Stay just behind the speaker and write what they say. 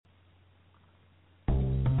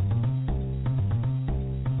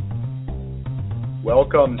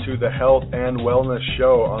Welcome to the Health and Wellness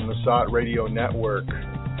Show on the SOTT Radio Network,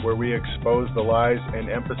 where we expose the lies and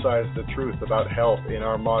emphasize the truth about health in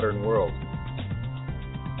our modern world.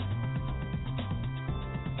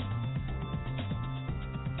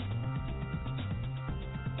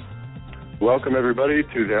 Welcome, everybody,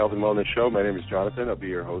 to the Health and Wellness Show. My name is Jonathan. I'll be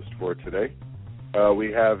your host for today.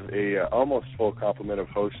 We have a almost full complement of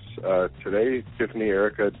hosts today. Tiffany,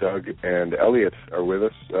 Erica, Doug, and Elliot are with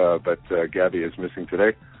us, but Gabby is missing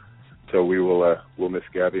today. So we'll miss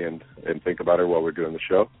Gabby and think about her while we're doing the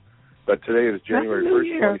show. But today is January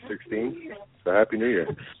 1st, 2016. So Happy New Year.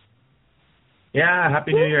 Yeah,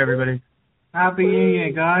 Happy New Year, everybody. Happy New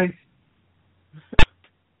Year, guys.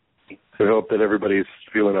 We hope that everybody's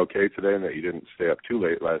feeling okay today and that you didn't stay up too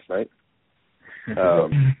late last night.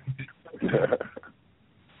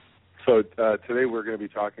 So today we're going to be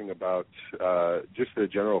talking about just the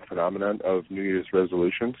general phenomenon of New Year's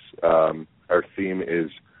resolutions. Our theme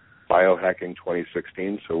is Biohacking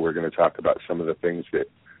 2016, so we're going to talk about some of the things that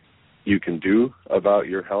you can do about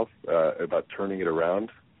your health, about turning it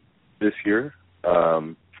around this year.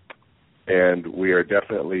 And we are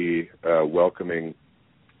definitely welcoming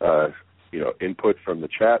input from the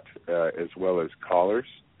chat as well as callers.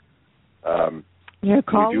 Call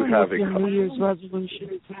in with your New Year's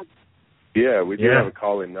resolution. Yeah, we do have a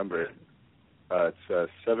call-in number. It's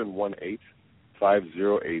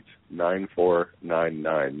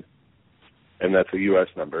 718-508-9499, and that's a U.S.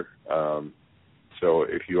 number. So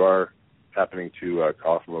if you are happening to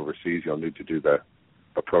call from overseas, you'll need to do the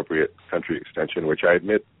appropriate country extension, which I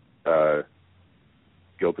admit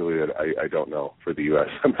guiltily that I don't know for the U.S.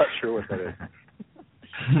 I'm not sure what that is.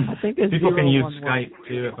 I think it's people can use Skype,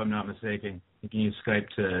 too, if I'm not mistaken. You can use Skype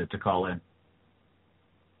to call in.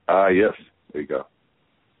 Yes, there you go.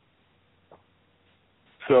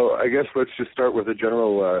 So I guess let's just start with a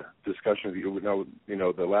general discussion.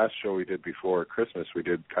 The last show we did before Christmas, we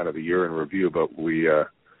did kind of a year in review, but we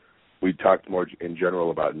talked more in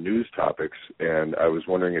general about news topics, and I was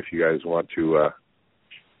wondering if you guys want to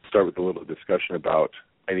start with a little discussion about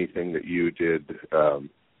anything that you did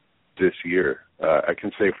this year. I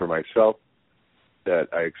can say for myself that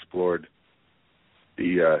I explored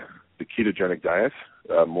the ketogenic diet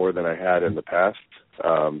more than I had in the past.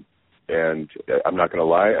 And I'm not going to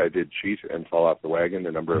lie, I did cheat and fall off the wagon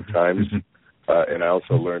a number of times. And I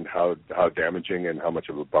also learned how damaging and how much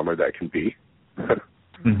of a bummer that can be.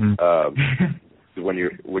 When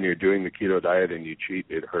you're doing the keto diet and you cheat,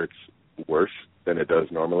 it hurts worse than it does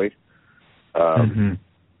normally.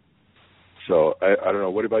 So I don't know.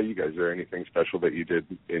 What about you guys? Is there anything special that you did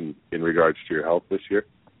in regards to your health this year?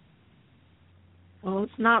 Well,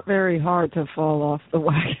 it's not very hard to fall off the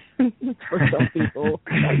wagon for some people.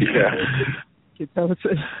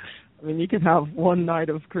 Ketosis. I mean, you can have one night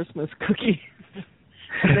of Christmas cookies,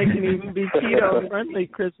 and they can even be keto-friendly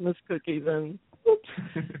Christmas cookies, and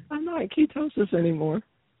I'm not in ketosis anymore.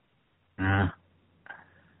 Yeah.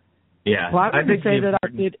 Well, I wouldn't say that I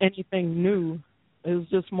did anything new. It was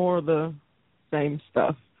just more of the same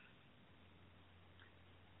stuff.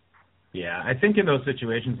 Yeah, I think in those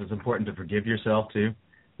situations it's important to forgive yourself too,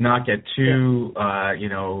 not get too,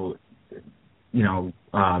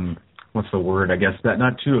 what's the word? I guess that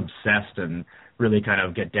not too obsessed and really kind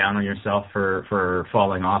of get down on yourself for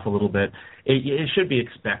falling off a little bit. It should be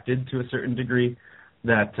expected to a certain degree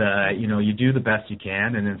that you do the best you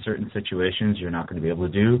can, and in certain situations you're not going to be able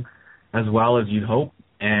to do as well as you'd hope,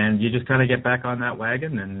 and you just kind of get back on that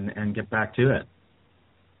wagon and get back to it.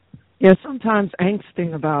 Yeah, sometimes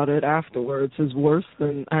angsting about it afterwards is worse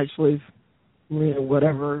than actually,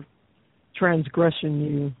 whatever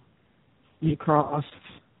transgression you crossed.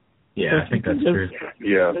 Yeah, I think that's true.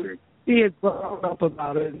 Yeah. Be grown up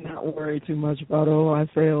about it and not worry too much about, I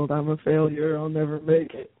failed, I'm a failure, I'll never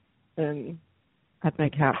make it. And I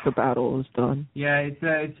think half the battle is done. Yeah, it's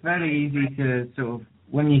very easy to sort of,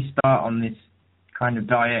 when you start on this kind of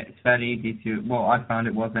diet, it's very easy to, well, I found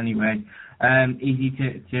it was anyway, easy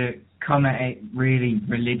to come at it really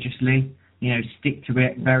religiously, stick to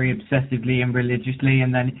it very obsessively and religiously,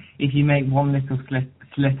 and then if you make one little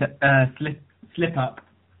slip up,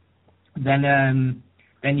 then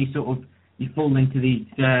you fall into these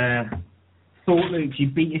thought loops. You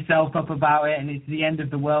beat yourself up about it, and it's the end of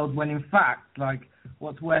the world. When in fact,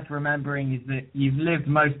 what's worth remembering is that you've lived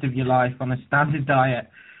most of your life on a standard diet,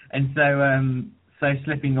 and so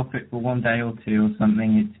slipping off it for one day or two or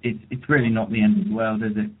something, it's really not the end of the world,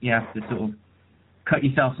 is it? You have to sort of cut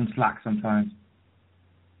yourself some slack sometimes.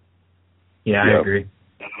 Yeah, I agree.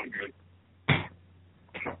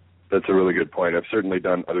 That's a really good point. I've certainly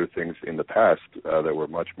done other things in the past that were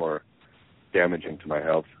much more damaging to my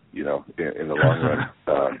health, in the long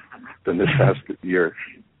run than this past year.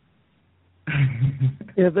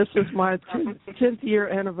 Yeah, this is my 10th year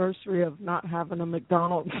anniversary of not having a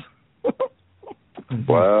McDonald's.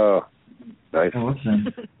 Wow. Nice. Awesome.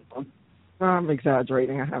 I'm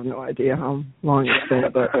exaggerating. I have no idea how long it's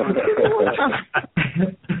been, but...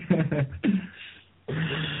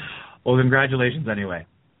 Well, congratulations anyway.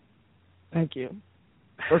 Thank you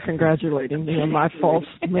for congratulating me on my false,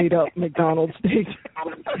 made-up McDonald's date.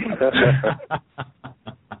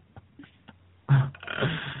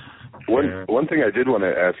 One thing I did want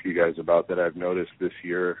to ask you guys about that I've noticed this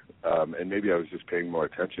year, and maybe I was just paying more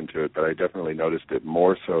attention to it, but I definitely noticed it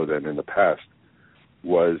more so than in the past,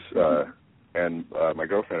 was, and my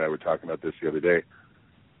girlfriend and I were talking about this the other day,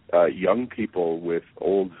 young people with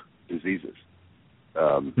old diseases.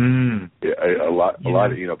 A lot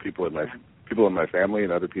of people in my family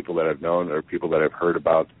and other people that I've known or people that I've heard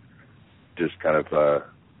about, just kind of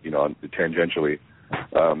tangentially.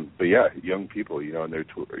 But yeah, young people, in their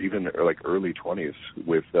even like early 20s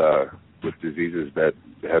with diseases that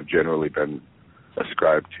have generally been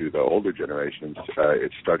ascribed to the older generations.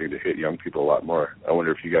 It's starting to hit young people a lot more. I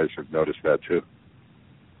wonder if you guys have noticed that too.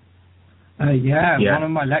 Yeah. One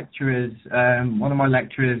of my lecturers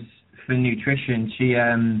for nutrition, she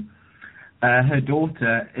her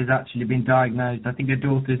daughter has actually been diagnosed. I think her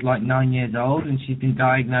daughter's like 9 years old, and she's been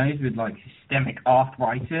diagnosed with like systemic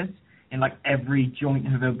arthritis in like every joint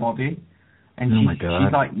of her body. And she's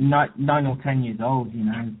like 9 or 10 years old,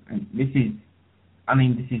 and this is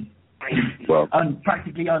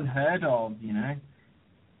practically unheard of,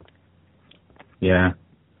 Yeah.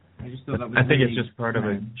 I just thought that was think it's just part of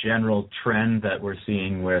a general trend that we're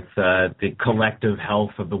seeing with the collective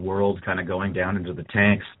health of the world kind of going down into the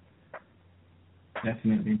tanks.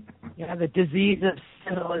 Definitely. Yeah, the disease of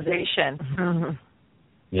civilization. Mm-hmm.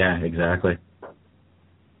 Yeah, exactly.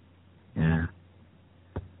 Yeah.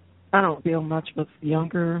 I don't deal much with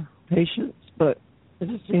younger patients, but it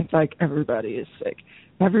just seems like everybody is sick.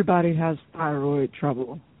 Everybody has thyroid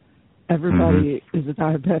trouble. Everybody is a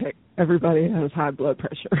diabetic. Everybody has high blood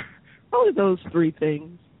pressure. Probably those three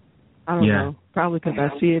things. I don't know. Probably because I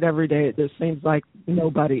see it every day. It just seems like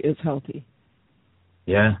nobody is healthy.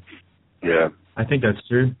 Yeah. Yeah. I think that's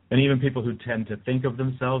true. And even people who tend to think of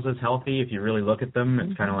themselves as healthy, if you really look at them,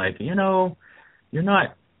 it's kind of like, you're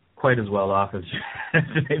not quite as well off as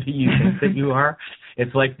maybe you think that you are.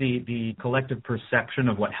 It's like the collective perception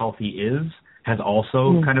of what healthy is has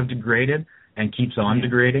also kind of degraded and keeps on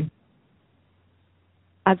degrading.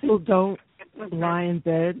 I still don't lie in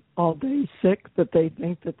bed all day sick that they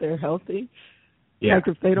think that they're healthy. Yeah. Like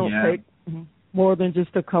if they don't take more than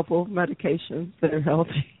just a couple of medications, they're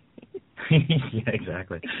healthy. Yeah,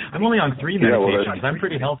 exactly. I'm only on 3 medications. I'm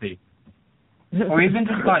pretty healthy. Or even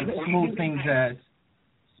just like small things,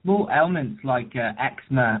 small ailments like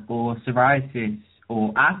eczema or psoriasis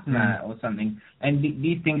or asthma or something. And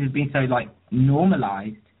these things have been so like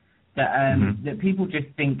normalized that that people just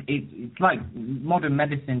think it's like modern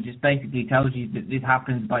medicine just basically tells you that this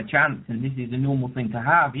happens by chance and this is a normal thing to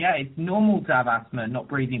have. Yeah, it's normal to have asthma, not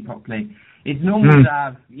breathing properly. It's normal to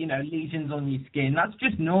have, lesions on your skin. That's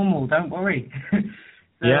just normal. Don't worry.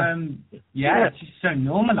 It's just so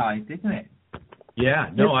normalized, isn't it? Yeah.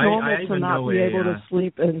 No, it's normal I even to not be able to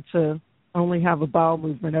sleep and to only have a bowel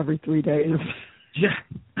movement every 3 days.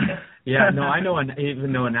 Yeah, no, I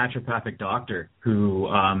even know a naturopathic doctor who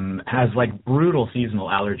has like brutal seasonal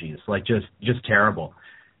allergies, like just terrible.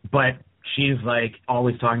 But she's like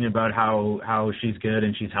always talking about how she's good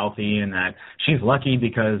and she's healthy and that she's lucky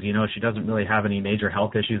because, she doesn't really have any major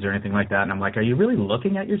health issues or anything like that. And I'm like, are you really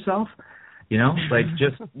looking at yourself? Like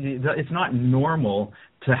it's not normal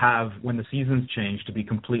to have, when the seasons change, to be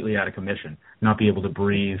completely out of commission, not be able to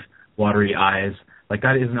breathe, watery eyes. Like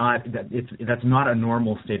that's not a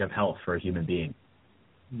normal state of health for a human being.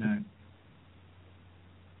 No.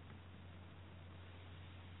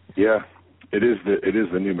 Yeah, it is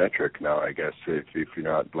the new metric now, I guess. If you're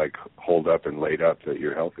not like holed up and laid up, that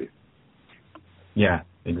you're healthy. Yeah,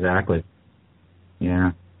 exactly.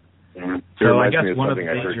 Yeah. Mm-hmm. So I guess one of the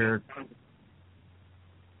major.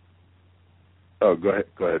 Oh, go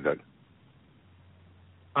ahead, Doug.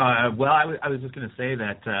 Well, I was just going to say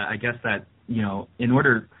that I guess that, in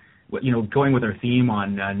order, going with our theme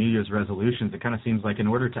on New Year's resolutions, it kind of seems like in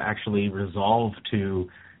order to actually resolve to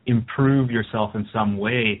improve yourself in some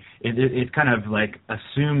way, it's kind of like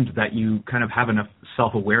assumed that you kind of have enough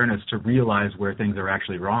self-awareness to realize where things are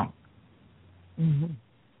actually wrong. Mm-hmm.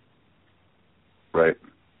 Right.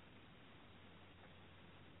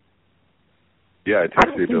 Yeah, it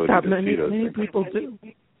takes the ability to see those things. Many people do.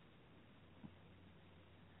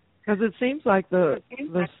 Because it seems like the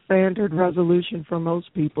standard resolution for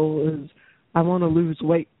most people is, I want to lose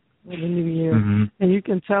weight in the new year. Mm-hmm. And you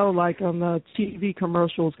can tell, like, on the TV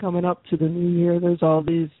commercials coming up to the new year, there's all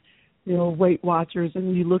these, Weight Watchers,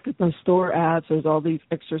 and you look at the store ads, there's all these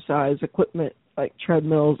exercise equipment, like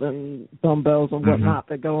treadmills and dumbbells and whatnot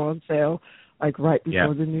that go on sale, like, right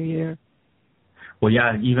before the new year. Well,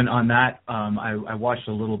 yeah, even on that, I watched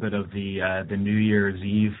a little bit of the New Year's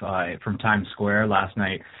Eve from Times Square last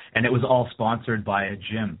night, and it was all sponsored by a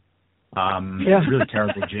gym. Really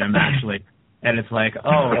terrible gym, actually. And it's like,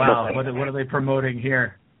 oh, wow, what are they promoting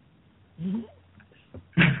here?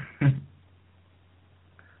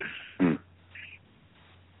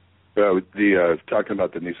 Talking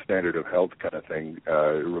about the new standard of health kind of thing,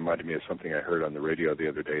 it reminded me of something I heard on the radio the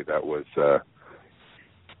other day that was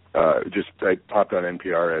I popped on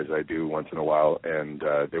NPR, as I do once in a while, and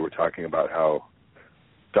they were talking about how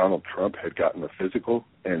Donald Trump had gotten a physical,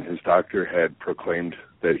 and his doctor had proclaimed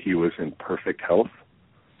that he was in perfect health.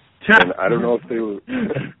 And I don't know if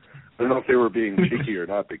they were being cheeky or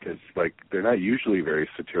not, because like they're not usually very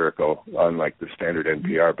satirical on like the standard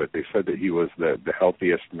NPR, but they said that he was the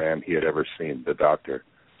healthiest man he had ever seen, the doctor.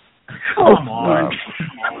 Come on.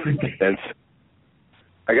 And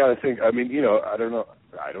I got to think. I mean, I don't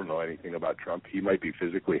know anything about Trump. He might be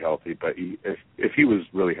physically healthy, but if he was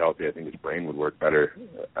really healthy, I think his brain would work better.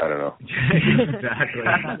 I don't know. Exactly.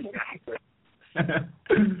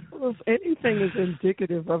 Well, if anything is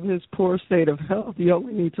indicative of his poor state of health, you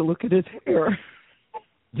only need to look at his hair.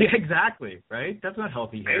 Yeah, exactly, right? That's not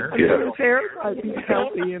healthy hair. Yeah. His hair might be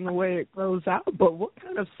healthy in the way it grows out, but what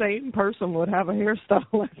kind of sane person would have a hairstyle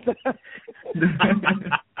like that?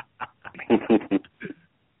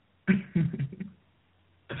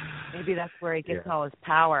 Maybe that's where he gets all his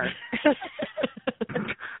power.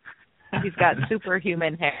 He's got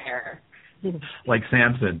superhuman hair. Like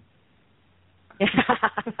Samson.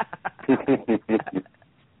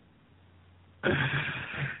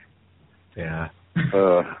 Yeah.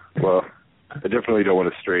 Well, I definitely don't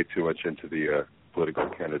want to stray too much into the political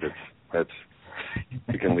candidates.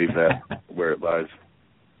 You can leave that where it lies.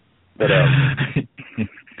 But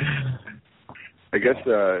I guess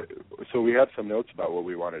so. We have some notes about what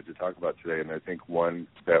we wanted to talk about today, and I think one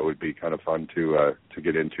that would be kind of fun to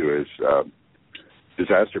get into is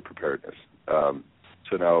disaster preparedness.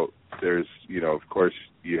 So now there's, of course,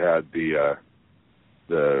 you had the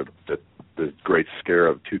great scare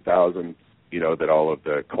of 2000. That all of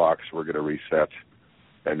the clocks were going to reset,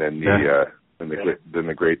 and then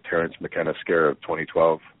the great Terrence McKenna scare of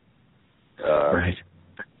 2012. Right.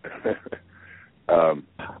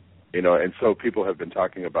 And so people have been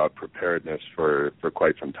talking about preparedness for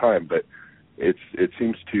quite some time, but it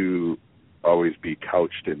seems to always be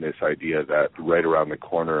couched in this idea that right around the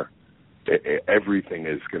corner, everything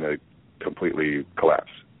is going to completely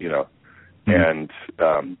collapse, And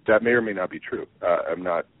that may or may not be true. I'm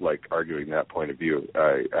not arguing that point of view.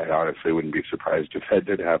 I honestly wouldn't be surprised if that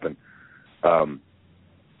did happen.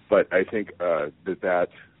 But I think that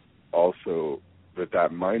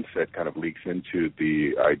mindset kind of leaks into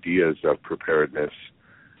the ideas of preparedness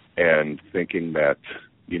and thinking that,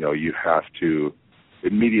 you have to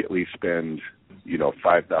immediately spend,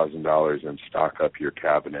 $5,000 and stock up your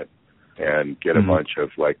cabinet and get a bunch of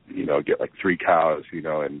get 3 cows,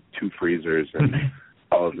 and 2 freezers and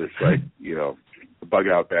all of this bug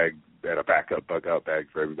out bag and a backup bug out bag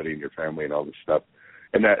for everybody in your family and all this stuff.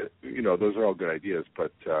 And that, those are all good ideas,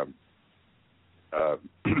 but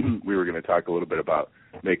we were going to talk a little bit about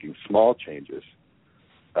making small changes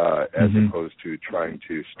as opposed to trying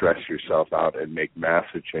to stress yourself out and make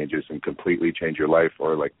massive changes and completely change your life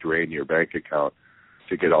or drain your bank account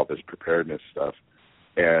to get all this preparedness stuff.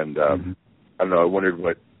 And I don't know, I wondered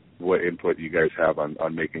what input you guys have on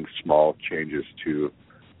making small changes to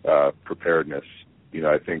preparedness.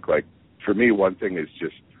 I think for me, one thing is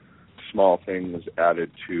just small things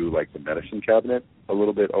added to the medicine cabinet a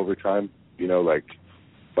little bit over time. If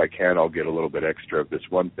I can, I'll get a little bit extra of this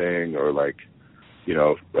one thing, or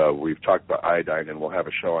we've talked about iodine, and we'll have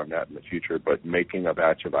a show on that in the future, but making a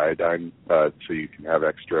batch of iodine so you can have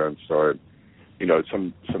extra and store it.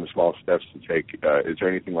 Some small steps to take. Is there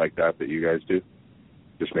anything like that you guys do?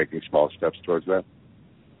 Just making small steps towards that?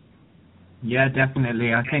 Yeah,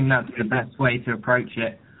 definitely. I think that's the best way to approach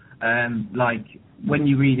it. When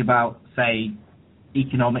you read about, say,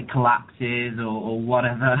 economic collapses or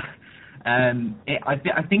whatever,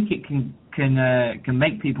 I think it can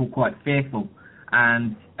make people quite fearful,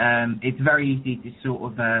 and it's very easy to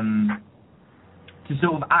sort of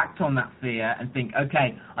act on that fear and think,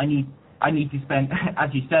 okay, I need to spend,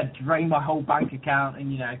 as you said, drain my whole bank account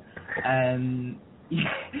and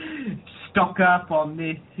stock up on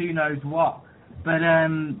this, who knows what. But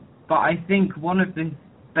I think one of the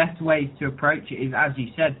best ways to approach it is, as you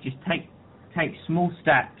said, just take small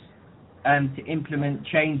steps to implement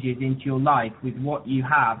changes into your life with what you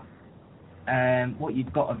have, what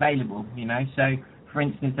you've got available. So for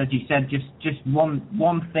instance, as you said, just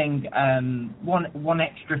one thing, one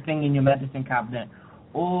extra thing in your medicine cabinet,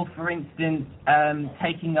 or for instance,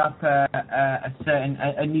 taking up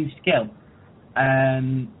a new skill,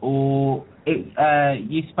 or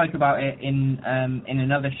you spoke about it in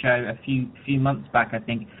another show a few months back, I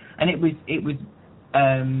think, and it was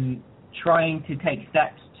trying to take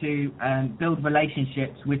steps to build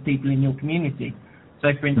relationships with people in your community. So,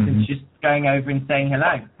 for instance, just going over and saying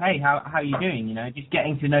hello, hey, how are you doing? Just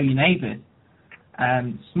getting to know your neighbours.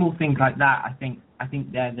 Small things like that. I think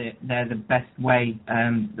they're the best way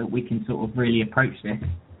that we can sort of really approach this.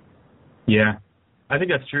 Yeah, I think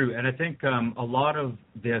that's true, and I think a lot of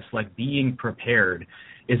this, like being prepared,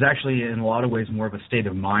 is actually in a lot of ways more of a state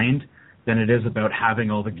of mind than it is about having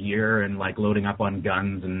all the gear and like loading up on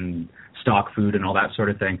guns and stock food and all that sort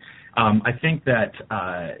of thing. I think that,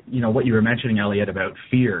 what you were mentioning, Elliot, about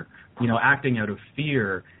fear, acting out of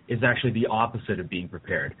fear is actually the opposite of being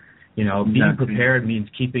prepared. Being prepared means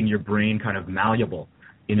keeping your brain kind of malleable.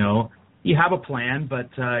 You have a plan, but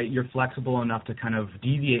you're flexible enough to kind of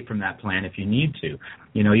deviate from that plan if you need to.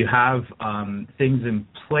 You have things in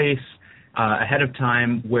place ahead of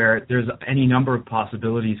time where there's any number of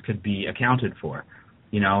possibilities could be accounted for.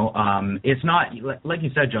 It's not, like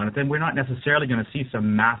you said, Jonathan, we're not necessarily going to see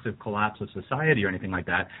some massive collapse of society or anything like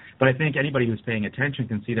that, but I think anybody who's paying attention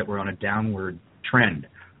can see that we're on a downward trend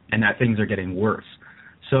and that things are getting worse.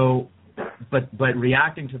 So, but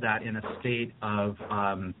reacting to that in a state of,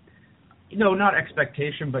 not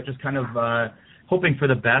expectation, but just kind of hoping for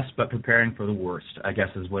the best but preparing for the worst, I guess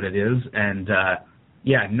is what it is. And,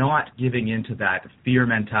 not giving into that fear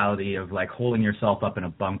mentality of like holding yourself up in a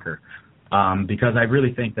bunker. Because I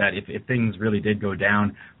really think that if things really did go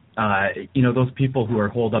down, those people who are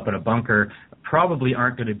holed up in a bunker probably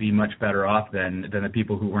aren't going to be much better off than the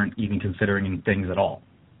people who weren't even considering things at all.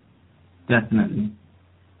 Definitely.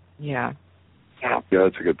 Yeah. Yeah,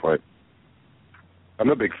 that's a good point. I'm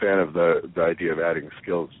a big fan of the idea of adding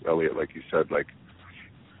skills, Elliot, like you said, like,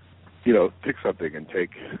 pick something and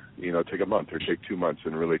take a month or take 2 months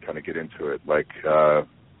and really kind of get into it. Like,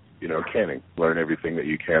 canning. Learn everything that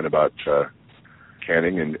you can about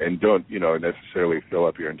canning and don't, necessarily fill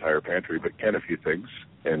up your entire pantry, but can a few things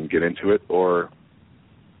and get into it. Or,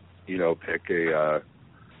 pick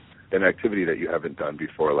an activity that you haven't done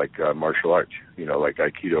before, like martial arts, like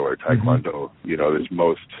Aikido or Taekwondo. There's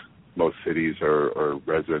most cities or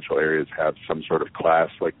residential areas have some sort of class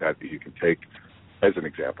like that you can take as an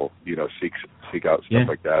example, seek out stuff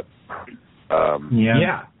like that.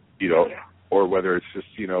 Or whether it's just,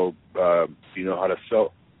 how to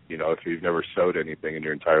sew, if you've never sewed anything in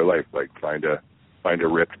your entire life, like find a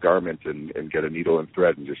ripped garment and get a needle and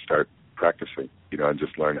thread and just start practicing, and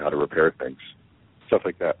just learn how to repair things, stuff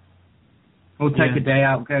like that. Or take a day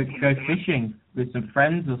out, go fishing with some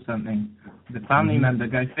friends or something. With a family member,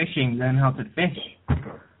 go fishing, learn how to fish.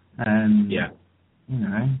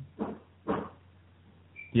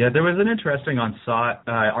 Yeah, there was an interesting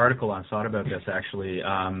article on SOTT about this, actually,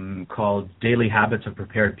 called Daily Habits of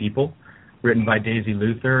Prepared People, written by Daisy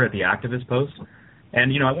Luther at the Activist Post.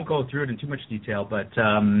 And, I won't go through it in too much detail, but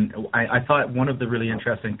I thought one of the really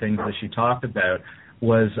interesting things that she talked about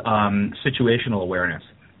was situational awareness.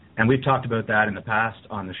 And we've talked about that in the past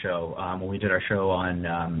on the show, when we did our show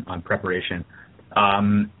on preparation.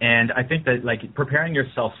 And I think that, like, preparing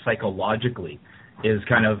yourself psychologically is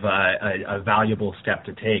kind of a valuable step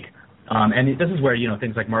to take. And this is where,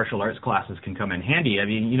 things like martial arts classes can come in handy. I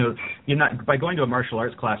mean, you're not, by going to a martial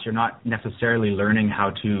arts class, you're not necessarily learning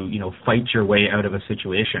how to, fight your way out of a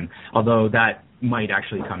situation, although that might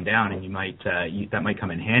actually come down and that might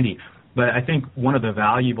come in handy. But I think one of the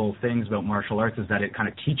valuable things about martial arts is that it kind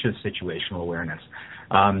of teaches situational awareness,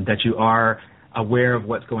 that you are aware of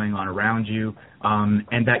what's going on around you,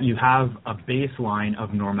 and that you have a baseline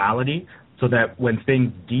of normality, so that when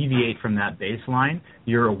things deviate from that baseline,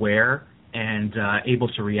 you're aware and able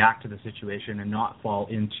to react to the situation and not fall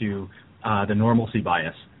into the normalcy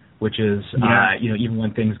bias, which is, even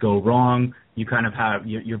when things go wrong, you kind of have,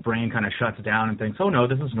 your brain kind of shuts down and thinks, oh no,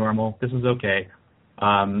 this is normal, this is okay.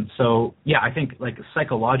 I think like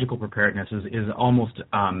psychological preparedness is almost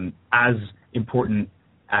as important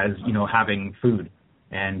as, having food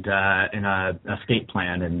and a escape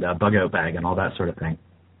plan and a bug out bag and all that sort of thing.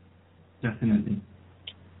 Definitely.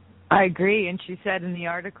 I agree. And she said in the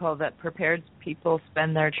article that prepared people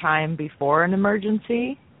spend their time before an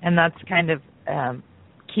emergency, and that's kind of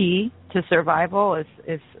key to survival, is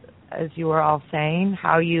as you were all saying,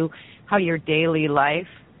 how your daily life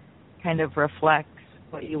kind of reflects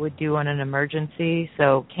what you would do in an emergency.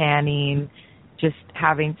 So canning, just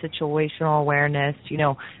having situational awareness,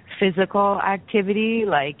 physical activity,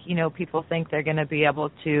 like, people think they're going to be able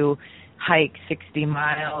to hike 60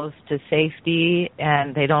 miles to safety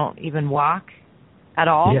and they don't even walk at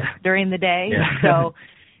all during the day. Yeah. So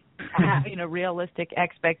having a realistic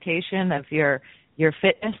expectation of your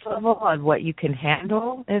fitness level and what you can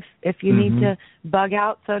handle if you need to bug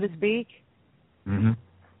out, so to speak. Mm-hmm.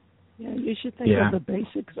 Yeah, you should think of the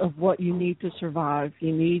basics of what you need to survive.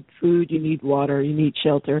 You need food, you need water, you need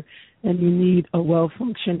shelter, and you need a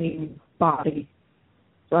well-functioning body.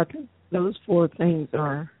 So I think those 4 things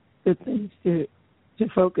are good things to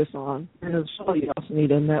focus on. And as well, you also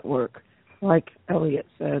need a network, like Elliot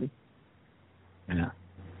said.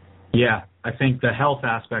 Yeah, I think the health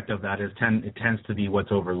aspect of that it tends to be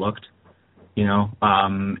what's overlooked.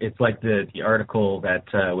 It's like the article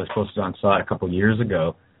that was posted on SOTT a couple of years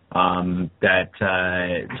ago that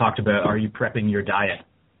talked about, are you prepping your diet?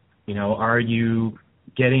 Are you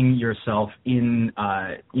getting yourself in,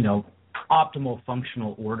 optimal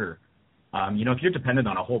functional order? If you're dependent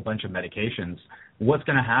on a whole bunch of medications, what's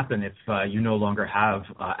going to happen if you no longer have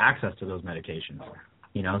access to those medications?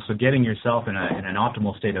 So getting yourself in an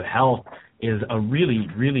optimal state of health is a really,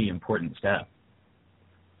 really important step.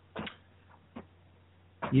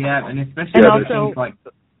 Yeah, and especially things like...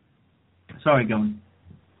 Sorry, go on.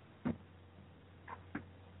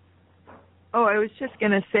 Oh, I was just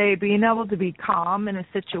going to say, being able to be calm in a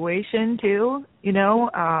situation, too,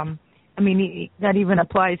 that even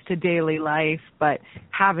applies to daily life, but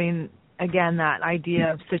having, again, that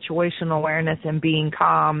idea of situational awareness and being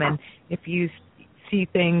calm, and if you see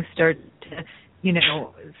things start to,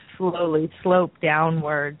 slowly slope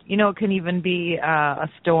downward, it can even be a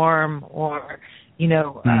storm or,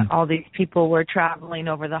 all these people were traveling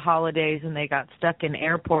over the holidays and they got stuck in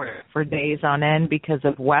airport for days on end because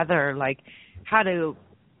of weather, like how to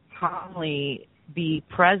calmly be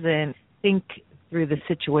present, think through the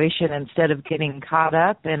situation instead of getting caught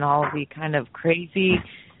up in all the kind of crazy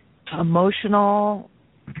emotional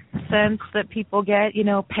sense that people get,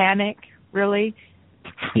 panic, really.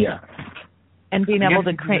 Yeah. And being able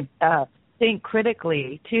to think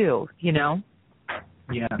critically, too, Yeah.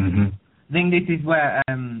 Mm-hmm. I think this is where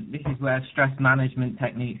stress management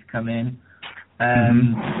techniques come in.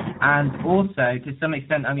 And also, to some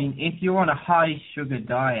extent, if you're on a high sugar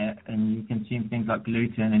diet and you consume things like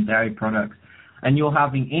gluten and dairy products, and you're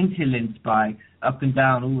having insulin spikes up and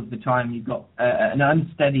down all of the time, you've got an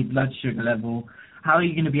unsteady blood sugar level, how are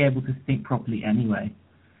you going to be able to think properly anyway?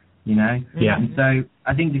 Yeah. And so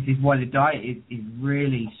I think this is why the diet is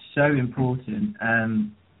really so important.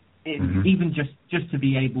 Even just to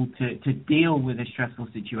be able to deal with a stressful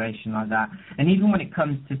situation like that. And even when it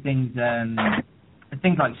comes to things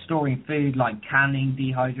like storing food, like canning,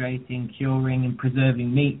 dehydrating, curing, and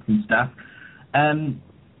preserving meats and stuff,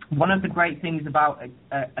 one of the great things about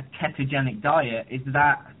a ketogenic diet is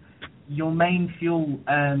that your main fuel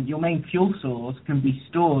source can be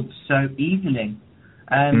stored so easily.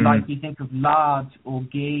 Like you think of lard or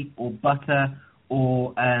ghee or butter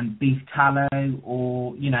or beef tallow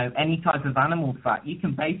or, any type of animal fat, you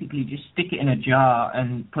can basically just stick it in a jar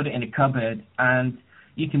and put it in a cupboard and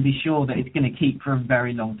you can be sure that it's going to keep for a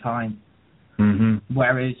very long time. Mm-hmm.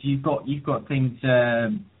 Whereas you've got things, say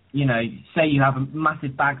you have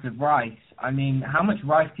massive bags of rice. How much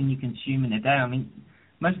rice can you consume in a day?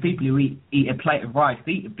 Most people who eat a plate of rice,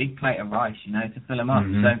 they eat a big plate of rice, to fill them up.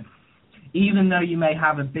 Mm-hmm. So even though you may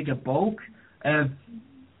have a bigger bulk of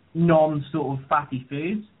non-sort of fatty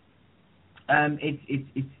foods,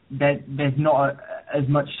 there's not as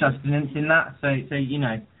much sustenance in that. So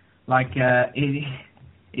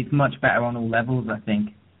it's much better on all levels, I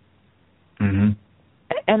think. Mm-hmm.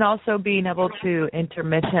 And also being able to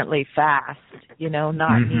intermittently fast,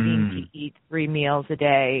 not needing to eat 3 meals a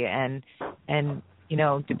day, and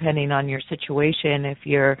depending on your situation, if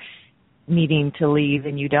you're needing to leave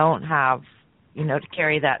and you don't have, to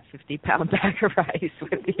carry that 50-pound bag of rice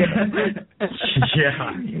with you.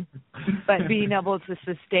 Yeah. But being able to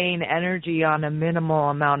sustain energy on a minimal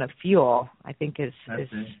amount of fuel, I think is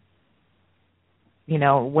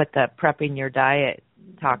what the prepping your diet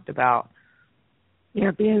talked about.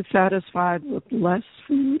 Yeah, being satisfied with less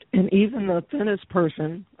food. And even the thinnest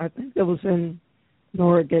person, I think it was in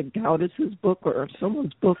Nora Gedgaudas' book or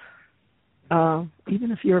someone's book,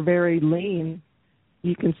 even if you're very lean,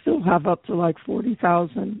 you can still have up to like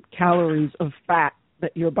 40,000 calories of fat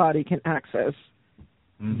that your body can access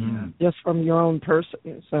just from your own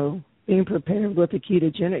person. So being prepared with a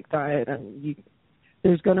ketogenic diet,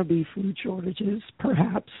 there's going to be food shortages,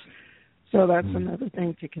 perhaps. So that's another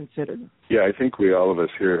thing to consider. Yeah, I think all of us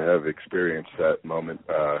here have experienced that moment,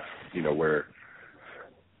 where,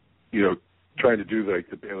 trying to do like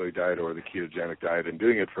the paleo diet or the ketogenic diet and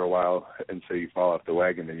doing it for a while, and say you fall off the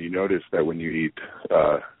wagon, and you notice that when you eat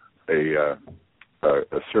a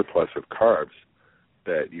surplus of carbs,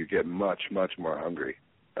 that you get much, much more hungry.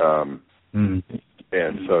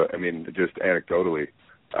 And so, I mean, just anecdotally,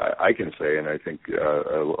 I can say, and I think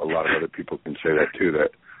a lot of other people can say that too,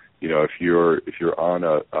 that if you're on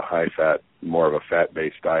a high fat, more of a fat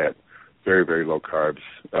based diet, very, very low carbs,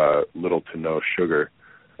 little to no sugar,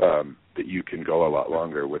 that you can go a lot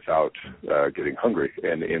longer without getting hungry.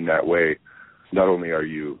 And in that way, not only are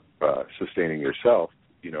you sustaining yourself,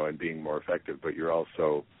 and being more effective, but you're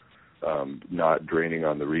also not draining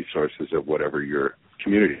on the resources of whatever your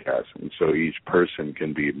community has. And so each person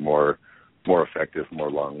can be more effective, more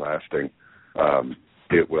long-lasting.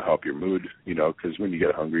 It will help your mood, because when you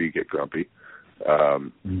get hungry, you get grumpy.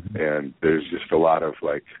 And there's just a lot of,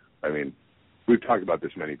 we've talked about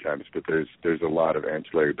this many times, but there's a lot of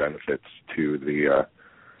ancillary benefits to the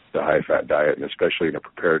high-fat diet, and especially in a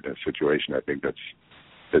preparedness situation, I think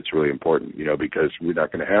that's really important, because we're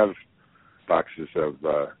not going to have boxes of,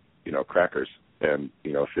 crackers and,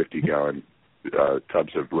 50-gallon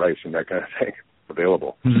tubs of rice and that kind of thing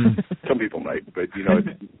available. Some people might, but,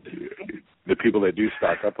 the people that do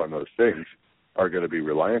stock up on those things are going to be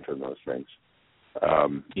reliant on those things.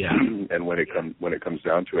 And when it comes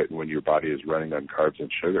down to it, and when your body is running on carbs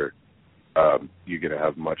and sugar, you're going to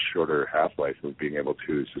have much shorter half-life of being able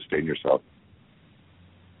to sustain yourself.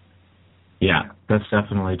 Yeah, that's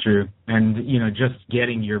definitely true. And, just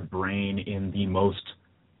getting your brain in the most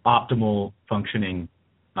optimal functioning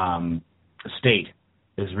state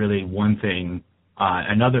is really one thing.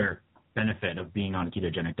 Another benefit of being on a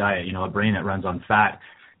ketogenic diet, a brain that runs on fat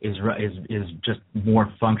is just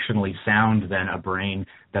more functionally sound than a brain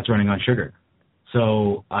that's running on sugar.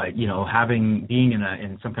 So, being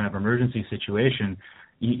in some kind of emergency situation,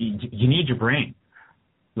 you need your brain.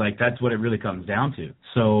 Like, that's what it really comes down to.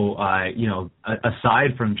 So,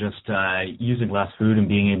 aside from just using less food and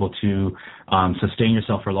being able to sustain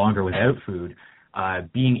yourself for longer without food,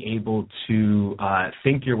 being able to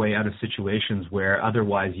think your way out of situations where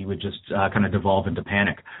otherwise you would just kind of devolve into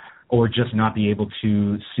panic or just not be able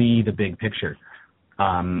to see the big picture,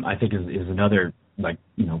 I think is another,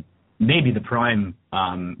 maybe the prime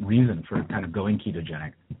reason for kind of going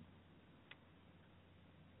ketogenic.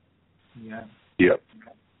 Yeah. Yep.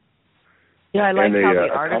 Yeah, I like how the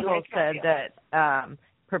article said that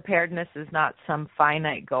preparedness is not some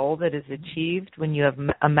finite goal that is achieved when you have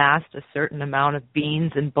amassed a certain amount of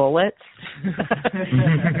beans and bullets.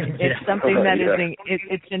 It's something that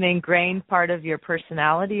it's an ingrained part of your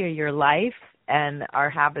personality or your life, and our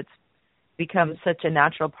habits become such a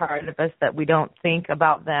natural part of us that we don't think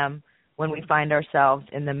about them when we find ourselves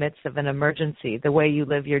in the midst of an emergency. The way you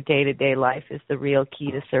live your day-to-day life is the real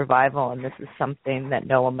key to survival, and this is something that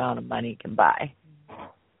no amount of money can buy.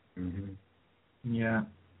 Yeah.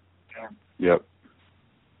 Yep.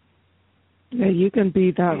 Yeah, you can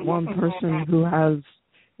be that one person who has,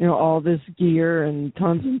 all this gear and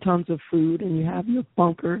tons of food, and you have your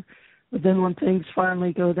bunker, but then when things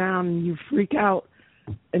finally go down and you freak out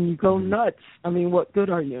and you go nuts, I mean, what good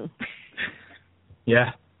are you?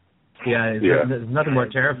 Yeah. There's nothing more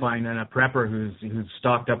terrifying than a prepper who's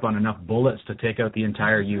stocked up on enough bullets to take out the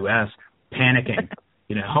entire U.S. panicking.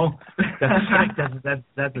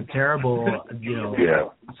 That's a terrible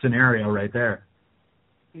scenario right there.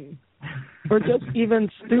 Or just even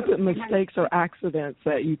stupid mistakes or accidents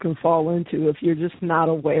that you can fall into if you're just not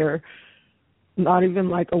aware, not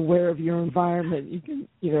even aware of your environment. You can,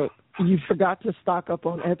 you forgot to stock up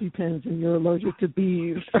on EpiPens and you're allergic to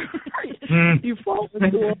bees. You fall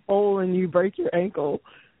into a hole and you break your ankle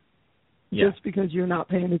just because you're not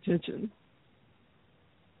paying attention.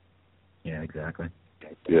 Yeah, exactly.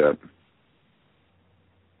 Yeah.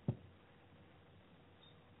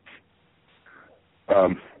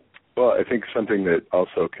 Well, I think something that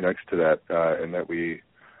also connects to that, and that we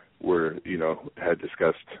were, had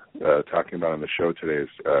discussed talking about on the show today, is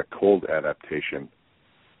cold adaptation.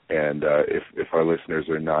 And if our listeners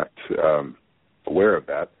are not aware of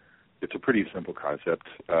that, it's a pretty simple concept.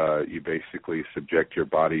 You basically subject your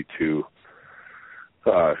body to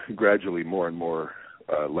gradually more and more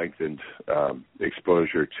lengthened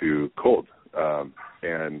exposure to cold.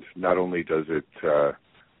 And not only does it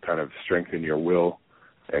kind of strengthen your will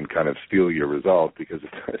and kind of steal your resolve, because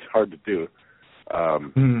it's hard to do.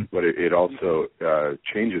 But it also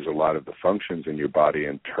changes a lot of the functions in your body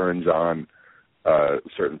and turns on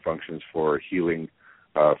certain functions for healing,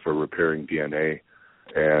 for repairing DNA,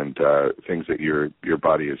 and things that your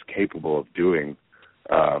body is capable of doing.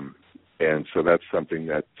 And so that's something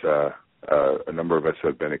that a number of us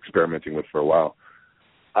have been experimenting with for a while.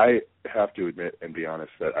 I have to admit and be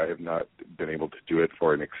honest that I have not been able to do it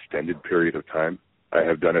for an extended period of time. I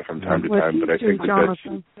have done it from time to time, but I think that's...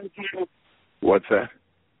 What's that?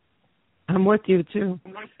 I'm with you, too.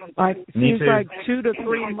 Like, it seems like 2 to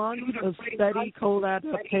 3 months of steady cold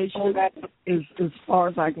adaptation is as far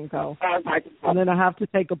as I can go. And then I have to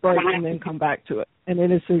take a break and then come back to it. And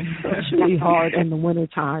then it's especially hard in the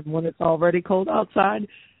wintertime when it's already cold outside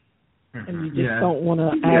and you just don't want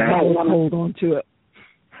to add more cold onto it.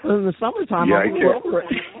 But in the summertime, I'm over it.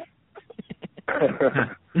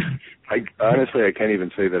 Honestly, I can't even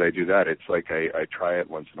say that I do that. It's like I try it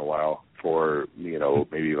once in a while for,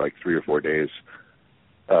 maybe like 3 or 4 days.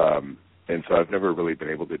 And so I've never really been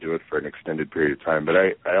able to do it for an extended period of time. But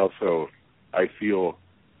I feel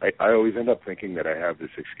I always end up thinking that I have this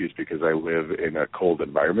excuse because I live in a cold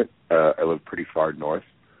environment. I live pretty far north,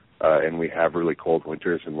 and we have really cold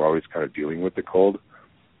winters, and we're always kind of dealing with the cold.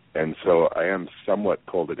 And so I am somewhat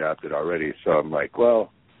cold adapted already. So I'm like,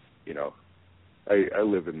 well, I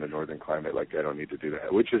live in the northern climate. Like, I don't need to do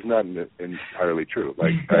that, which is not entirely true.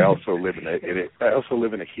 Like, I also live in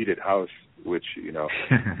a heated house, which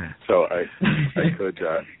so I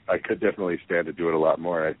could definitely stand to do it a lot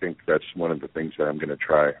more. I think that's one of the things that I'm going to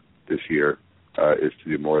try this year is to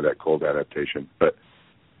do more of that cold adaptation. But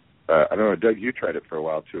I don't know, Doug, you tried it for a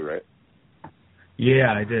while too, right?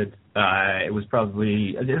 Yeah, I did. It was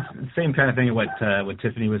probably the same kind of thing what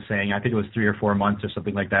Tiffany was saying. I think it was 3 or 4 months or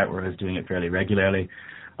something like that where I was doing it fairly regularly.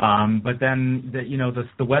 But then,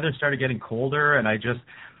 the weather started getting colder, and I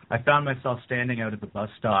found myself standing out at the bus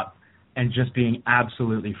stop and just being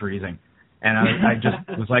absolutely freezing. And I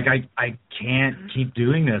just was like, I can't keep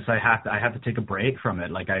doing this. I have to take a break from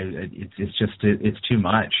it. Like it's too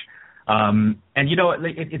much. And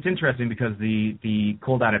it's interesting because the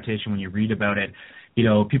cold adaptation, when you read about it,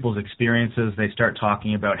 people's experiences, they start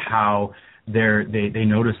talking about how they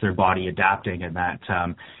notice their body adapting, and that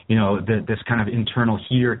this kind of internal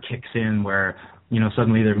heater kicks in where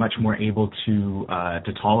suddenly they're much more able to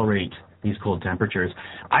tolerate these cold temperatures.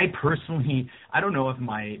 I don't know if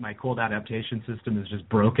my cold adaptation system is just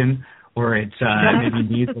broken, or it maybe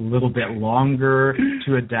needs a little bit longer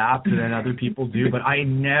to adapt than other people do, but I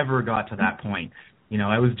never got to that point.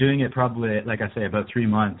 I was doing it probably, like I say, about 3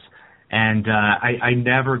 months, and I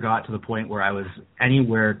never got to the point where I was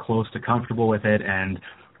anywhere close to comfortable with it, and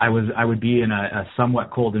I would be in a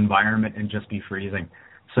somewhat cold environment and just be freezing.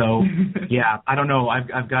 So, yeah, I don't know.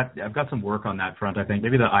 I've got some work on that front, I think.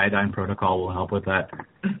 Maybe the iodine protocol will help with that.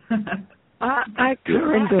 I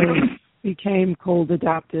kind of became cold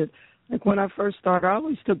adapted. Like, when I first started, I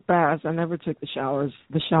always took baths. I never took the showers.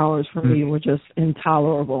 The showers for me were just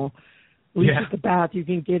intolerable. At least with the bath, you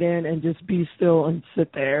can get in and just be still and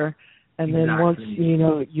sit there. And then once,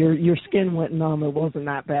 your skin went numb, it wasn't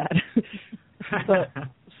that bad. But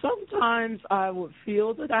sometimes I would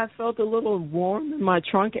feel that I felt a little warm in my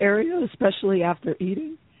trunk area, especially after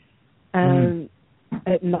eating. And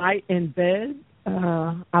at night in bed,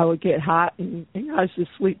 I would get hot, and I used to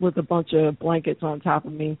sleep with a bunch of blankets on top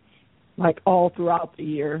of me, like all throughout the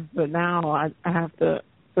year. But now I have to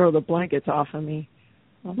throw the blankets off of me.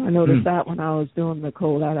 I noticed that when I was doing the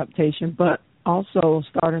cold adaptation. But also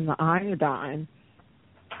starting the iodine,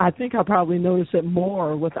 I think I probably noticed it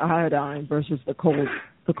more with iodine versus the cold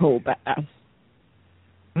bath.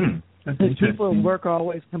 Because people at work are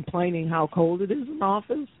always complaining how cold it is in the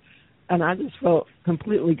office, and I just felt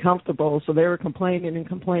completely comfortable. So they were complaining,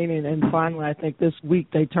 and finally I think this week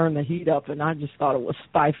they turned the heat up, and I just thought it was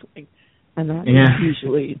stifling. And that's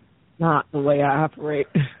usually not the way I operate.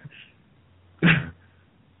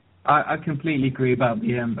 I completely agree about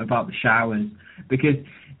the showers, because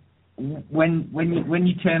when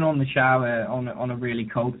you turn on the shower on a really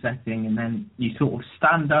cold setting and then you sort of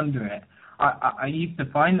stand under it, I used to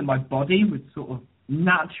find that my body would sort of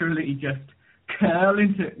naturally just curl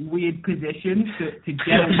into weird positions to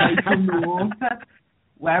get away from the water.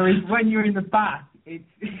 Whereas when you're in the bath, it's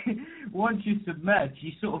once you're submerged,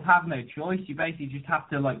 you sort of have no choice. You basically just have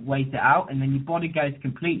to wait it out, and then your body goes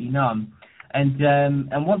completely numb. And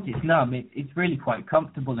once it's numb, it's really quite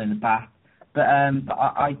comfortable in the bath. But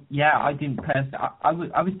I didn't personally.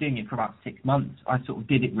 I was doing it for about 6 months. I sort of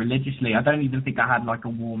did it religiously. I don't even think I had a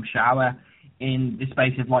warm shower in the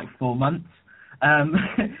space of 4 months.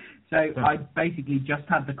 So I basically just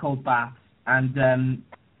had the cold baths, and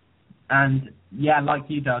yeah, like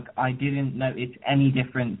you, Doug, I didn't notice any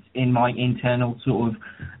difference in my internal sort of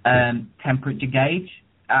temperature gauge.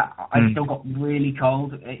 I still got really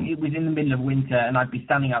cold. It was in the middle of winter, and I'd be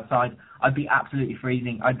standing outside. I'd be absolutely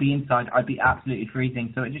freezing. I'd be inside. I'd be absolutely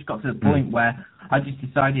freezing. So it just got to the point where I just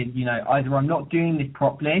decided, you know, either I'm not doing this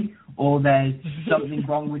properly, or there's something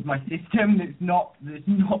wrong with my system that's not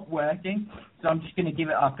working. So I'm just going to give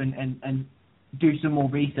it up and do some more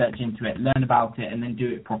research into it, learn about it, and then do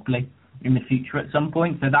it properly in the future at some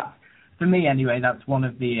point. So that's, for me anyway, that's one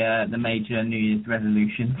of the major New Year's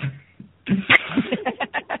resolutions.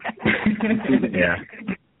 Yeah.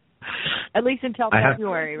 At least until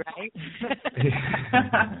February, right?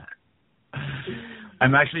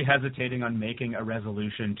 I'm actually hesitating on making a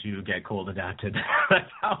resolution to get cold adapted. That's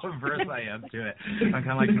how averse I am to it. I'm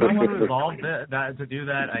kind of like, do I want to resolve that to do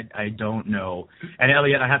that? I don't know. And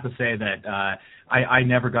Elliot, I have to say that I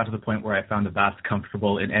never got to the point where I found the bath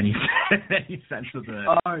comfortable in any sense of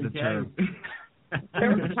the term.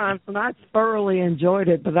 There were times when I thoroughly enjoyed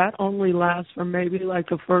it, but that only lasts for maybe like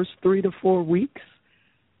the first 3 to 4 weeks,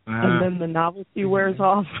 and then the novelty wears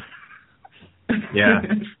off. Yeah.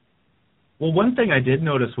 Well, one thing I did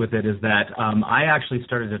notice with it is that I actually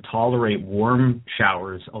started to tolerate warm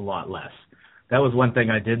showers a lot less. That was one thing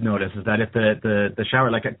I did notice, is that if the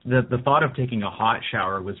shower, like the thought of taking a hot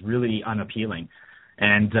shower was really unappealing.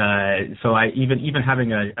 And so I even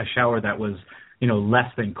having a shower that was, you know,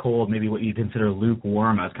 less than cold, maybe what you consider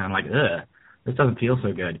lukewarm, I was kind of like, ugh, this doesn't feel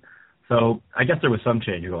so good. So I guess there was some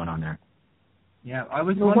change going on there. Yeah, I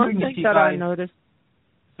was wondering if you guys... I noticed...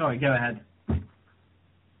 Sorry, go ahead.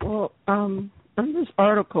 Well, in this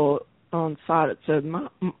article on SOTT, it said,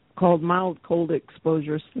 called Mild Cold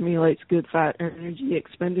Exposure Stimulates Good Fat Energy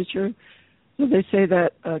Expenditure. So they say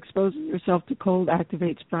that exposing yourself to cold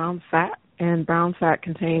activates brown fat, and brown fat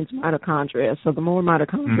contains mitochondria. So the more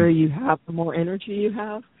mitochondria you have, the more energy you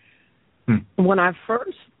have. When I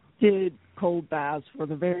first did cold baths for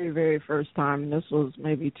the very, very first time, and this was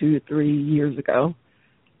maybe 2 to 3 years ago,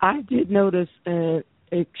 I did notice an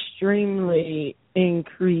extremely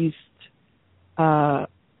increased,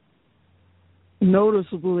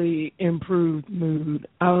 noticeably improved mood.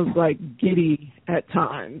 I was like giddy at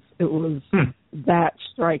times. It was that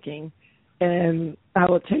striking. And I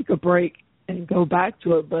would take a break and go back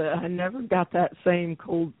to it, but I never got that same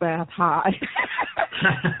cold bath high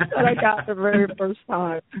that I got the very first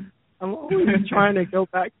time. I'm always trying to go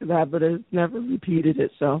back to that, but it's never repeated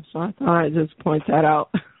itself. So I thought I'd just point that out.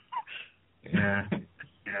 Yeah.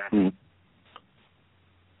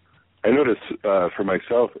 I notice for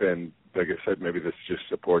myself, and like I said, maybe this just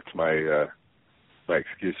supports my my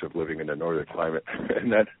excuse of living in a northern climate,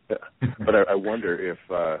 and that. But I wonder if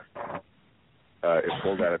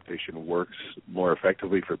cold adaptation works more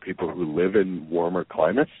effectively for people who live in warmer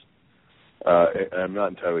climates. I'm not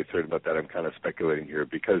entirely certain about that. I'm kind of speculating here,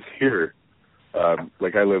 because here,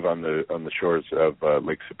 like I live on the shores of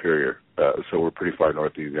Lake Superior, so we're pretty far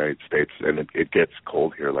north of the United States, and it gets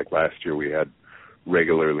cold here. Like last year, we had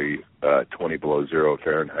regularly 20 below zero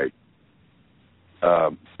Fahrenheit,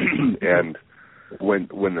 and when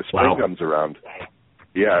the spring comes around,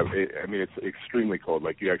 it's extremely cold.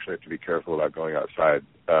 Like you actually have to be careful about going outside.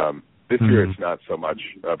 This year it's not so much,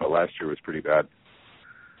 but last year was pretty bad.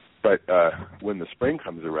 But when the spring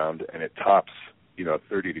comes around and it tops,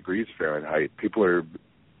 30 degrees Fahrenheit, people are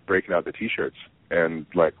breaking out the T-shirts and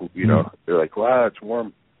they're like, wow, it's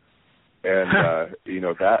warm. And,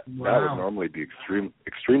 that would normally be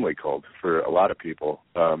extremely cold for a lot of people.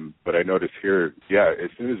 But I notice here, as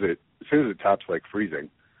soon as it tops like freezing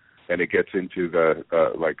and it gets into the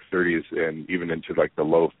 30s and even into like the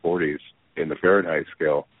low 40s in the Fahrenheit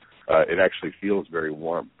scale, it actually feels very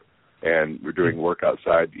warm. And we're doing work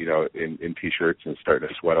outside, in T-shirts and starting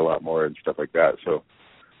to sweat a lot more and stuff like that. So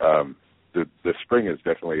the spring is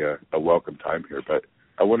definitely a welcome time here. But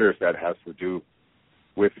I wonder if that has to do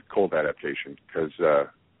with cold adaptation, because,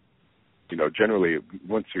 generally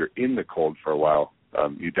once you're in the cold for a while,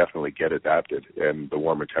 you definitely get adapted and the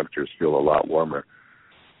warmer temperatures feel a lot warmer.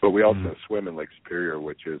 But we also swim in Lake Superior,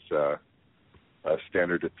 which is a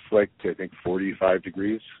standard. It's like, I think, 45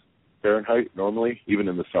 degrees Fahrenheit normally, even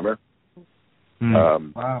in the summer.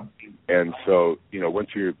 Wow. And so, when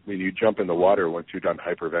you jump in the water, once you're done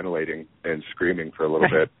hyperventilating and screaming for a little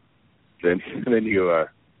bit, then you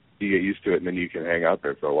get used to it, and then you can hang out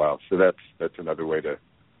there for a while. So that's another way to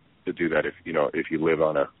do that if you live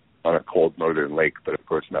on a cold northern lake, but of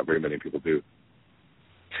course not very many people do.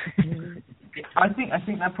 I think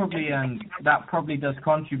that probably does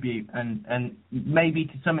contribute, and maybe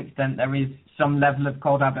to some extent there is some level of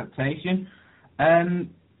cold adaptation.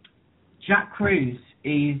 Jack Kruse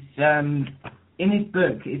is in his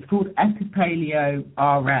book. It's called Epipaleo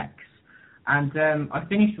RX, and I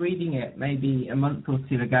finished reading it maybe a month or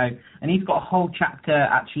two ago, and he's got a whole chapter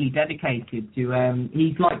actually dedicated to.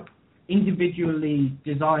 He's like individually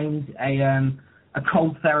designed a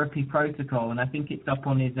cold therapy protocol, and I think it's up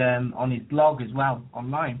on his blog as well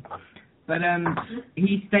online. But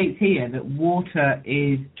he states here that water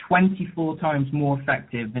is 24 times more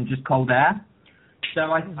effective than just cold air.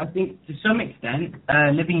 So I think to some extent,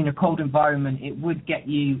 living in a cold environment, it would get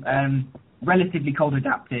you relatively cold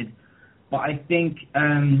adapted. But I think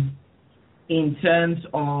in terms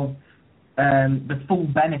of the full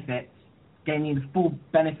benefits, gaining the full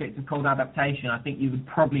benefits of cold adaptation, I think you would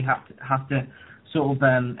probably have to sort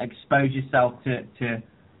of expose yourself to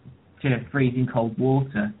freezing cold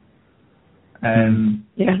water.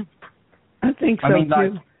 Yeah, I think so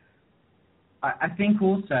too. I think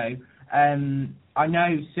also, I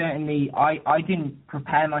know certainly I didn't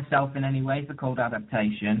prepare myself in any way for cold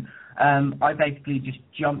adaptation. I basically just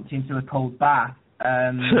jumped into a cold bath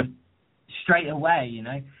straight away, you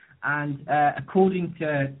know. And according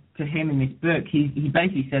to him in this book, he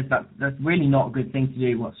basically says that that's really not a good thing to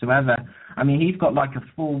do whatsoever. I mean, he's got like a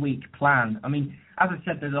 4-week plan. I mean, as I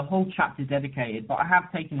said, there's a whole chapter dedicated, but I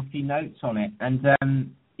have taken a few notes on it. And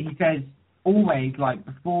he says always, like,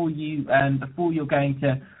 before you're going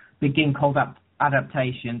to begin cold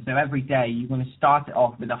adaptation, so every day you want to start it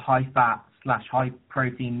off with a high-fat/high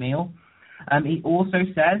protein meal. He also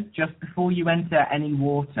says just before you enter any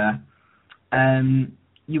water,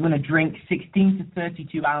 you want to drink 16 to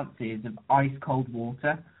 32 ounces of ice-cold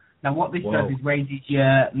water. Now, what this does is raises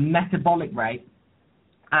your metabolic rate,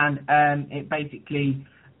 and it basically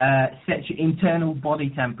sets your internal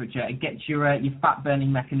body temperature. It gets your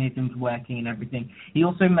fat-burning mechanisms working and everything. He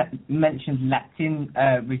also mentioned leptin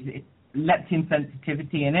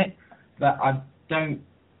sensitivity in it, but I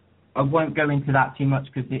won't go into that too much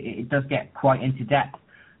because it does get quite into depth.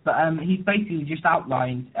 But he's basically just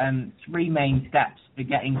outlined 3 main steps for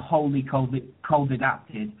getting wholly cold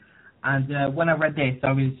adapted. And when I read this,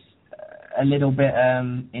 I was a little bit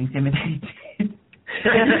intimidated.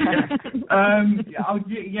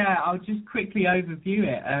 I'll just quickly overview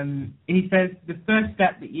it. He says the first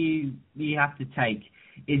step that you have to take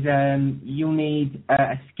is you'll need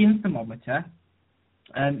a skin thermometer.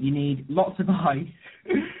 You need lots of ice.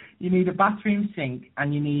 You need a bathroom sink,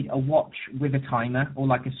 and you need a watch with a timer or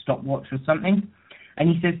like a stopwatch or something. And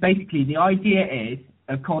he says basically the idea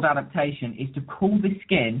of cold adaptation is to cool the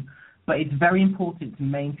skin, but it's very important to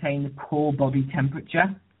maintain the core body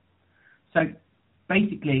temperature. So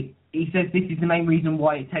basically, he says this is the main reason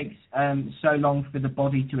why it takes so long for the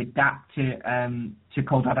body to adapt to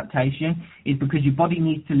cold adaptation, is because your body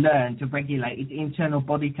needs to learn to regulate its internal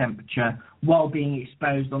body temperature while being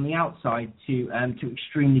exposed on the outside to an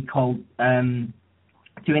extremely cold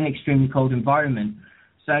environment.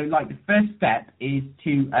 So, like, the first step is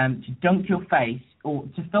to dunk your face, or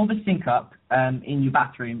to fill the sink up in your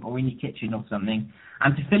bathroom or in your kitchen or something,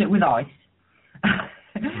 and to fill it with ice.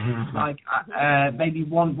 Like maybe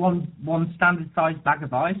one standard sized bag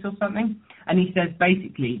of ice or something. And he says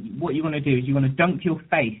basically what you want to do is you want to dunk your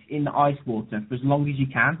face in the ice water for as long as you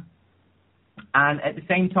can, and at the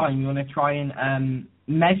same time you want to try and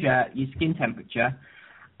measure your skin temperature,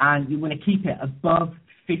 and you want to keep it above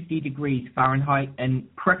 50 degrees Fahrenheit and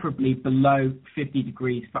preferably below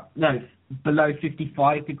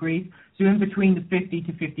 55 degrees, so in between the 50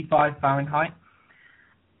 to 55 Fahrenheit.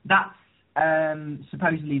 That's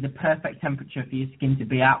supposedly the perfect temperature for your skin to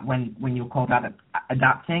be at when you're cold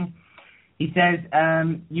adapting. He says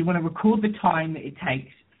you want to record the time that it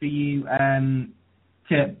takes for you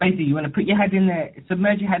to basically, you want to put your head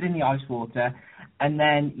submerge your head in the ice water, and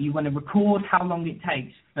then you want to record how long it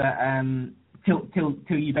takes for till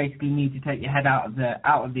you basically need to take your head out of the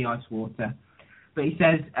ice water. But he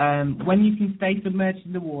says when you can stay submerged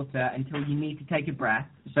in the water until you need to take a breath,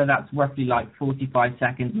 so that's roughly like 45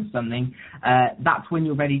 seconds or something, that's when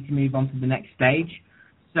you're ready to move on to the next stage.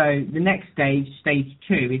 So the next stage, stage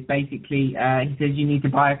 2, is basically, he says you need to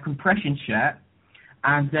buy a compression shirt,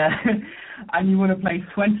 and you want to place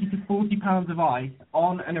 20 to 40 pounds of ice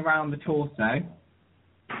on and around the torso.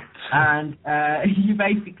 And you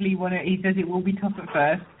basically want to, he says it will be tough at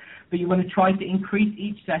first, but you want to try to increase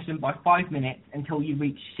each session by 5 minutes until you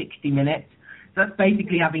reach 60 minutes. So that's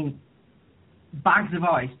basically having bags of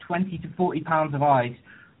ice, 20 to 40 pounds of ice,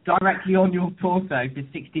 directly on your torso for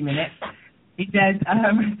 60 minutes. He says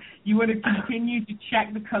you want to continue to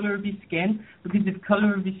check the color of your skin, because if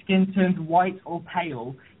color of your skin turns white or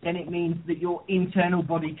pale, then it means that your internal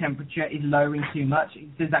body temperature is lowering too much. He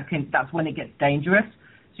says that's when it gets dangerous.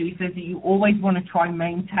 So he says that you always want to try and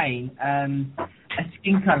maintain a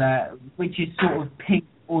skin color which is sort of pink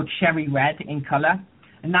or cherry red in color,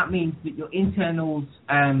 and that means that your internals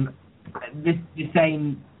the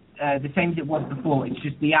same as it was before. It's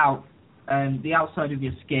just the outside of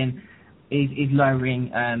your skin is lowering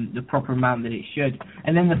the proper amount that it should.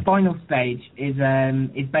 And then the final stage is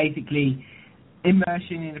basically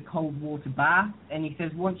immersion in a cold water bath. And he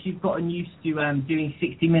says once you've gotten used to doing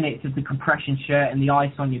 60 minutes of the compression shirt and the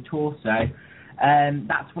ice on your torso,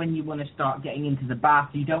 that's when you want to start getting into the bath.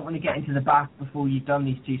 You don't want to get into the bath before you've done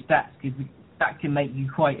these 2 steps, because that can make you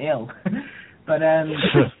quite ill. But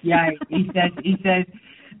yeah, he says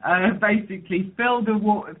basically fill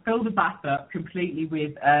the bath up completely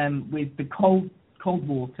with the cold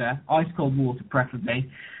water, ice cold water preferably,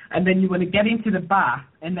 and then you want to get into the bath,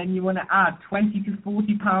 and then you want to add 20 to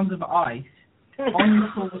 40 pounds of ice on your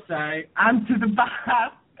torso and to the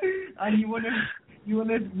bath, and you want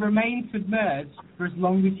to remain submerged for as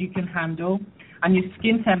long as you can handle, and your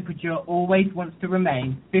skin temperature always wants to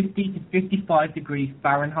remain 50 to 55 degrees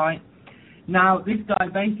Fahrenheit. Now, this guy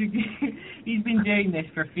basically, he's been doing this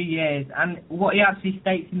for a few years, and what he actually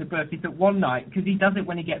states in the book is that one night, because he does it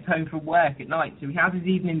when he gets home from work at night, so he has his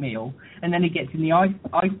evening meal, and then he gets in the ice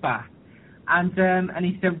bath. And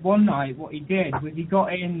he said one night what he did was he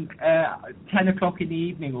got in 10 o'clock in the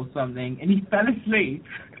evening or something, and he fell asleep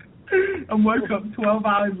and woke up 12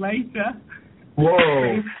 hours later.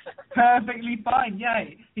 Whoa. Perfectly fine, yeah.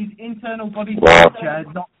 His internal body temperature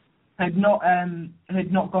had not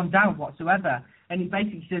gone down whatsoever. And he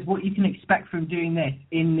basically says what you can expect from doing this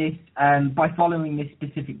by following this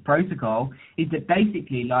specific protocol is that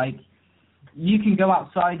basically, like, you can go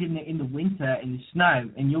outside in the winter in the snow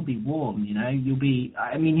and you'll be warm. You know, you'll be.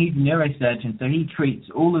 I mean, he's a neurosurgeon, so he treats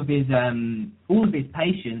all of his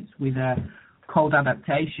patients with a cold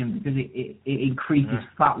adaptation because it increases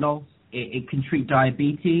fat loss. It can treat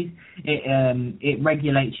diabetes. It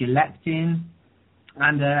regulates your leptin.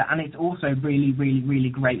 And it's also really, really, really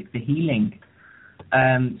great for healing.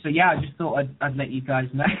 So yeah, I just thought I'd let you guys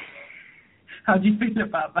know. How do you feel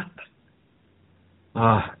about that?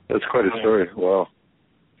 That's quite a story. Wow.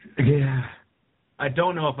 Yeah. I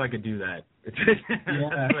don't know if I could do that.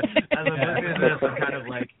 I'm kind of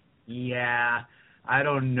like, yeah, I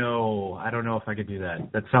don't know. I don't know if I could do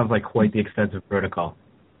that. That sounds like quite the extensive protocol.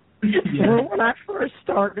 Well, when I first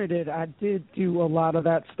started it, I did do a lot of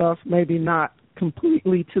that stuff, maybe not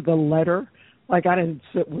completely to the letter. Like, I didn't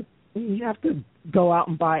sit with, you have to go out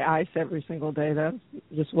and buy ice every single day. That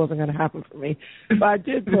just wasn't going to happen for me. But I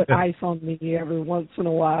did put ice on me every once in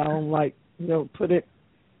a while, and, like, you know, put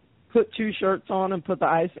 2 shirts on and put the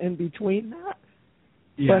ice in between that.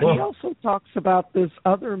 Yeah. But he also talks about this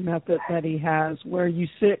other method that he has where you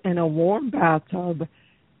sit in a warm bathtub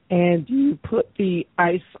and you put the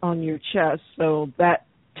ice on your chest, so that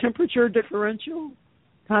temperature differential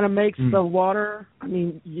kind of makes the water,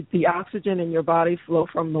 the oxygen in your body flow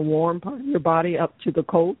from the warm part of your body up to the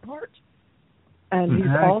cold part. And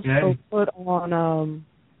he's also put on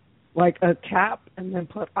like a cap and then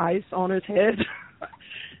put ice on his head.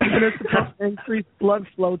 And it's supposed to increase blood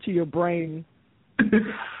flow to your brain.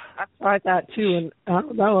 I tried that too, and I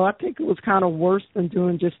don't know, I think it was kind of worse than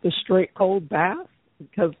doing just a straight cold bath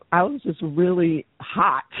because I was just really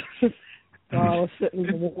hot. So I was sitting in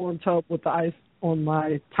the warm tub with the ice on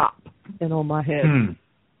my top and on my head.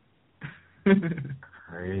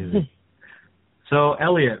 Crazy. So,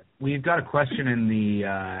 Elliot, we've got a question in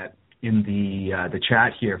the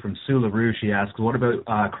chat here from Sue LaRue. She asks, what about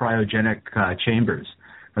cryogenic chambers?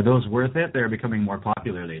 Are those worth it? They're becoming more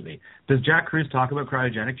popular lately. Does Jack Kruse talk about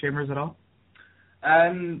cryogenic chambers at all?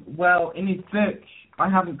 Well, in his book, I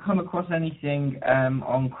haven't come across anything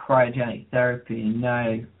on cryogenic therapy,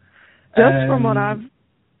 no. Just from what I've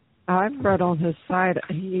read on his site,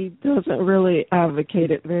 he doesn't really advocate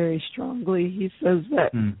it very strongly. He says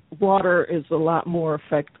that water is a lot more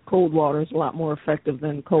cold water is a lot more effective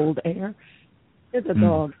than cold air. It's a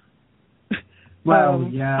dog. Well,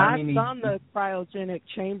 yeah. I've done the cryogenic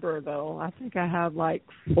chamber, though. I think I had like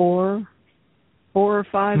 4 or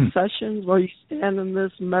 5 sessions where you stand in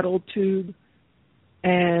this metal tube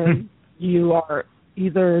and you are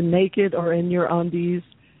either naked or in your undies,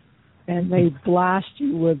 and they blast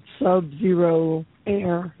you with sub-zero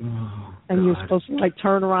air, and you're supposed to like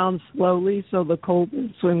turn around slowly so the cold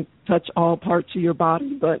will touch all parts of your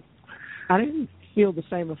body. But I didn't feel the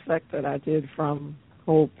same effect that I did from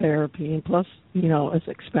cold therapy, and plus, you know, it's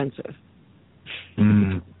expensive.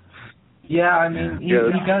 Yeah, I mean,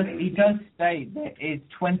 he does state that it's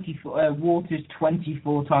water's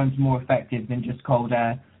 24 times more effective than just cold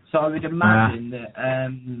air. So I would imagine that,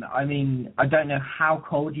 I mean, I don't know how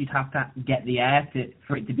cold you'd have to get the air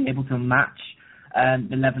for it to be able to match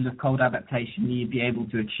the level of cold adaptation you'd be able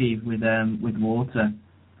to achieve with water.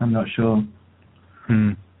 I'm not sure.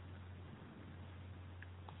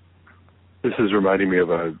 This is reminding me of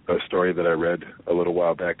a story that I read a little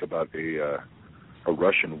while back about a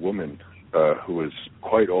Russian woman who was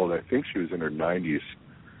quite old. I think she was in her 90s,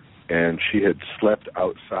 and she had slept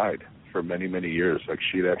outside for many, many years. Like,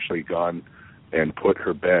 she'd actually gone and put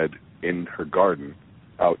her bed in her garden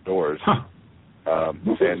outdoors,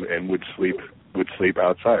 and would sleep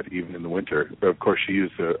outside even in the winter. Of course, she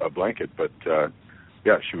used a blanket, but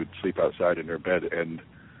she would sleep outside in her bed, and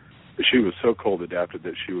she was so cold adapted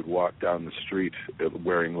that she would walk down the street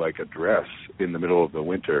wearing like a dress in the middle of the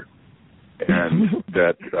winter. And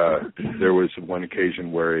that there was one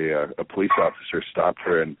occasion where a police officer stopped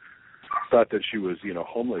her and thought that she was,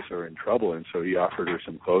 homeless or in trouble, and so he offered her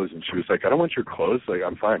some clothes, and she was like, "I don't want your clothes. Like,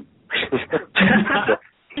 I'm fine."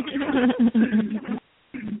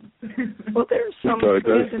 Well, there's some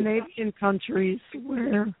Scandinavian countries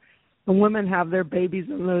where the women have their babies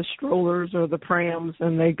in the strollers or the prams,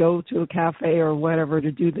 and they go to a cafe or whatever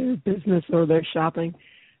to do their business or their shopping,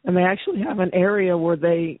 and they actually have an area where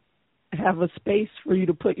they have a space for you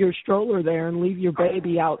to put your stroller there and leave your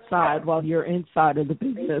baby outside while you're inside of the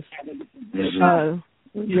business,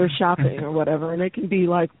 you're shopping or whatever. And it can be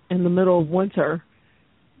like in the middle of winter,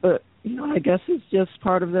 but I guess it's just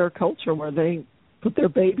part of their culture where they put their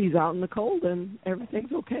babies out in the cold and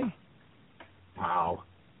everything's okay. Wow.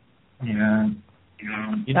 Yeah.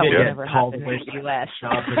 You did get called away to the U.S.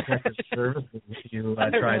 Child Protective Services if you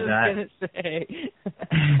tried that. I was going to say.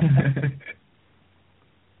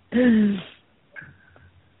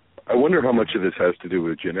 I wonder how much of this has to do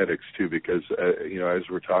with genetics too, because as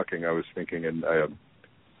we're talking, I was thinking, and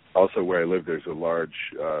also where I live, there's a large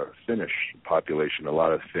Finnish population. A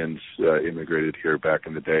lot of Finns immigrated here back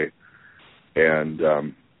in the day, and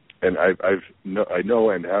I know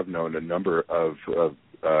and have known a number of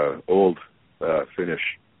old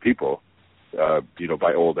Finnish people.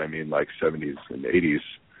 By old I mean like 70s and 80s,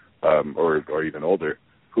 or even older,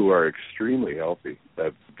 who are extremely healthy,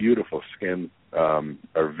 have beautiful skin,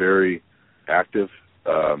 are very active,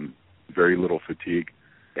 very little fatigue.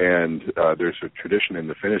 And there's a tradition in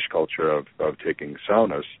the Finnish culture of taking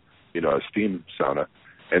saunas, a steam sauna,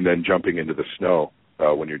 and then jumping into the snow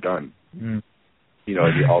when you're done. And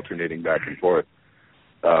alternating back and forth.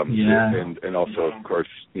 And also, of course,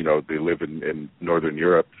 they live in Northern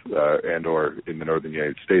Europe and or in the Northern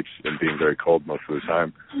United States and being very cold most of the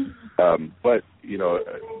time. But,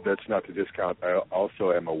 that's not to discount. I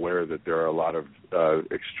also am aware that there are a lot of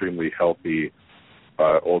extremely healthy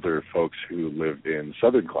older folks who live in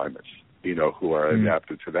southern climates, who are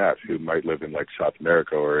adapted to that, who might live in like South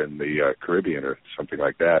America or in the Caribbean or something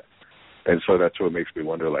like that. And so that's what makes me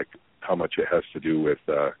wonder, like, how much it has to do with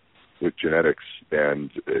genetics and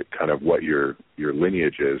kind of what your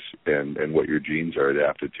lineage is and what your genes are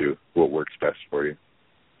adapted to, what works best for you.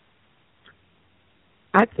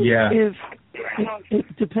 I think if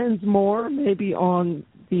it depends more maybe on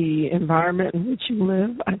the environment in which you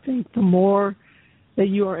live. I think the more that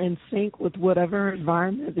you are in sync with whatever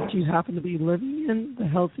environment that you happen to be living in, the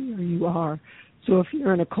healthier you are. So if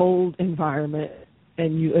you're in a cold environment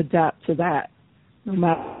and you adapt to that, no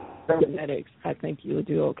matter genetics, I think you would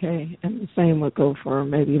do okay. And the same would go for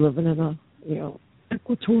maybe living in a,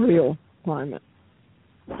 equatorial climate.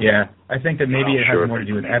 Yeah, I think that maybe it has more to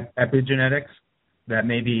do with epigenetics, that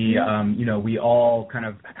maybe, we all kind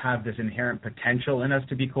of have this inherent potential in us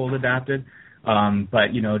to be cold adapted.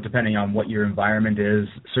 But, depending on what your environment is,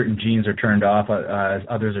 certain genes are turned off,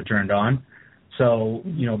 others are turned on. So,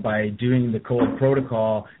 by doing the cold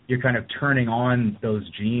protocol, you're kind of turning on those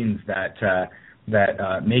genes that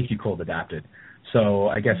make you cold adapted. So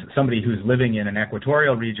I guess somebody who's living in an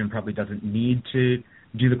equatorial region probably doesn't need to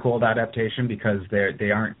do the cold adaptation because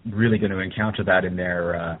they aren't really going to encounter that in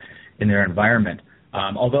their environment.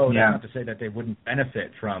 Although that's not to say that they wouldn't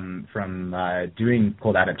benefit from doing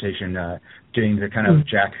cold adaptation, doing the kind of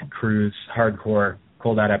Jack Kruse hardcore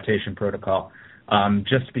cold adaptation protocol,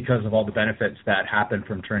 just because of all the benefits that happen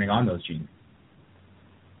from turning on those genes.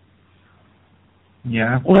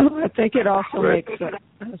 Yeah. Well, I think it also makes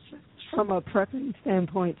sense from a prepping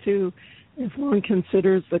standpoint, too, if one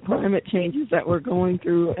considers the climate changes that we're going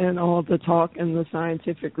through and all the talk and the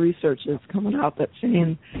scientific research that's coming out that's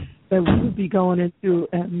saying that we would be going into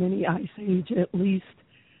a mini ice age at least.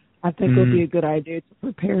 I think it would be a good idea to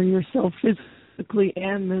prepare yourself physically physically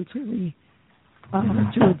and mentally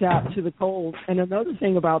to adapt to the cold. And another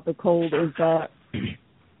thing about the cold is that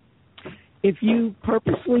if you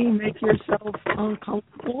purposely make yourself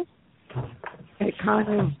uncomfortable, it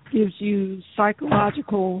kind of gives you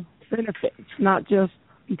psychological benefits, not just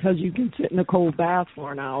because you can sit in a cold bath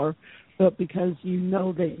for an hour, but because you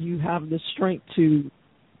know that you have the strength to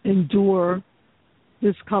endure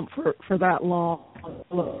discomfort for that long.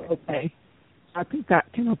 Okay. I think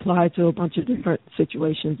that can apply to a bunch of different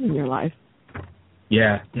situations in your life.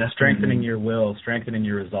 Yeah, strengthening your will, strengthening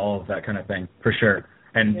your resolve, that kind of thing, for sure.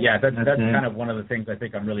 And that's kind of one of the things I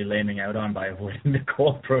think I'm really laming out on by avoiding the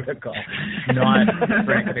cold protocol, not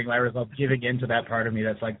strengthening my resolve, giving in to that part of me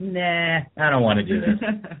that's like, nah, I don't want to do this.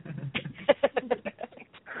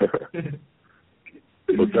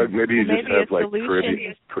 Well, Doug, maybe you just have like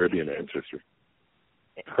Caribbean ancestry.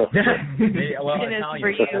 Well,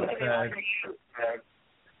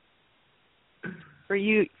 for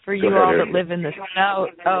you all that live in the snow,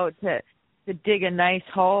 to dig a nice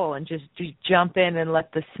hole and just jump in and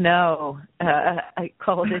let the snow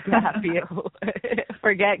cold as happy.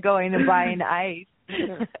 Forget going and buying ice.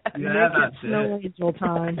 That's snow angel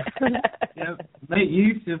time. Yep. Make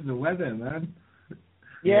use of the weather, man.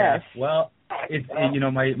 Yes. Yeah. Well,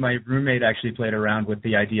 my roommate actually played around with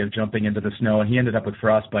the idea of jumping into the snow, and he ended up with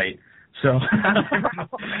frostbite. So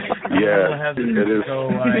yeah, it is. So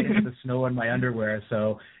into the snow in my underwear.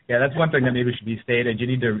 So yeah, that's one thing that maybe should be stated. You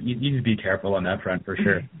need to be careful on that front for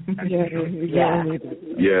sure.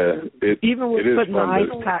 Even with putting the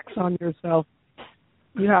ice packs on yourself,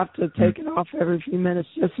 you have to take it off every few minutes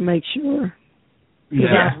just to make sure. You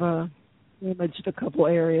have damaged a couple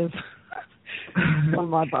areas on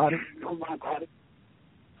my body.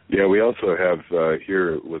 Yeah, we also have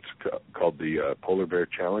here what's called the Polar Bear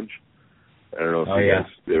Challenge. I don't know if you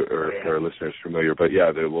guys or if our listeners are familiar, but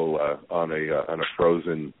yeah, they will on a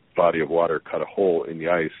frozen body of water cut a hole in the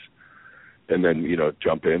ice, and then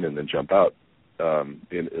jump in and then jump out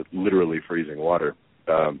in literally freezing water.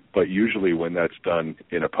 But usually when that's done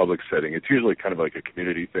in a public setting, it's usually kind of like a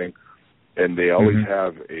community thing, and they always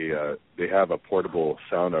have a portable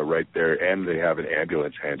sauna right there, and they have an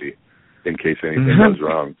ambulance handy in case anything goes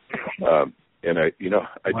wrong. And I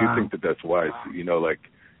do think that that's wise. Like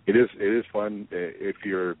it is fun if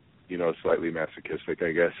you're slightly masochistic.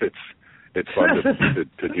 I guess it's fun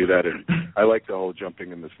to do that, and I like the whole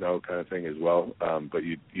jumping in the snow kind of thing as well. But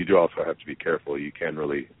you do also have to be careful. You can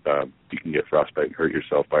really you can get frostbite and hurt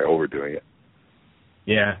yourself by overdoing it.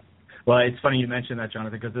 Yeah. Well, it's funny you mentioned that,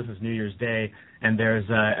 Jonathan, because this is New Year's Day, and there's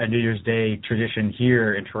a New Year's Day tradition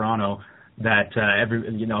here in Toronto that a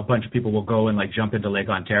bunch of people will go and jump into Lake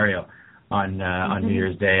Ontario on New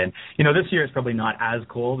Year's Day. And this year it's probably not as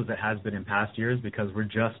cold as it has been in past years because we're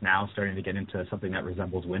just now starting to get into something that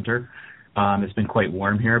resembles winter. It's been quite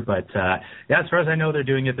warm here, but as far as I know, they're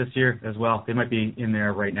doing it this year as well. They might be in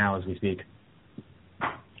there right now as we speak.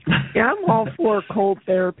 Yeah, I'm all for cold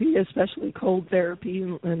therapy, especially cold therapy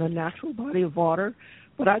in a natural body of water.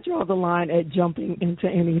 But I draw the line at jumping into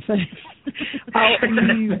anything. I'll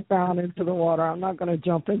ease down into the water. I'm not going to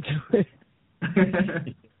jump into it.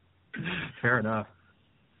 Fair enough.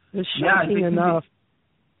 It's shocking enough.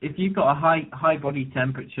 If you've got a high body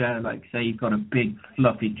temperature, like say you've got a big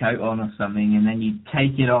fluffy coat on or something, and then you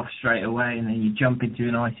take it off straight away, and then you jump into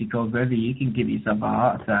an icy cold river, you can give yourself a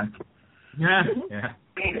heart attack.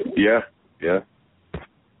 Yeah.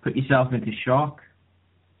 Put yourself into shock.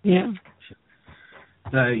 Yeah.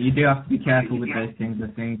 So you do have to be careful with those things, I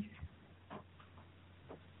think.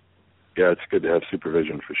 Yeah, it's good to have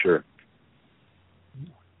supervision for sure.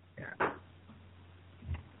 Yeah.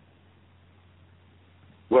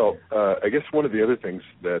 Well, I guess one of the other things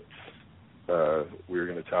that we're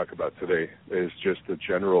going to talk about today is just the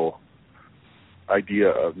general idea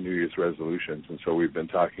of New Year's resolutions. And so we've been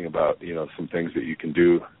talking about, some things that you can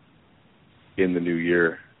do in the new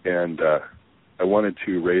year. And I wanted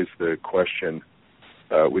to raise the question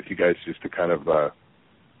with you guys just to kind of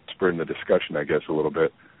spur in the discussion, I guess, a little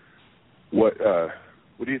bit. What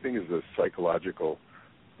do you think is the psychological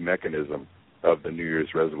mechanism of the New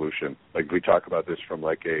Year's resolution? We talk about this from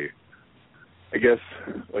a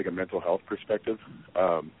mental health perspective.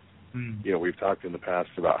 We've talked in the past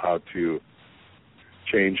about how to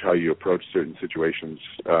change how you approach certain situations,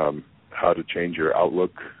 how to change your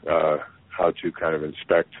outlook, how to kind of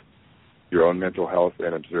inspect your own mental health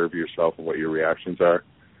and observe yourself and what your reactions are.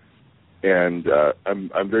 And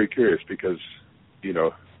I'm very curious because,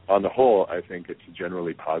 on the whole, I think it's a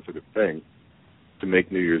generally positive thing to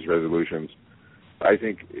make New Year's resolutions. I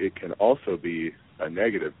think it can also be a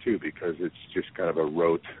negative, too, because it's just kind of a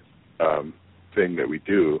rote thing that we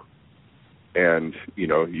do. and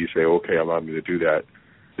you say, okay, I'm going to do that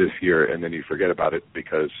this year, and then you forget about it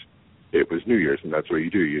because it was New Year's, and that's what you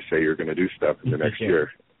do. You say you're going to do stuff in the next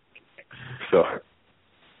year. So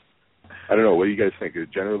I don't know. What do you guys think? Is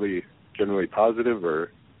it generally positive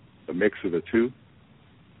or a mix of the two?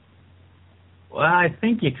 Well, I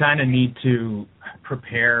think you kind of need to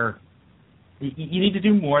prepare. You need to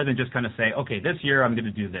do more than just kind of say, okay, this year I'm going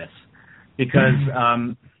to do this. Because,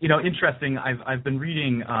 interesting, I've been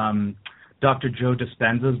reading Dr. Joe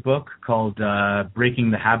Dispenza's book called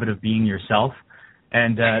Breaking the Habit of Being Yourself.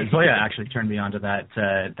 And Zoya actually turned me onto that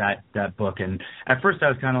book. And at first I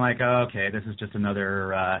was kind of like, oh, okay, this is just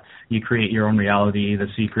another you create your own reality, The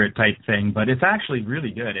Secret type thing. But it's actually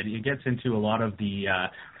really good. It gets into a lot of the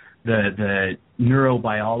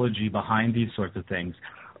neurobiology behind these sorts of things.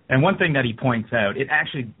 And one thing that he points out,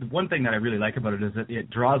 one thing that I really like about it is that it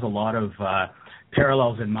draws a lot of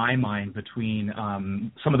parallels in my mind between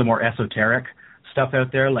some of the more esoteric stuff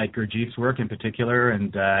out there, like Gurdjieff's work in particular,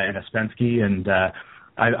 and Ouspensky, and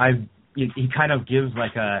he kind of gives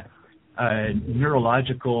like a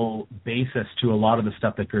neurological basis to a lot of the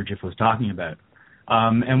stuff that Gurdjieff was talking about.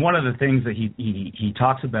 And one of the things that he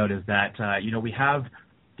talks about is that we have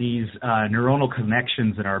these neuronal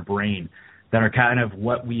connections in our brain that are kind of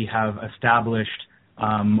what we have established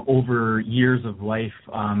over years of life,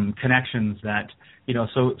 connections that,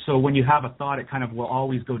 so when you have a thought, it kind of will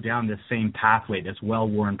always go down this same pathway, this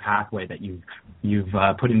well-worn pathway that you've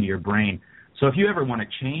put into your brain. So if you ever want to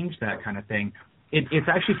change that kind of thing, it's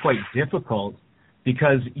actually quite difficult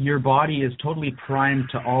because your body is totally primed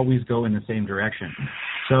to always go in the same direction.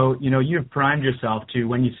 So, you've primed yourself to,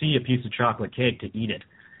 when you see a piece of chocolate cake, to eat it.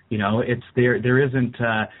 It's there isn't,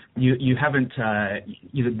 you haven't,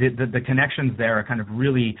 the connections there are kind of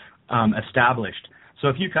really established. So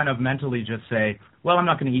if you kind of mentally just say, well, I'm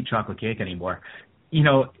not going to eat chocolate cake anymore,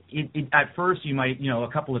 at first you might, a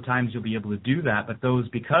couple of times you'll be able to do that, but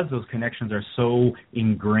because those connections are so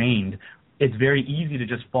ingrained, it's very easy to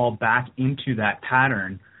just fall back into that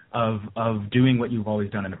pattern of doing what you've always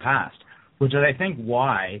done in the past, which is, I think,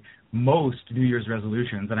 why most New Year's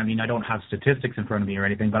resolutions, and I mean, I don't have statistics in front of me or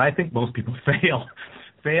anything, but I think most people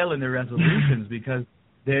fail in their resolutions because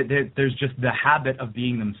there's just the habit of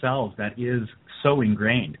being themselves that is so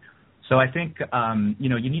ingrained. So I think,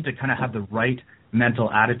 you need to kind of have the right mental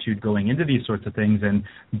attitude going into these sorts of things and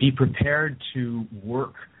be prepared to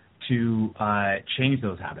work to change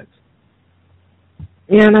those habits.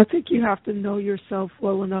 Yeah, and I think you have to know yourself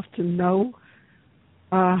well enough to know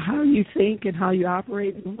how you think and how you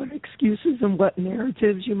operate and what excuses and what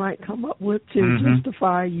narratives you might come up with to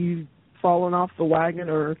justify you falling off the wagon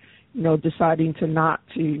or, deciding to not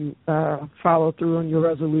to follow through on your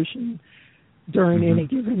resolution during any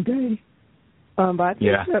given day. But I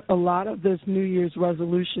think that a lot of this New Year's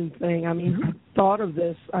resolution thing, who thought of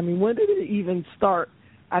this? When did it even start?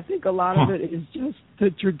 I think a lot of it is just the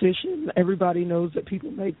tradition. Everybody knows that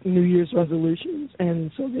people make New Year's resolutions, and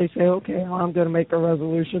so they say, okay, well, I'm going to make a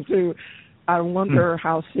resolution too. I wonder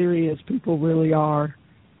how serious people really are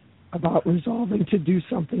about resolving to do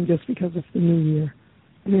something just because it's the New Year.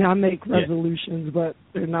 I make resolutions, but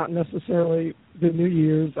they're not necessarily the New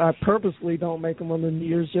Year's. I purposely don't make them on the New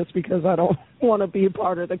Year's just because I don't want to be a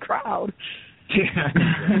part of the crowd.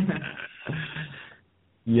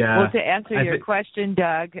 Yeah. Well, to answer your question,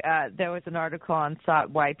 Doug, there was an article on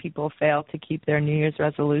SOTT why people fail to keep their New Year's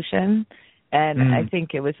resolution, and I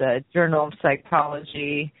think it was a Journal of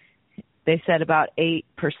Psychology. They said about 8%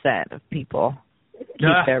 of people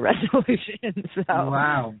keep their resolutions. So.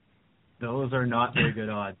 Wow. Those are not very good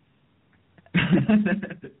odds.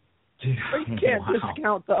 You can't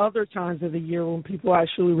discount the other times of the year when people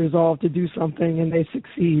actually resolve to do something and they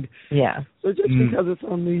succeed. Yeah. So just because it's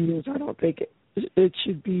on New Year's, I don't think it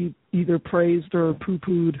should be either praised or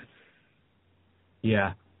poo-pooed.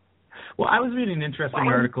 Yeah. Well, I was reading an interesting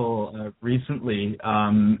article recently.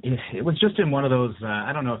 It was just in one of those,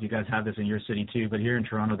 I don't know if you guys have this in your city too, but here in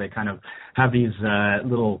Toronto they kind of have these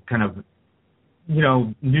little kind of,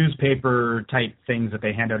 newspaper type things that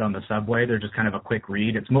they hand out on the subway. They're just kind of a quick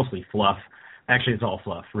read. It's mostly fluff. Actually, it's all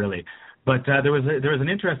fluff, really. But there was an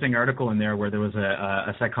interesting article in there where there was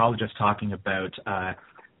a psychologist talking about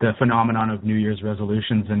the phenomenon of New Year's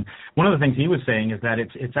resolutions. And one of the things he was saying is that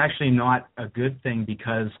it's actually not a good thing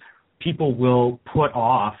because people will put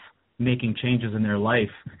off making changes in their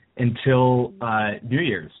life until New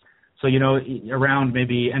Year's. So, around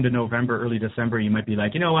maybe end of November, early December, you might be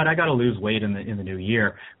like, you know what, I got to lose weight in the new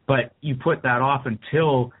year. But you put that off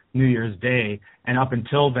until New Year's Day, and up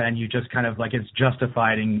until then, you just kind of like it's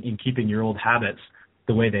justified in keeping your old habits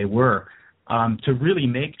the way they were. To really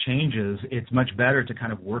make changes, it's much better to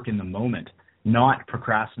kind of work in the moment not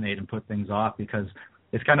procrastinate and put things off, because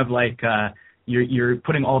it's kind of like you're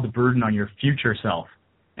putting all the burden on your future self.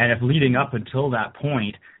 And if leading up until that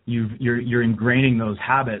point, you're ingraining those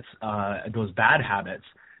habits, those bad habits,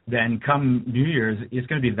 then come New Year's, it's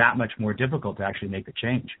going to be that much more difficult to actually make the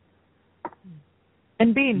change.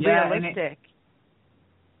 And being realistic.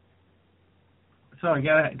 Sorry,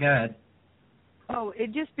 go ahead. Oh,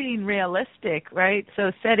 it just being realistic, right?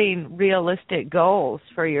 So setting realistic goals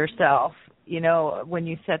for yourself. You know, when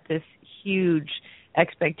you set this huge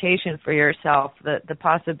expectation for yourself, the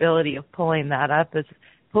possibility of pulling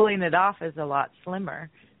it off is a lot slimmer.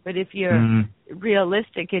 But if you're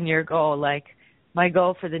realistic in your goal, like my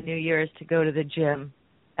goal for the new year is to go to the gym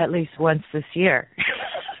at least once this year.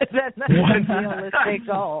 That's a realistic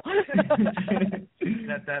goal.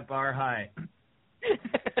 Set that bar high.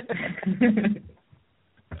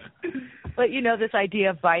 But you know, this idea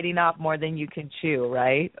of biting off more than you can chew,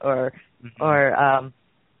 right? Or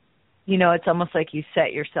you know, it's almost like you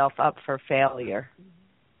set yourself up for failure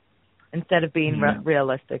instead of being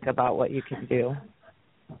realistic about what you can do.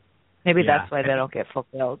 Maybe that's why they don't get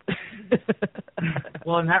fulfilled.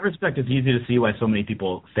 Well, in that respect, it's easy to see why so many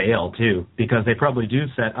people fail too, because they probably do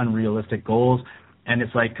set unrealistic goals. And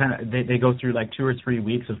it's like kind of they go through like 2 or 3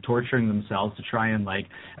 weeks of torturing themselves to try and like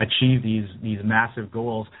achieve these massive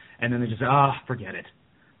goals, and then they just say, forget it.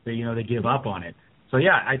 They give up on it. So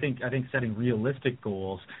yeah, I think setting realistic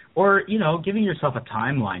goals, or giving yourself a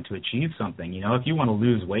timeline to achieve something. If you want to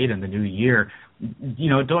lose weight in the new year,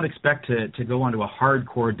 don't expect to go onto a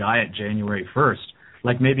hardcore diet January 1st.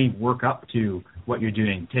 Like maybe work up to what you're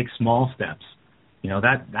doing. Take small steps.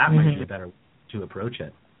 That might be a better way to approach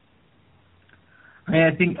it.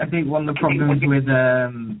 I think one of the problems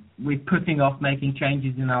with putting off making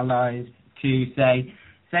changes in our lives to say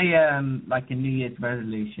like a New Year's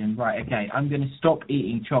resolution, right? Okay, I'm going to stop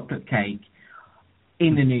eating chocolate cake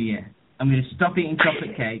in the New Year. I'm going to stop eating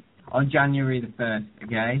chocolate cake on January the 1st.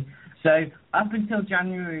 Okay, so up until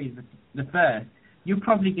January the 1st, you're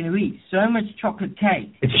probably going to eat so much chocolate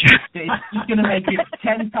cake that it's going to make it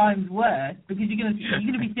 10 times worse, because you're going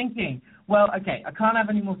to be thinking, well, okay, I can't have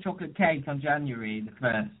any more chocolate cake on January the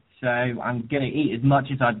 1st, so I'm going to eat as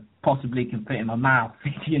much as I possibly can fit in my mouth,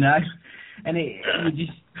 and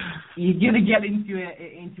you're going to get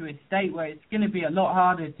into a state where it's going to be a lot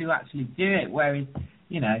harder to actually do it, whereas,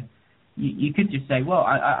 you could just say, well,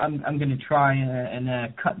 I'm going to try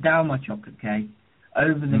and cut down my chocolate cake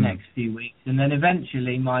over the next few weeks, and then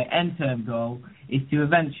eventually my end-term goal is to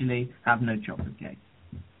eventually have no chocolate cake.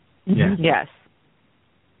 Yeah. Yes.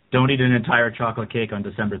 Don't eat an entire chocolate cake on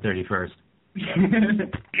December 31st.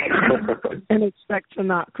 And expect to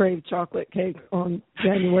not crave chocolate cake on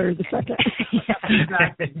January the 2nd.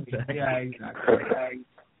 Exactly.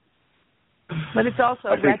 But it's also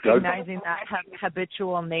recognizing that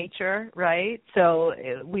habitual nature, right? So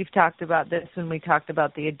we've talked about this when we talked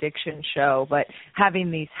about the addiction show, but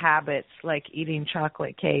having these habits like eating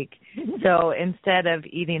chocolate cake. So instead of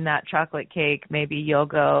eating that chocolate cake, maybe you'll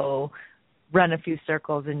go run a few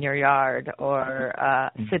circles in your yard, or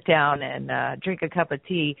sit down and drink a cup of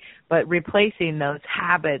tea, but replacing those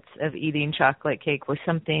habits of eating chocolate cake with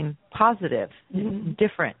something positive,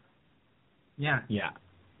 different. Yeah. Yeah.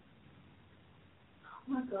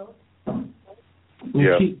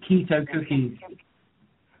 Keto cookies.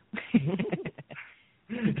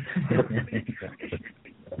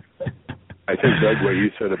 I think, Doug, what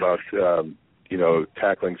you said about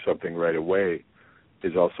tackling something right away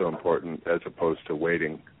is also important, as opposed to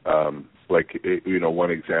waiting.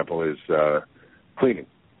 One example is cleaning.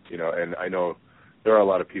 And I know there are a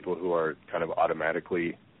lot of people who are kind of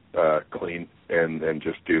automatically clean and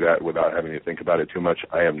just do that without having to think about it too much.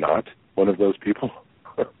 I am not one of those people.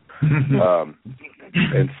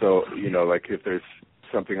 And so, like if there's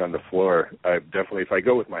something on the floor, I definitely, if I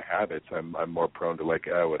go with my habits, I'm more prone to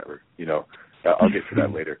whatever, I'll get to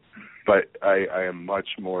that later. But I am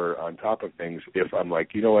much more on top of things if I'm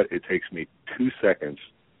like, it takes me 2 seconds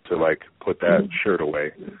to put that shirt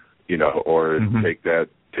away, or take that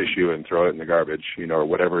tissue and throw it in the garbage, or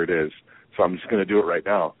whatever it is. So I'm just going to do it right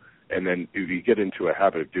now. And then if you get into a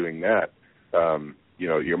habit of doing that,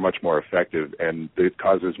 you're much more effective, and it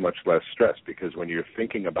causes much less stress, because when you're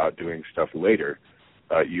thinking about doing stuff later,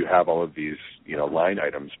 you have all of these, line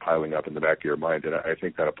items piling up in the back of your mind. And I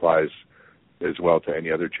think that applies as well to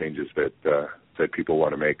any other changes that people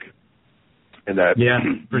want to make. And that,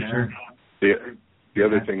 for sure. The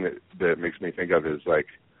other thing that makes me think of is I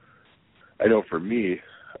know for me,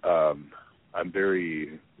 I'm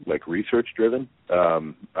very research driven.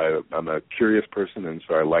 I'm a curious person, and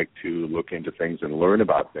so I like to look into things and learn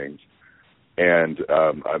about things. And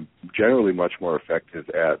I'm generally much more effective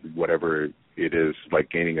at whatever it is, like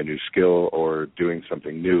gaining a new skill or doing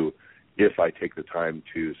something new, if I take the time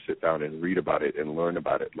to sit down and read about it and learn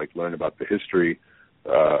about it, like learn about the history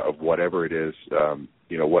of whatever it is,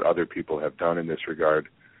 what other people have done in this regard.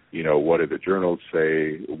 What do the journals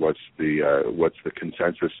say? What's the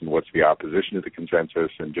consensus and what's the opposition to the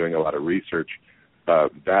consensus? And doing a lot of research,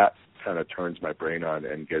 that kind of turns my brain on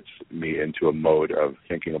and gets me into a mode of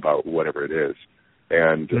thinking about whatever it is.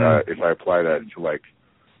 And if I apply that to like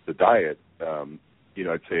the diet,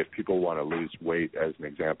 I'd say if people want to lose weight, as an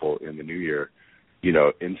example, in the new year,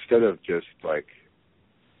 instead of just like,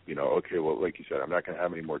 okay, well, like you said, I'm not going to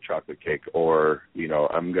have any more chocolate cake, or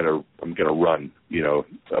I'm gonna run,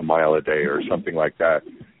 a mile a day or something like that.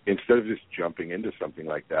 Instead of just jumping into something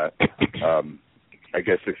like that, I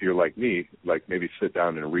guess if you're like me, like maybe sit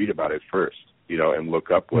down and read about it first, and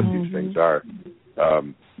look up what these things are.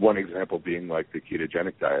 One example being like the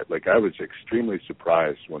ketogenic diet. Like I was extremely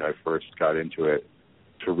surprised when I first got into it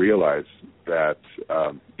to realize that,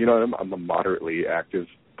 I'm a moderately active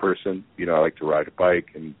person. I like to ride a bike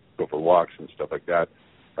and go for walks and stuff like that.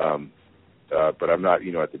 But I'm not,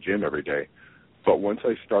 at the gym every day. But once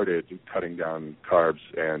I started cutting down carbs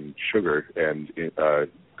and sugar and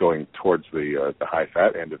going towards the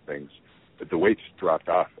high-fat end of things, the weight just dropped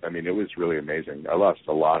off. I mean, it was really amazing. I lost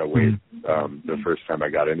a lot of weight the first time I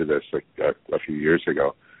got into this, like a few years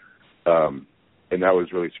ago. And that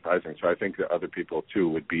was really surprising. So I think that other people, too,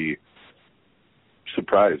 would be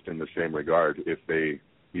surprised in the same regard if they,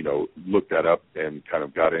 looked that up and kind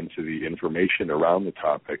of got into the information around the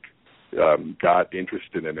topic, got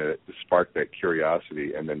interested in it, sparked that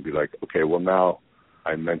curiosity, and then be like, okay, well, now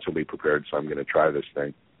I'm mentally prepared, so I'm going to try this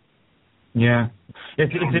thing. Yeah.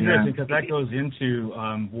 It's interesting because that goes into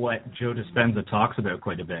what Joe Dispenza talks about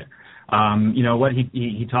quite a bit. What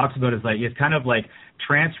he talks about is like, it's kind of like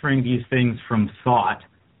transferring these things from thought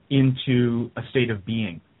into a state of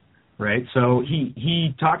being. Right, so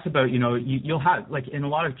he talks about, you'll have, like in a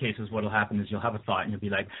lot of cases what will happen is you'll have a thought and you'll be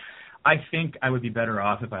like, I think I would be better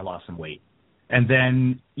off if I lost some weight. And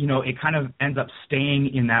then, it kind of ends up staying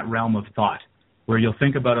in that realm of thought where you'll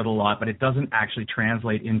think about it a lot, but it doesn't actually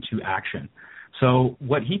translate into action. So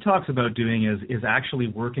what he talks about doing is actually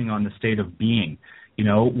working on the state of being,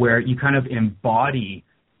 where you kind of embody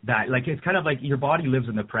that. Like it's kind of like your body lives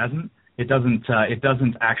in the present. It doesn't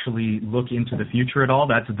actually look into the future at all.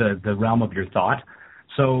 That's the realm of your thought.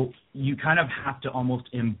 So you kind of have to almost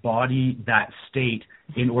embody that state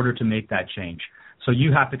in order to make that change. So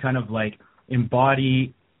you have to kind of like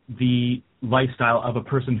embody the lifestyle of a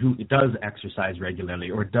person who does exercise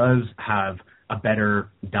regularly or does have a better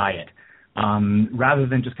diet, rather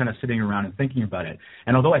than just kind of sitting around and thinking about it.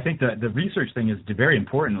 And although I think the research thing is very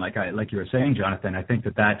important, like you were saying, Jonathan, I think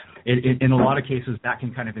that in a lot of cases that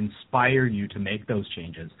can kind of inspire you to make those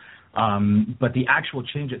changes. But the actual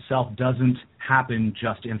change itself doesn't happen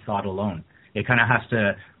just in thought alone. It kind of has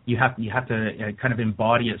to, you have to kind of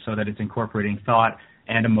embody it so that it's incorporating thought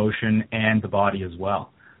and emotion and the body as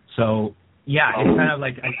well. So yeah, it's kind of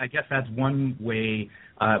like, I guess that's one way,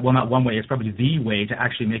 well, not one way, it's probably the way to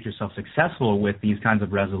actually make yourself successful with these kinds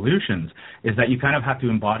of resolutions, is that you kind of have to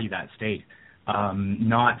embody that state,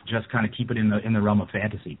 not just kind of keep it in the realm of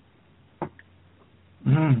fantasy.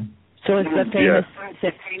 Mm. So it's the famous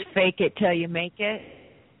fake it till you make it?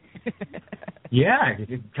 Yeah,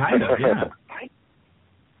 kind of, yeah.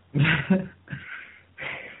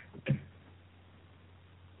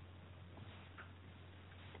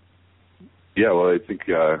 Yeah, well, I think,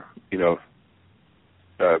 I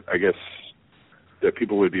guess that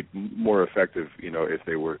people would be more effective, if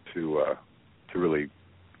they were to really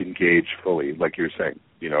engage fully, like you're saying,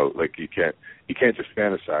 like you can't just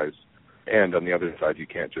fantasize, and on the other side, you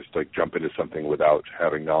can't just like jump into something without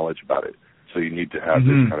having knowledge about it. So you need to have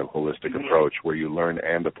this kind of holistic approach where you learn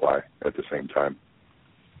and apply at the same time.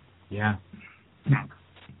 Yeah.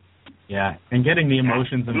 Yeah, and getting the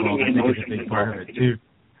emotions involved, I think, is a big part of it too.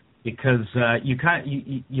 Because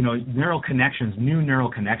new neural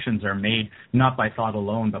connections are made not by thought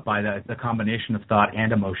alone, but by the combination of thought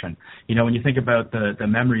and emotion. When you think about the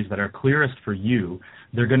memories that are clearest for you,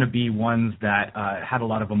 they're going to be ones that had a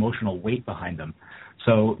lot of emotional weight behind them.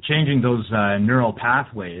 So changing those neural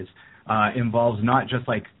pathways involves not just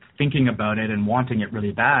like thinking about it and wanting it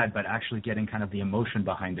really bad, but actually getting kind of the emotion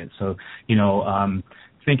behind it. So,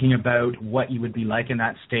 thinking about what you would be like in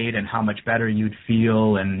that state and how much better you'd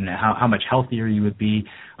feel and how much healthier you would be,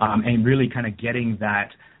 and really kind of getting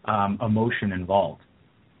that emotion involved.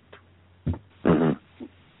 Mm-hmm.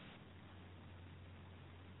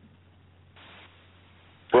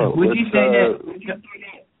 Well, would you say that?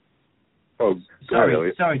 Oh,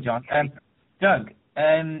 sorry, John. Doug,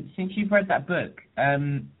 since you've read that book,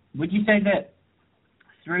 would you say that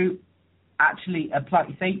through actually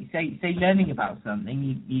say learning about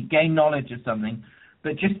something, you gain knowledge of something,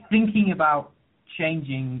 but just thinking about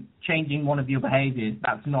changing one of your behaviors,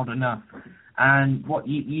 that's not enough? And what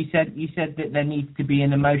you said that there needs to be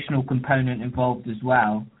an emotional component involved as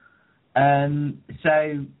well.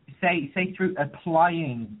 So say through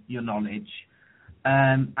applying your knowledge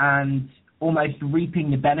and almost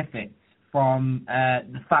reaping the benefits from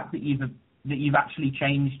the fact that you've actually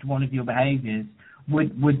changed one of your behaviors,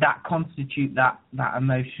 would that constitute that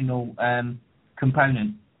emotional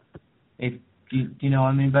component? Do you know what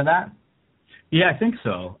I mean by that? Yeah, I think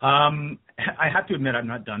so. I have to admit, I'm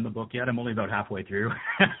not done the book yet. I'm only about halfway through.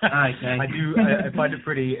 Okay. I find it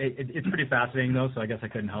pretty. It's pretty fascinating though. So I guess I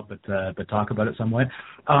couldn't help but talk about it somewhat.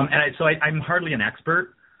 I'm hardly an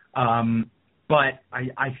expert, but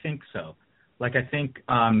I think so. Like I think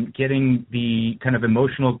getting the kind of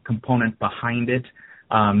emotional component behind it,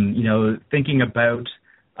 thinking about,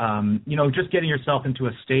 just getting yourself into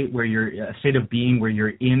a state of being where you're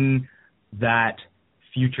in that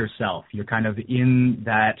future self. You're kind of in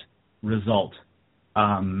that result.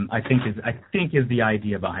 I think is the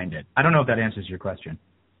idea behind it. I don't know if that answers your question.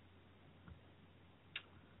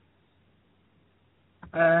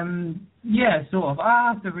 Yeah, sort of.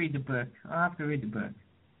 I'll have to read the book.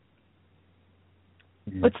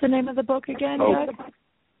 What's the name of the book again, Doug?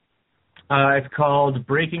 It's called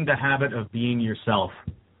Breaking the Habit of Being Yourself,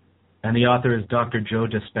 and the author is Dr. Joe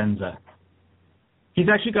Dispenza. He's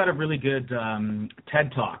actually got a really good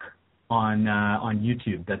TED Talk on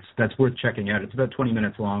YouTube that's worth checking out. It's about 20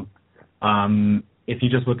 minutes long. If you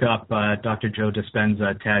just look up Dr. Joe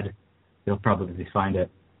Dispenza TED, you'll probably find it.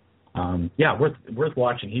 Worth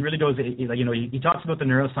watching. He really goes. He talks about the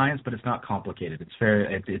neuroscience, but it's not complicated. It's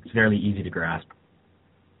fairly easy to grasp.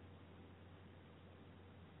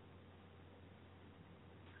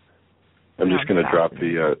 I'm just going to drop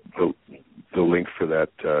the link for that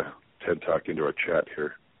TED Talk into our chat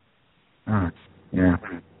here. Yeah.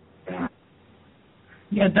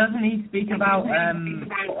 Yeah, doesn't he speak about,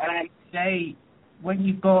 say, when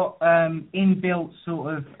you've got inbuilt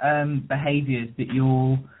sort of behaviours that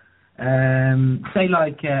you'll, say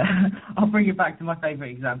like, I'll bring it back to my favourite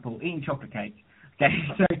example, eating chocolate cake. Okay,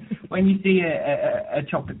 so when you see a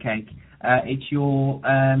chocolate cake, it's your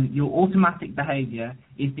automatic behaviour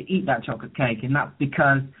is to eat that chocolate cake, and that's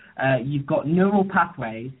because you've got neural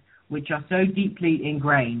pathways which are so deeply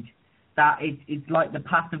ingrained that it's like the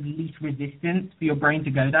path of least resistance for your brain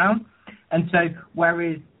to go down. And so,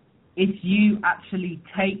 whereas if you actually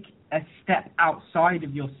take a step outside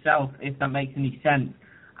of yourself, if that makes any sense,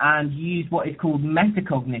 and use what is called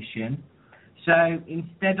metacognition, so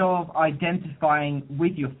instead of identifying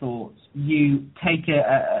with your thoughts, you take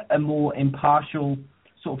a more impartial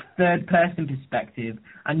sort of third-person perspective,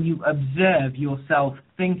 and you observe yourself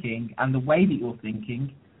thinking and the way that you're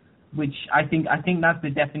thinking, which I think that's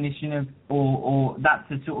the definition of, or that's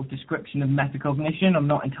the sort of description of metacognition. I'm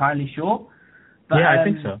not entirely sure. But, yeah, I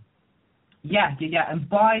think so. Yeah. And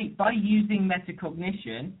by using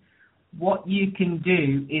metacognition, what you can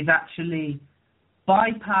do is actually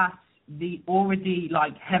bypass the already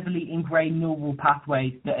like heavily ingrained neural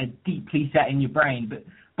pathways that are deeply set in your brain. But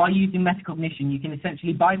by using metacognition, you can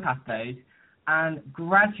essentially bypass those and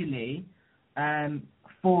gradually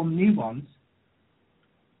form new ones.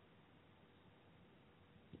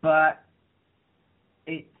 But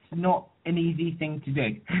it's not an easy thing to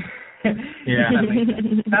do. Yeah.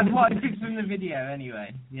 That's what I took from the video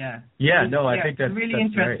anyway. Yeah. Yeah, no, I think that's really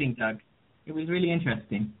interesting, great. Doug. It was really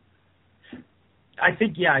interesting. I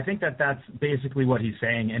think that's basically what he's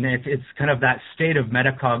saying, and it's kind of that state of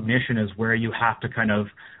metacognition is where you have to kind of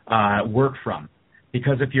work from,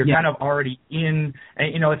 because if you're kind of already in,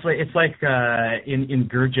 it's like in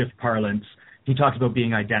Gurdjieff parlance, he talks about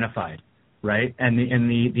being identified, right? And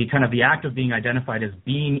the kind of the act of being identified is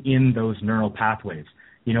being in those neural pathways.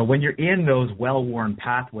 When you're in those well-worn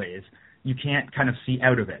pathways, you can't kind of see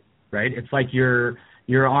out of it, right? It's like you're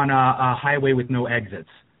on a highway with no exits.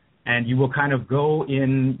 And you will kind of go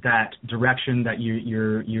in that direction that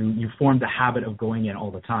you form the habit of going in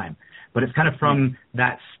all the time. But it's kind of from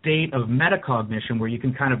that state of metacognition where you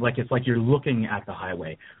can kind of it's like you're looking at the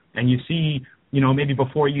highway. And you see, maybe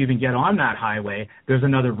before you even get on that highway, there's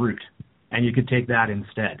another route. And you could take that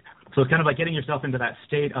instead. So it's kind of like getting yourself into that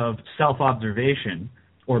state of self-observation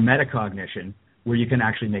or metacognition where you can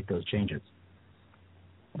actually make those changes.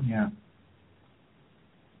 Yeah.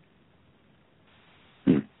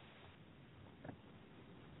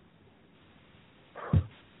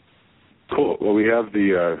 Cool. Well, we have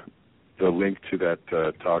the link to that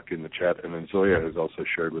talk in the chat, and then Zoya has also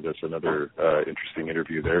shared with us another interesting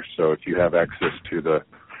interview there. So if you have access to the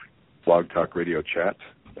Blog Talk Radio chat,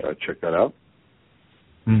 check that out.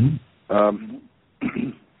 Mm-hmm.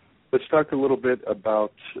 Let's talk a little bit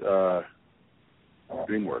about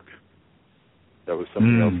dream work. That was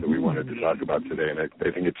something else that we wanted to talk about today, and I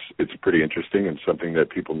think it's pretty interesting and something that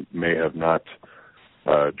people may have not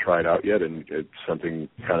tried out yet, and it's something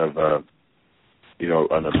kind of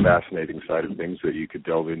on a fascinating side of things that you could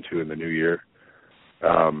delve into in the new year.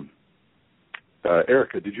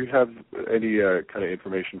 Erica, did you have any kind of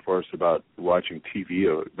information for us about watching TV?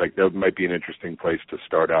 Like, that might be an interesting place to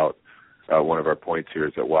start out. One of our points here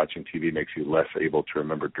is that watching TV makes you less able to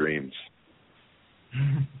remember dreams.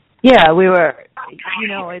 Yeah, we were,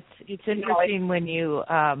 it's interesting when you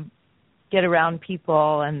get around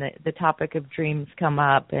people and the topic of dreams come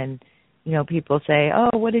up, and, people say,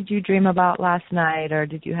 oh, what did you dream about last night? Or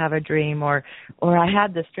did you have a dream? Or I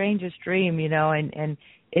had the strangest dream, and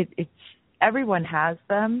it's, everyone has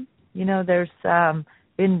them. There's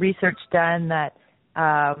been research done that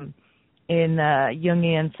in the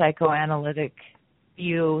Jungian psychoanalytic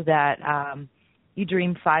view that you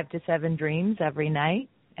dream 5 to 7 dreams every night,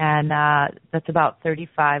 and that's about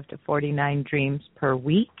 35 to 49 dreams per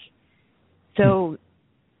week. So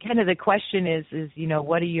kind of the question is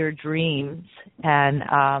what are your dreams,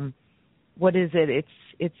 and what is it?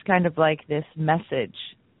 It's kind of like this message,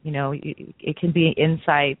 it can be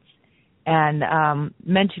insights. And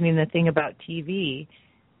mentioning the thing about TV,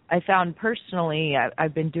 I found personally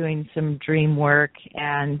I've been doing some dream work,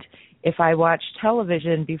 and if I watch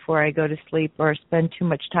television before I go to sleep or spend too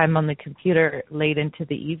much time on the computer late into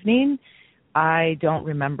the evening, I don't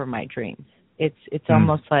remember my dreams. It's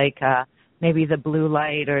almost like maybe the blue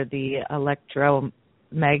light or the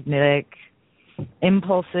electromagnetic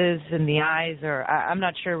impulses in the eyes, or I'm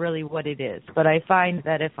not sure really what it is. But I find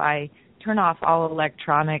that if I turn off all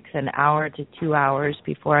electronics an hour to 2 hours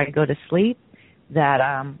before I go to sleep, that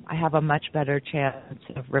I have a much better chance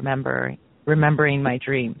of remembering my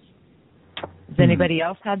dreams. Has anybody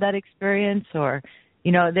else had that experience? Or,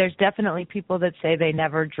 there's definitely people that say they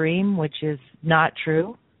never dream, which is not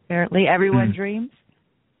true. Apparently everyone dreams.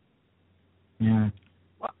 Yeah.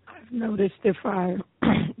 Well, I've noticed if I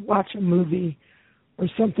watch a movie or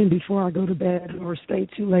something before I go to bed or stay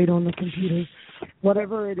too late on the computer,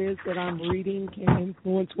 whatever it is that I'm reading can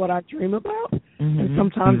influence what I dream about. And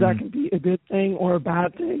sometimes that can be a good thing or a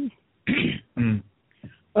bad thing.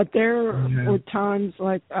 But there were times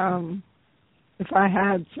like if I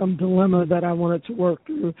had some dilemma that I wanted to work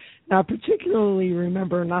through. Now, I particularly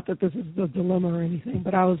remember, not that this is the dilemma or anything,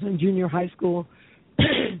 but I was in junior high school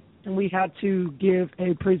and we had to give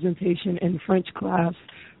a presentation in French class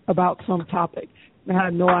about some topic. And I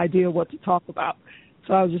had no idea what to talk about.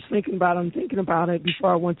 So I was just thinking about it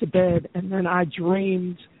before I went to bed, and then I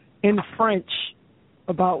dreamed in French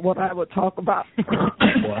about what I would talk about.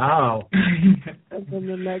 Wow. And then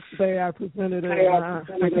the next day I presented it, and I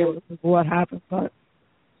can't remember what happened. But,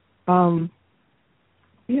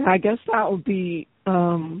 I guess that would be,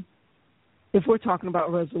 if we're talking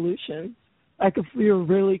about resolution, like if we were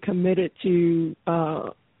really committed to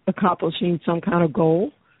accomplishing some kind of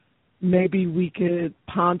goal, maybe we could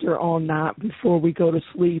ponder on that before we go to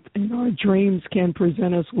sleep, and our dreams can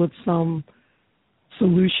present us with some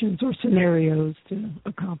solutions or scenarios to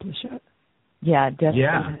accomplish it. Yeah, definitely.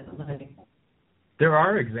 Yeah. There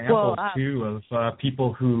are examples, too, of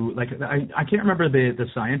people who, like, I can't remember the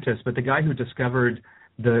scientist, but the guy who discovered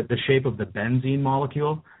the shape of the benzene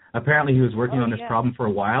molecule, apparently he was working on this problem for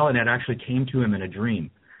a while, and it actually came to him in a dream.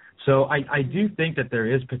 So I do think that there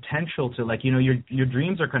is potential to, like, your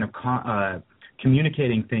dreams are kind of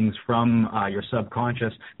communicating things from your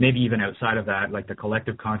subconscious, maybe even outside of that, like the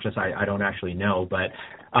collective conscious. I don't actually know, but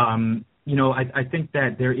I think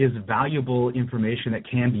that there is valuable information that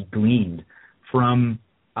can be gleaned from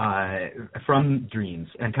dreams,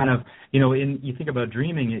 and kind of you think about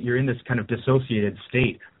dreaming, you're in this kind of dissociated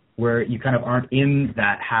state where you kind of aren't in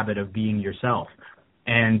that habit of being yourself.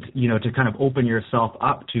 And, to kind of open yourself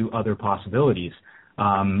up to other possibilities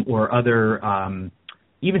or other,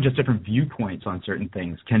 even just different viewpoints on certain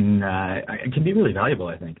things can be really valuable,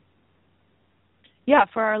 I think. Yeah,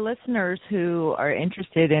 for our listeners who are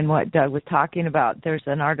interested in what Doug was talking about, there's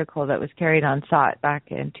an article that was carried on SOTT back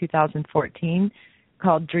in 2014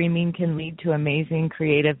 called Dreaming Can Lead to Amazing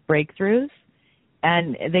Creative Breakthroughs.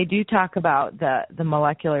 And they do talk about the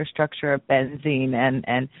molecular structure of benzene,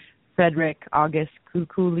 and Frederick August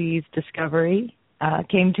Kukuli's discovery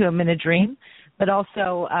came to him in a dream, but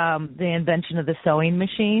also the invention of the sewing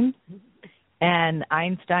machine and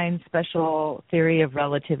Einstein's special theory of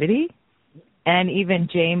relativity. And even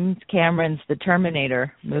James Cameron's The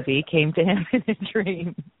Terminator movie came to him in a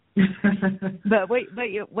dream. But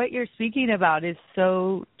what you're speaking about is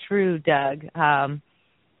so true, Doug.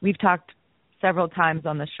 We've talked several times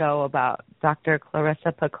on the show about Dr.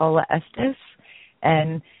 Clarissa Piccola Estes,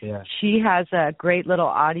 and she has a great little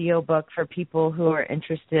audio book for people who are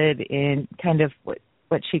interested in kind of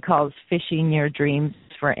what she calls fishing your dreams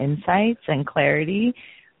for insights and clarity.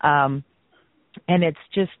 And it's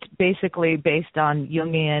just basically based on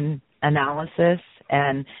Jungian analysis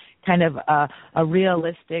and kind of a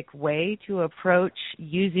realistic way to approach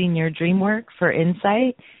using your dream work for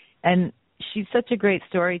insight. And she's such a great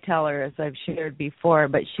storyteller, as I've shared before,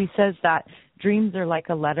 but she says that dreams are like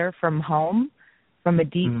a letter from home, from a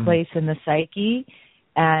deep place in the psyche.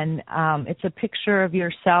 And it's a picture of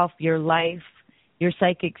yourself, your life, your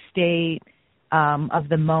psychic state of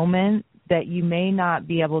the moment that you may not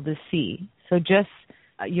be able to see. So just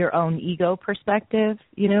your own ego perspective,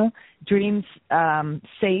 dreams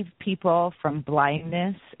save people from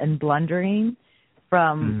blindness and blundering,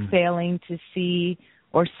 from failing to see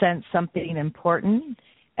or sense something important.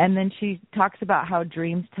 And then she talks about how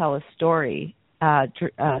dreams tell a story,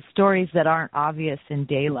 stories that aren't obvious in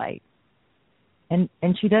daylight. And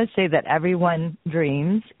she does say that everyone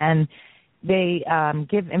dreams, and they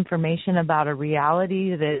give information about a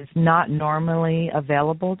reality that is not normally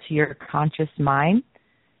available to your conscious mind.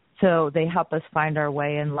 So they help us find our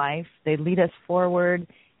way in life. They lead us forward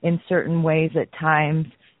in certain ways at times.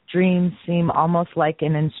 Dreams seem almost like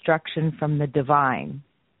an instruction from the divine.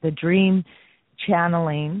 The dream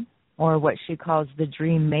channeling, or what she calls the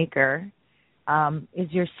dream maker,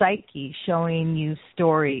 is your psyche showing you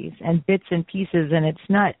stories and bits and pieces, and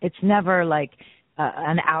it's never like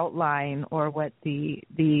an outline or what the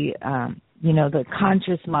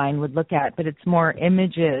conscious mind would look at, but it's more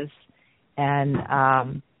images and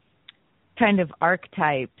kind of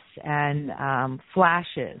archetypes and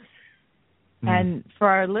flashes. And for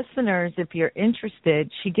our listeners, if you're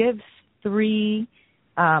interested, she gives 3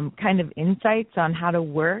 kind of insights on how to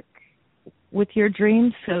work with your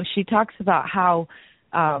dreams. So she talks about how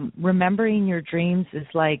remembering your dreams is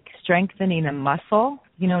like strengthening a muscle,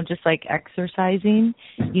 just like exercising.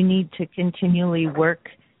 You need to continually work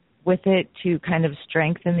with it to kind of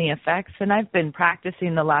strengthen the effects. And I've been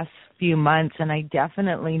practicing the last few months, and I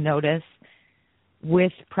definitely notice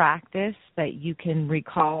with practice that you can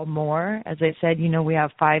recall more. As I said, we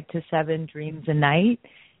have 5 to 7 dreams a night.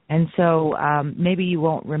 And so maybe you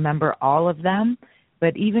won't remember all of them,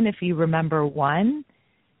 but even if you remember one,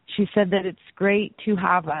 she said that it's great to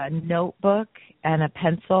have a notebook and a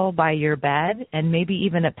pencil by your bed and maybe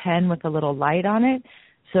even a pen with a little light on it.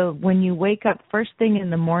 So when you wake up first thing in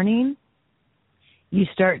the morning, you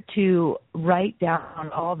start to write down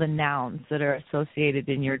all the nouns that are associated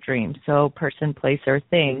in your dream, so person, place, or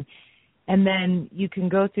thing. And then you can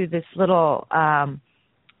go through this little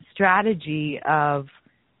strategy of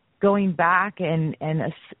going back and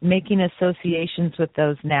making associations with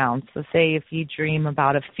those nouns. So say if you dream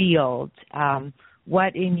about a field,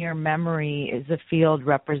 what in your memory is a field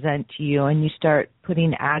represent to you? And you start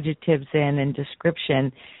putting adjectives in and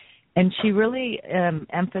description. And she really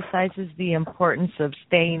emphasizes the importance of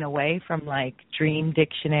staying away from like dream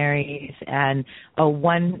dictionaries and a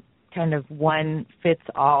one-fits-all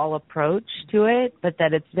approach to it, but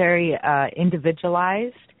that it's very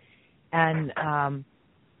individualized. And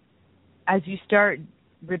as you start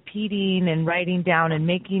repeating and writing down and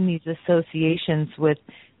making these associations with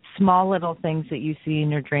small little things that you see in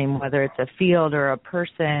your dream, whether it's a field or a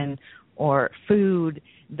person or food,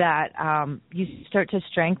 that you start to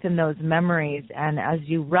strengthen those memories. And as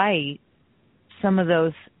you write, some of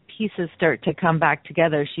those pieces start to come back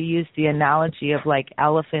together. She used the analogy of like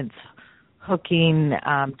elephants hooking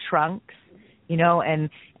trunks,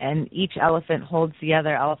 and each elephant holds the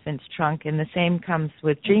other elephant's trunk. And the same comes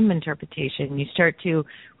with dream interpretation. You start to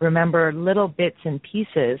remember little bits and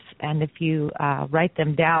pieces, and if you write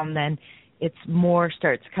them down, then it's more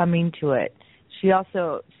starts coming to it. She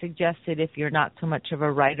also suggested, if you're not so much of a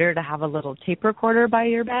writer, to have a little tape recorder by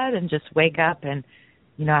your bed and just wake up and,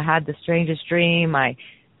 I had the strangest dream. It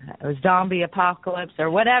was zombie apocalypse or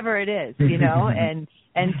whatever it is, and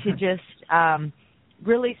to just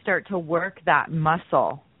really start to work that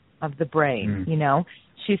muscle of the brain,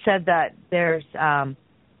 She said that there's, that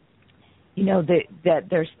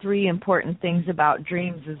there's 3 important things about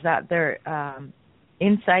dreams, is that they're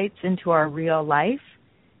insights into our real life.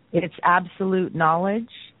 It's absolute knowledge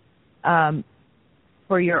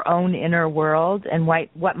for your own inner world and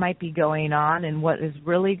what might be going on and what is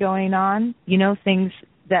really going on. Things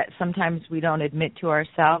that sometimes we don't admit to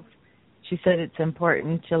ourselves. she said it's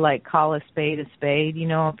important to like call a spade a spade. You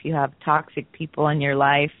know, if you have toxic people in your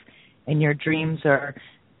life and your dreams are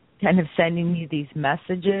kind of sending you these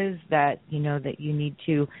messages that, you know, that you need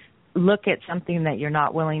to look at something that you're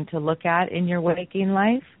not willing to look at in your waking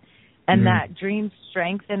life. And that dreams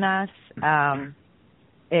strengthen us.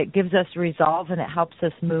 It gives us resolve and it helps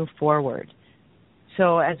us move forward.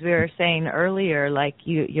 So as we were saying earlier, like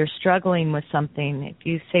you're struggling with something, if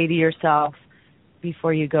you say to yourself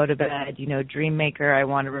before you go to bed, you know, dream maker, I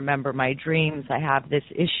want to remember my dreams. I have this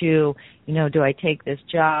issue. You know, do I take this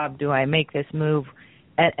job? Do I make this move?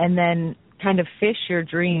 And then kind of fish your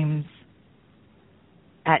dreams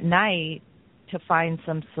at night to find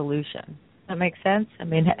some solution. That makes sense? I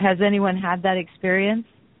mean, has anyone had that experience?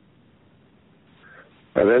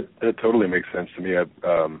 That totally makes sense to me.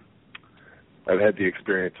 I've had the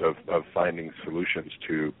experience of finding solutions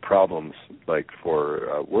to problems, like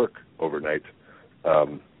for work overnight,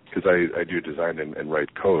 because I do design and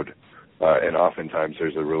write code, and oftentimes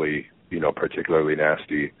there's a really, you know, particularly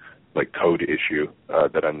nasty like code issue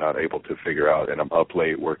that I'm not able to figure out, and I'm up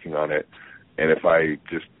late working on it. And if I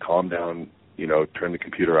just calm down, you know, turn the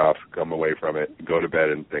computer off, come away from it, go to bed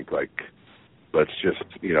and think like, let's just,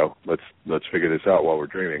 you know, let's figure this out while we're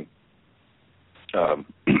dreaming.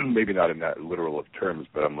 Maybe not in that literal of terms,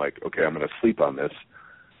 but I'm like, okay, I'm going to sleep on this.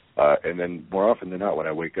 And then more often than not, when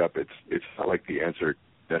I wake up, it's not like the answer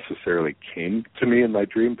necessarily came to me in my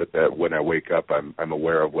dream, but that when I wake up, I'm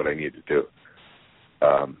aware of what I need to do.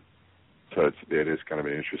 So it is kind of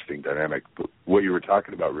an interesting dynamic. But what you were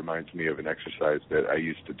talking about reminds me of an exercise that I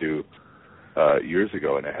used to do years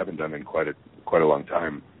ago, and I haven't done in quite a long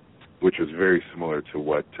time, which was very similar to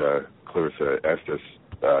what Clarissa Estes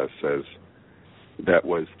says. That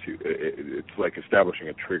was it's like establishing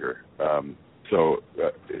a trigger. And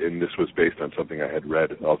this was based on something I had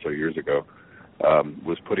read also years ago,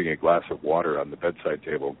 was putting a glass of water on the bedside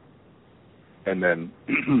table. And then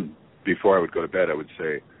before I would go to bed, I would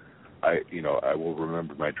say, I will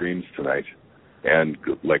remember my dreams tonight, and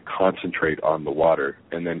like concentrate on the water,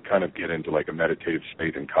 and then kind of get into like a meditative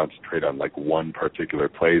state and concentrate on like one particular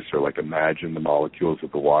place, or like imagine the molecules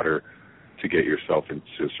of the water to get yourself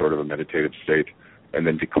into sort of a meditative state, and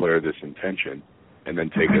then declare this intention, and then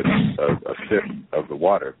take a sip of the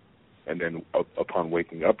water, and then upon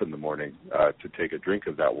waking up in the morning to take a drink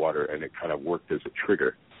of that water, and it kind of worked as a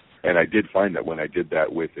trigger. And I did find that when I did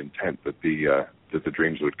that with intent, that the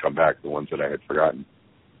dreams would come back, the ones that I had forgotten.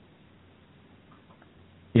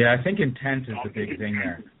 Yeah, I think intent is the big thing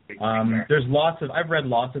there. I've read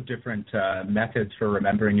lots of different methods for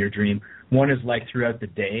remembering your dream. One is like throughout the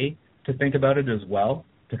day to think about it as well,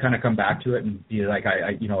 to kind of come back to it and be like,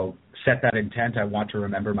 I set that intent. I want to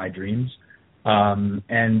remember my dreams.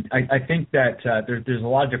 And I think that there's a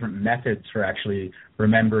lot of different methods for actually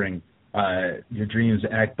remembering your dreams.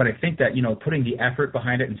 But I think that, putting the effort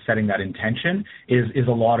behind it and setting that intention is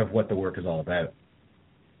a lot of what the work is all about.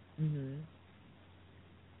 Mm-hmm.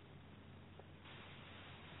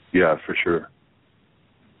 Yeah, for sure.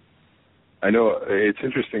 I know it's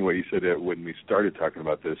interesting what you said when we started talking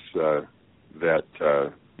about this,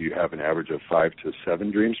 that you have an average of 5 to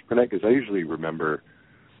 7 dreams per night, because I usually remember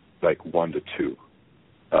like 1 to 2.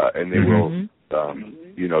 And they will,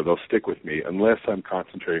 they'll stick with me unless I'm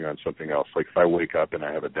concentrating on something else. Like if I wake up and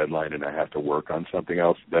I have a deadline and I have to work on something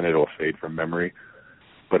else, then it'll fade from memory.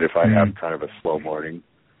 But if I have kind of a slow morning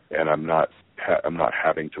and I'm not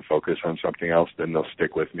having to focus on something else, then they'll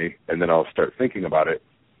stick with me. And then I'll start thinking about it.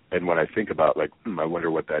 And when I think about like, I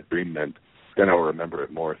wonder what that dream meant, then I'll remember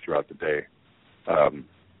it more throughout the day.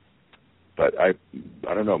 But I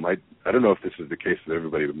don't know. I don't know if this is the case with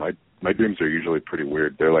everybody, but my dreams are usually pretty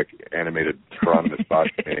weird. They're like animated Hieronymus Bosch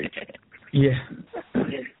paintings. Yeah.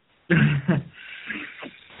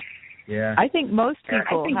 Yeah. I think most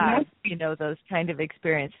people have, those kind of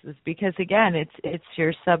experiences because, again, it's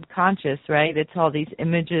your subconscious, right? It's all these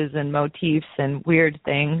images and motifs and weird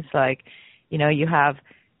things. Like,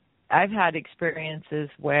 I've had experiences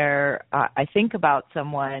where I think about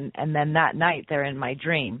someone and then that night they're in my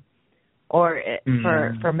dream. Or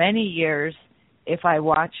for many years, if I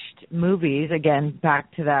watched movies, again,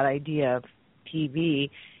 back to that idea of TV,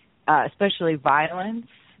 especially violence,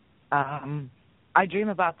 I dream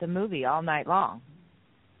about the movie all night long,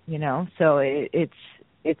 So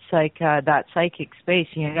it's like that psychic space.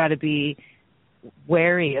 You got to be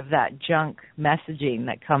wary of that junk messaging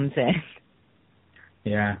that comes in.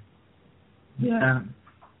 Yeah. Yeah.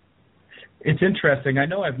 It's interesting. I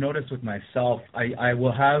know I've noticed with myself, I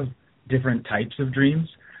will have different types of dreams.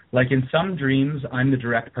 Like in some dreams, I'm the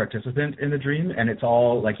direct participant in the dream, and it's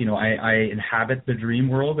all like, I inhabit the dream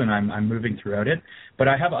world and I'm moving throughout it. But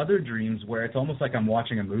I have other dreams where it's almost like I'm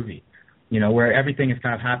watching a movie, where everything is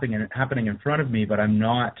kind of happening in front of me, but I'm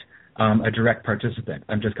not a direct participant.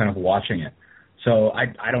 I'm just kind of watching it. So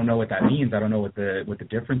I don't know what that means. I don't know what the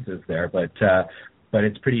difference is there, but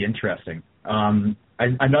it's pretty interesting.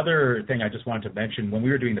 Another thing I just wanted to mention, when we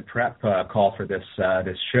were doing the prep call for this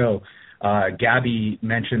show, Gabby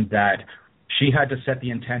mentioned that she had to set the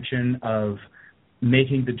intention of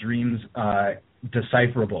making the dreams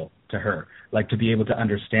decipherable to her, like to be able to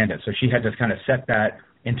understand it. So she had to kind of set that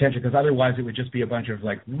intention, because otherwise it would just be a bunch of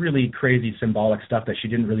like really crazy symbolic stuff that she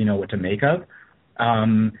didn't really know what to make of.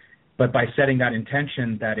 But by setting that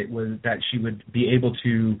intention, that she would be able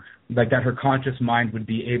to, like, that her conscious mind would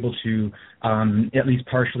be able to at least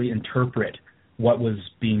partially interpret what was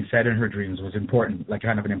being said in her dreams was important, like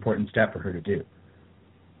kind of an important step for her to do.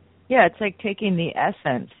 Yeah, it's like taking the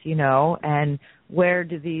essence, and where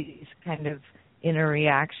do these kind of inner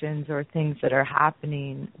reactions or things that are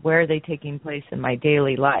happening, where are they taking place in my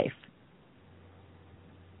daily life?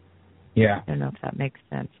 Yeah. I don't know if that makes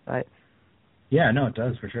sense, but... Yeah, no, it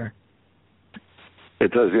does, for sure.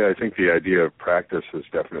 It does, yeah. I think the idea of practice is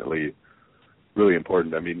definitely really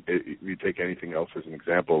important. I mean, you take anything else as an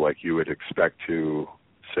example, like you would expect to,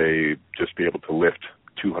 say, just be able to lift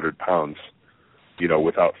 200 pounds,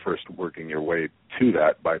 without first working your way to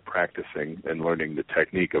that by practicing and learning the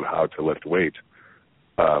technique of how to lift weight.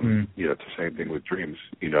 It's the same thing with dreams.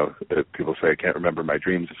 People say, I can't remember my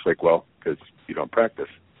dreams. It's like, well, because you don't practice.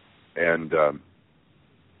 And, I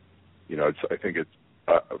think it's,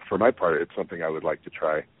 for my part, it's something I would like to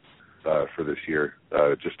try for this year,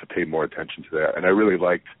 just to pay more attention to that. And I really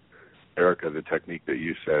liked, Erica, the technique that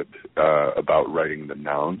you said about writing the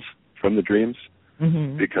nouns from the dreams,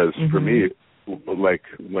 because for me, like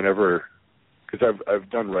whenever, because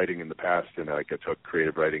I've done writing in the past, and like I took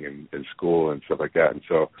creative writing in school and stuff like that. And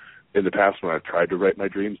so in the past, when I've tried to write my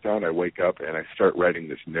dreams down, I wake up and I start writing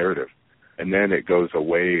this narrative, and then it goes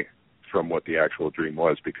away from what the actual dream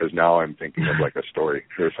was, because now I'm thinking of like a story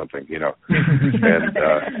or something, and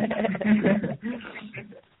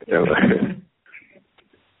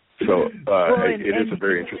it is a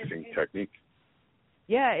very interesting technique.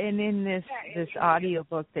 Yeah, and in this audio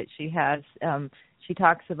book that she has, she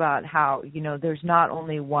talks about how, there's not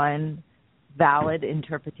only one valid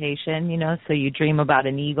interpretation, so you dream about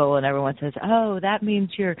an eagle and everyone says, oh, that means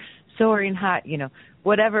you're soaring high,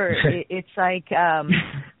 whatever. It's like,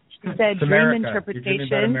 she said dream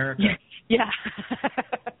interpretation. Yeah.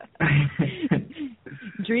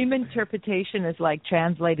 Dream interpretation is like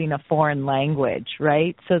translating a foreign language,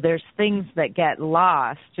 right? So there's things that get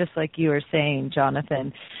lost, just like you were saying,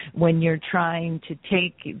 Jonathan, when you're trying to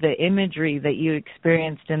take the imagery that you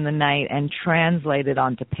experienced in the night and translate it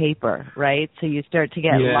onto paper, right? So you start to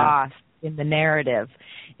get lost in the narrative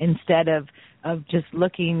instead of just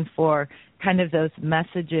looking for kind of those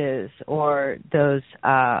messages or those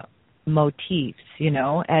motifs,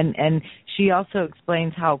 and she also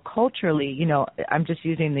explains how culturally, I'm just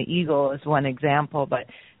using the eagle as one example, but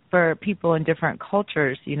for people in different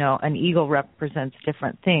cultures, an eagle represents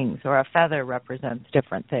different things, or a feather represents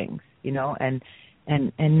different things, and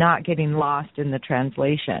not getting lost in the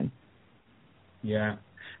translation. Yeah.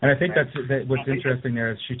 And I think that's what's interesting there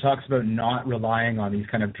is she talks about not relying on these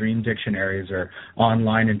kind of dream dictionaries or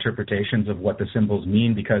online interpretations of what the symbols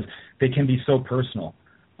mean, because they can be so personal.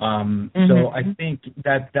 So I think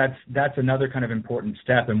that's another kind of important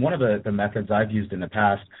step. And one of the methods I've used in the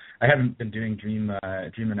past, I haven't been doing dream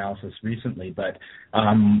analysis recently, but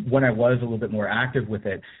when I was a little bit more active with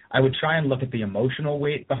it, I would try and look at the emotional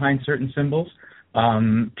weight behind certain symbols.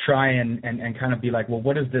 Try and kind of be like, well,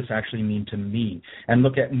 what does this actually mean to me? And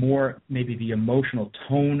look at more maybe the emotional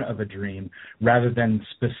tone of a dream rather than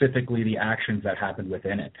specifically the actions that happened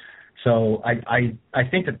within it. So I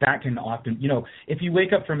think that can often, if you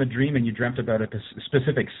wake up from a dream and you dreamt about a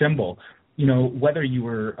specific symbol, whether you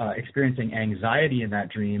were experiencing anxiety in that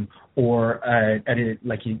dream or at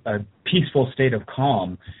a peaceful state of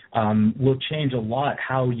calm, will change a lot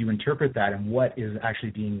how you interpret that and what is actually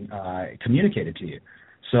being communicated to you.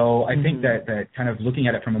 So I think that kind of looking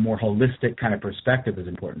at it from a more holistic kind of perspective is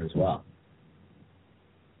important as well.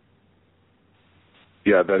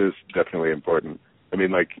 Yeah, that is definitely important. I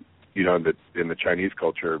mean, in the Chinese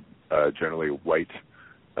culture, generally white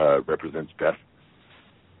represents death.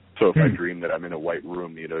 So if I dream that I'm in a white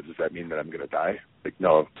room, does that mean that I'm going to die? Like,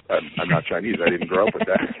 no, I'm not Chinese. I didn't grow up with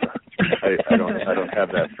that. I don't have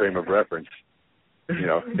that frame of reference.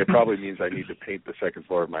 it probably means I need to paint the second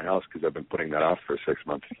floor of my house because I've been putting that off for 6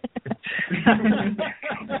 months.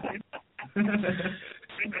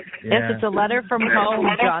 Yes, it's a letter from home,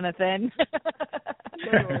 Jonathan.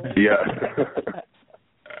 Yeah.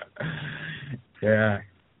 Yeah.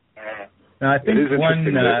 No, I think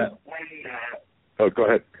go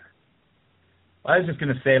ahead. I was just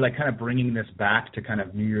going to say, like, kind of bringing this back to kind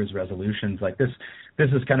of New Year's resolutions, like this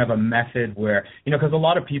is kind of a method where, because a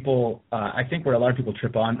lot of people, I think where a lot of people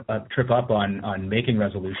trip up on making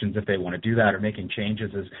resolutions if they want to do that or making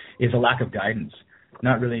changes is a lack of guidance,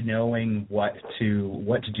 not really knowing what to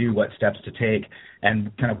do, what steps to take,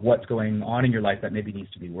 and kind of what's going on in your life that maybe needs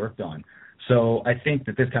to be worked on. So I think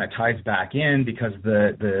that this kind of ties back in because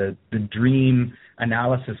the dream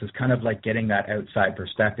analysis is kind of like getting that outside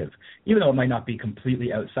perspective. Even though it might not be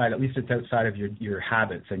completely outside, at least it's outside of your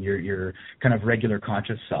habits and your kind of regular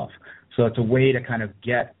conscious self. So it's a way to kind of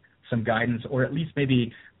get some guidance or at least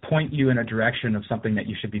maybe point you in a direction of something that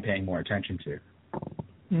you should be paying more attention to.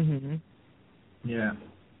 Mm-hmm. Yeah.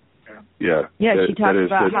 Yeah. Yeah, she talks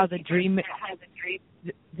about how the dream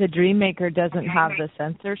maker doesn't have the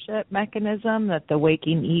censorship mechanism that the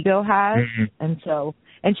waking ego has. Mm-hmm.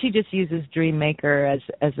 And she just uses dream maker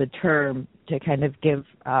as a term to kind of give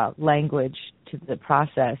language to the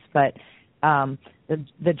process. But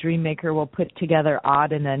the dream maker will put together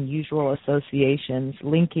odd and unusual associations,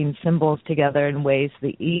 linking symbols together in ways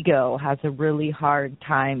the ego has a really hard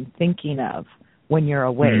time thinking of when you're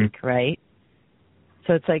awake, mm-hmm. right?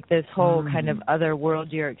 So it's like this whole kind of other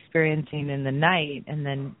world you're experiencing in the night, and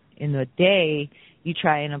then in the day you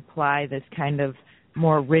try and apply this kind of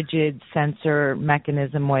more rigid sensor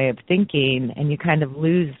mechanism way of thinking, and you kind of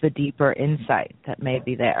lose the deeper insight that may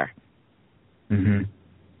be there. Mm-hmm.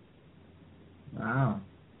 Wow.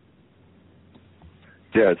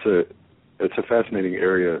 Yeah, it's a fascinating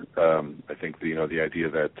area. I think the idea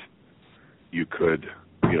that you could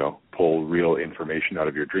pull real information out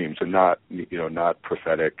of your dreams, and not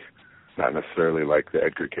prophetic, not necessarily like the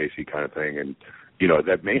Edgar Cayce kind of thing, and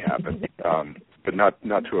that may happen, but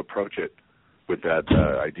not to approach it with that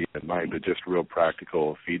idea in mind, but just real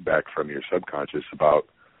practical feedback from your subconscious about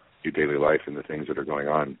your daily life and the things that are going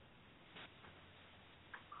on.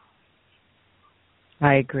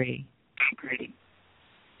 I agree.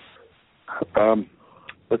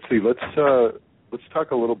 Let's see. Let's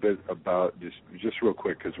talk a little bit about just real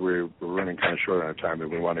quick, because we're running kind of short on time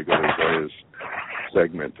and we want to go to Zoya's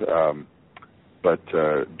segment. But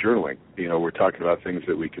journaling, we're talking about things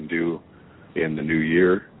that we can do in the new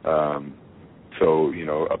year. So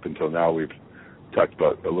up until now we've talked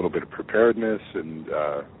about a little bit of preparedness and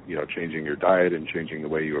changing your diet and changing the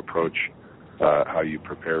way you approach how you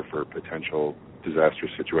prepare for potential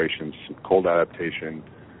disastrous situations, some cold adaptation,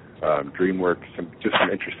 dream work, some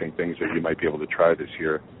interesting things that you might be able to try this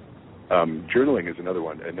year. Journaling is another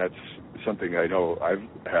one, and that's something I know I've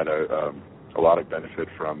had a lot of benefit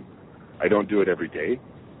from. I don't do it every day,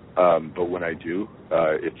 but when I do,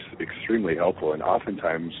 it's extremely helpful. And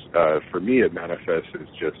oftentimes, for me, it manifests as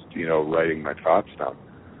just writing my thoughts down.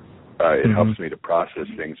 It mm-hmm. helps me to process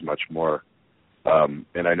things much more.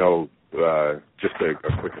 And I know, just a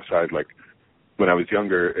quick aside, like, when I was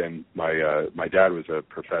younger, and my dad was a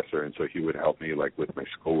professor, and so he would help me like with my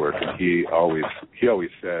schoolwork. And he always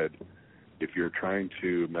said, if you're trying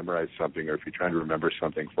to memorize something or if you're trying to remember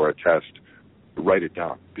something for a test, write it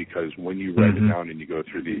down, because when you write mm-hmm. it down and you go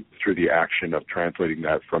through the action of translating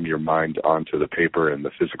that from your mind onto the paper and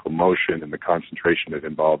the physical motion and the concentration it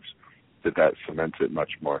involves, that cements it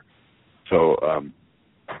much more. So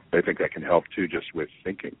I think that can help too, just with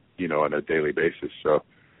thinking, on a daily basis. So.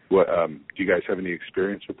 What, do you guys have any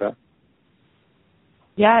experience with that?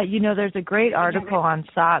 Yeah, there's a great article on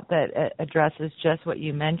SOTT that addresses just what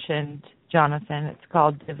you mentioned, Jonathan. It's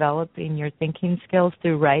called Developing Your Thinking Skills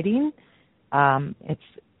Through Writing. It's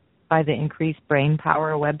by the Increased Brain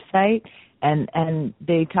Power website, and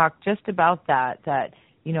they talk just about that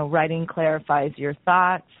writing clarifies your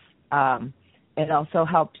thoughts. It also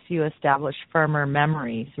helps you establish firmer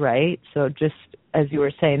memories, right? So just as you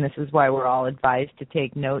were saying, this is why we're all advised to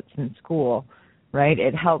take notes in school, right?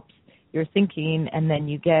 It helps your thinking, and then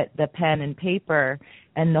you get the pen and paper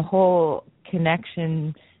and the whole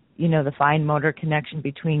connection, the fine motor connection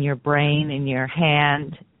between your brain and your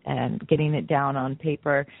hand and getting it down on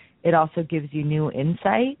paper. It also gives you new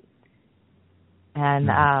insight.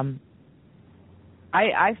 And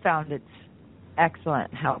I found it's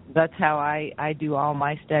excellent help. That's how I do all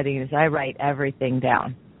my studying, is I write everything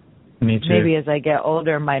down. Me too. Maybe as I get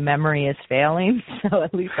older, my memory is failing, so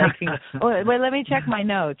at least I can. Wait, let me check my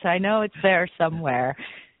notes. I know it's there somewhere.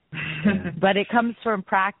 But it comes from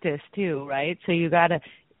practice too, right? So you got to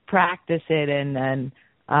practice it, and then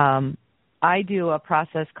I do a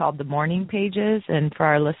process called the morning pages, and for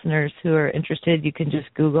our listeners who are interested, you can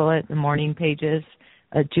just Google it, the morning pages.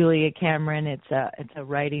 Julia Cameron, it's a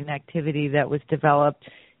writing activity that was developed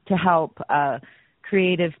to help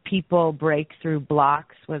creative people break through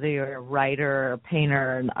blocks, whether you're a writer or a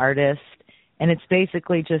painter or an artist. And it's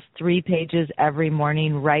basically just 3 pages every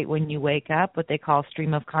morning right when you wake up, what they call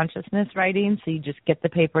stream of consciousness writing. So you just get the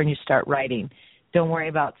paper and you start writing. Don't worry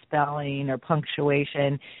about spelling or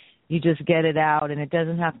punctuation. You just get it out, and it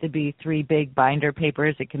doesn't have to be 3 big binder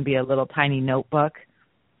papers. It can be a little tiny notebook.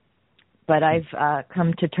 But I've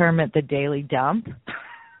come to term it the daily dump.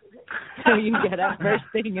 So you get up first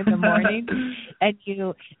thing in the morning, and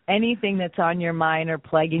anything that's on your mind or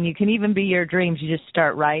plaguing, you can even be your dreams, you just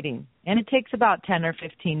start writing. And it takes about 10 or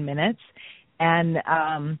 15 minutes. And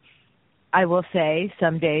I will say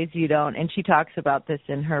some days you don't, and she talks about this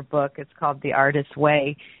in her book, it's called The Artist's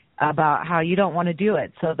Way, about how you don't want to do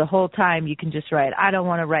it. So the whole time you can just write, I don't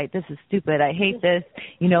want to write, this is stupid, I hate this,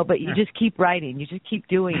 but you just keep writing, you just keep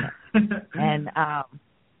doing it. And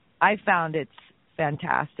I found it's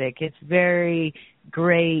fantastic. It's very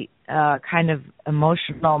great kind of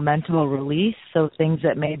emotional, mental release. So things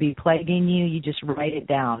that may be plaguing you, you just write it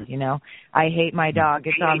down, I hate my dog,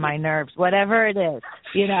 it's on my nerves, whatever it is,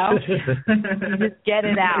 you just get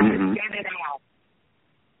it out.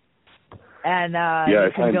 And you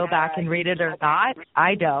can go back and read it or not.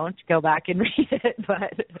 I don't go back and read it,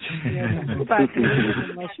 but go back and read it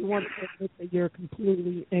unless you want to admit that you're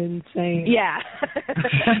completely insane. Yeah.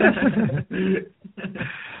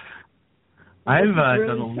 I've done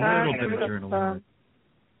a little bit of journaling.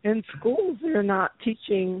 In schools, they're not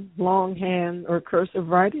teaching longhand or cursive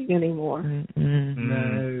writing anymore.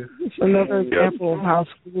 No. It's another example of how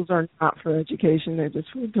schools are not for education. They're just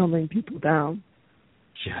for dumbing people down.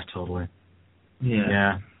 Yeah, totally.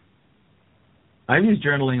 Yeah. I've used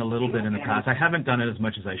journaling a little bit in the past. I haven't done it as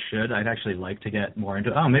much as I should. I'd actually like to get more into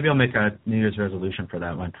it. Oh, maybe I'll make a New Year's resolution for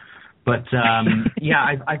that one. But,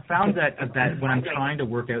 I found that when I'm trying to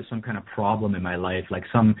work out some kind of problem in my life, like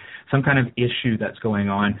some kind of issue that's going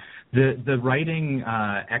on, the writing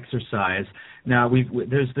exercise, now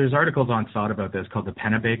there's articles on SOTT about this called the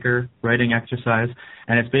Pennebaker writing exercise,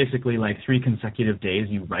 and it's basically like 3 consecutive days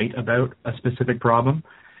you write about a specific problem.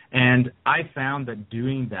 And I found that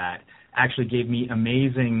doing that actually gave me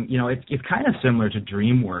amazing, it's kind of similar to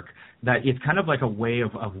dream work, that it's kind of like a way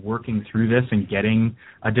of working through this and getting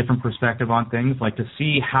a different perspective on things, like to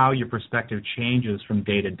see how your perspective changes from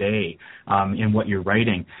day to day in what you're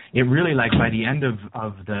writing. It really, like, by the end of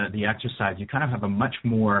the exercise, you kind of have a much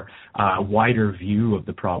more wider view of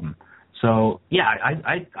the problem. So, yeah,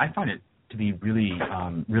 I find it to be really,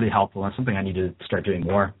 really helpful, and something I need to start doing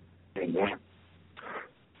more.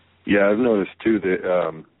 Yeah, I've noticed, too,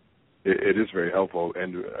 that it is very helpful.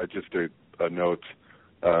 And just a note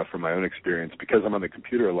from my own experience, because I'm on the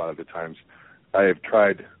computer a lot of the times, I have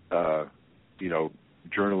tried,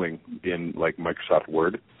 journaling in, like, Microsoft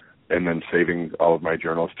Word and then saving all of my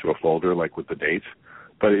journals to a folder, like, with the dates.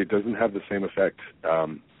 But it doesn't have the same effect.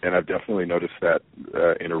 And I've definitely noticed that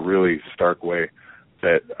in a really stark way,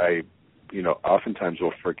 that I, oftentimes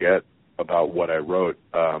will forget about what I wrote,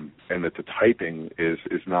 and that the typing is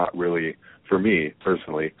not really, for me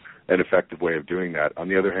personally, an effective way of doing that. On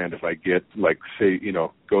the other hand, if I get, like, say,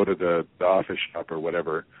 go to the office shop or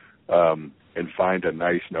whatever, and find a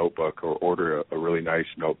nice notebook, or order a really nice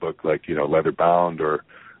notebook, like, leather bound, or,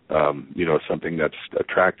 something that's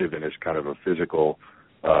attractive and is kind of a physical,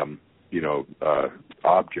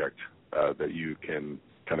 object that you can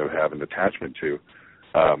kind of have an attachment to,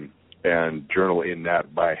 and journal in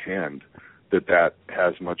that by hand, that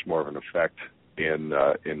has much more of an effect in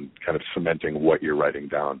kind of cementing what you're writing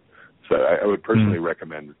down. So I would personally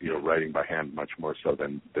recommend writing by hand much more so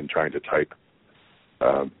than trying to type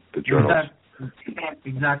the journals.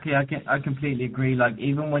 Exactly. I completely agree. Like,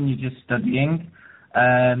 even when you're just studying,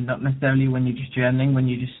 not necessarily when you're just journaling, when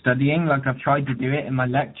you're just studying, like, I've tried to do it in my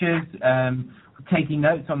lectures, taking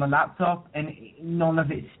notes on my laptop, and none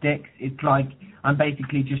of it sticks. It's like I'm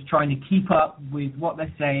basically just trying to keep up with what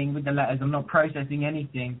they're saying with the letters. I'm not processing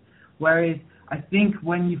anything. Whereas I think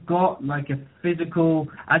when you've got, like, a physical,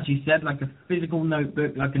 as you said, like a physical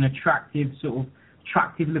notebook, like an attractive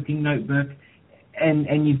looking notebook,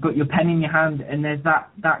 and you've got your pen in your hand, and there's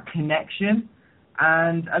that connection.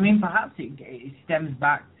 And I mean, perhaps it stems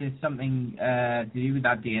back to something to do with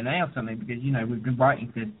that DNA or something, because we've been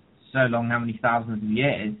writing for so long, how many thousands of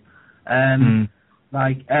years.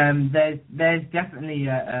 Like, there's definitely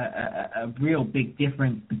a real big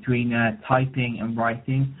difference between typing and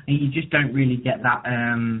writing, and you just don't really get that.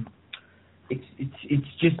 It's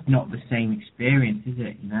just not the same experience, is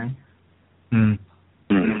it? You know.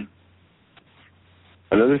 Mm-hmm.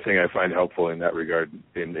 Another thing I find helpful in that regard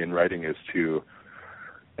in writing is to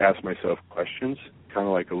ask myself questions, kind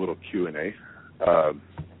of like a little Q&A,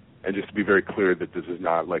 and just to be very clear that this is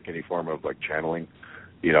not like any form of like channeling.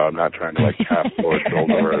 You know, I'm not trying to like tap Lord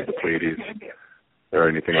Goldor or the Pleiades or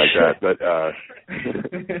anything like that.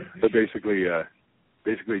 But basically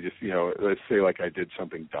just, you know, let's say like I did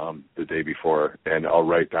something dumb the day before, and I'll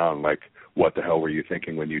write down like, what the hell were you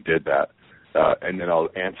thinking when you did that? And then I'll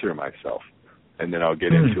answer myself. And then I'll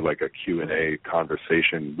get into like a Q&A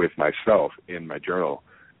conversation with myself in my journal.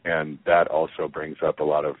 And that also brings up a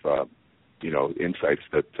lot of, you know, insights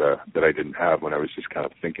that I didn't have when I was just kind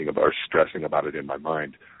of thinking about or stressing about it in my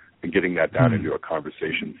mind. And getting that down into a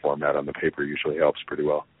conversation format on the paper usually helps pretty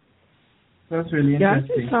well. That's really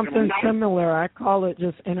interesting. Yeah, I do something similar. I call it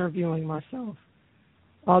just interviewing myself.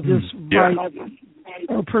 I'll just write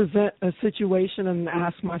or present a situation and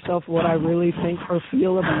ask myself what I really think or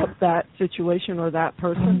feel about that situation or that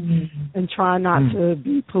person, and try not to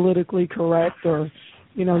be politically correct, or,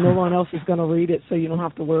 you know, no one else is going to read it, so you don't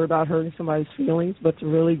have to worry about hurting somebody's feelings, but to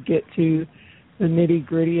really get to the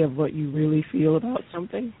nitty-gritty of what you really feel about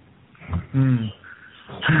something.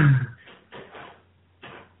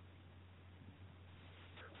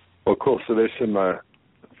 Well, cool. So there's some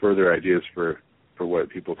further ideas for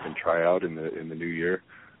what people can try out in the new year.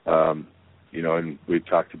 You know, and we've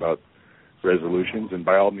talked about resolutions, and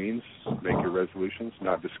by all means, make your resolutions,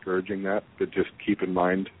 not discouraging that, but just keep in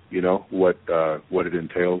mind, you know, what it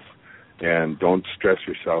entails, and don't stress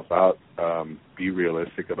yourself out. Be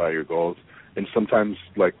realistic about your goals. And sometimes,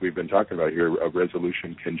 like we've been talking about here, a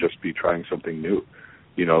resolution can just be trying something new.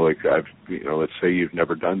 You know, like let's say you've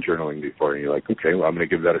never done journaling before, and you're like, okay, well, I'm going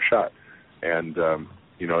to give that a shot. And,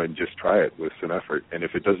 you know, and just try it with some effort. And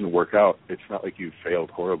if it doesn't work out, it's not like you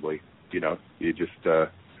failed horribly. You know, you just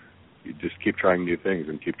keep trying new things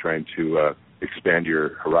and keep trying to expand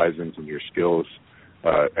your horizons and your skills,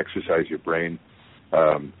 exercise your brain.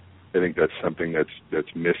 I think that's something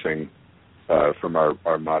that's missing from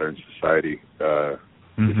our modern society. Is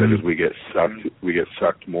that as we get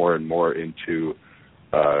sucked more and more into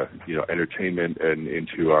you know, entertainment and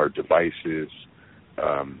into our devices,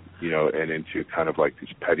 you know, and into kind of like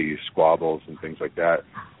these petty squabbles and things like that,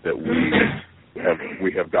 that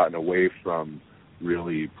we have gotten away from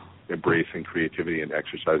really embracing creativity and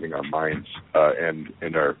exercising our minds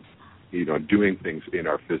and our, you know, doing things in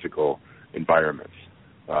our physical environments.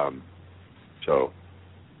 So,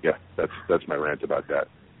 yeah, that's my rant about that.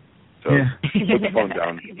 So put the phone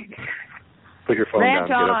down. Put your phone Rant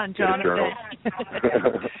down. Get a journal.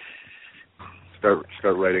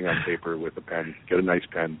 Start writing on paper with a pen. Get a nice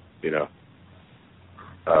pen, you know.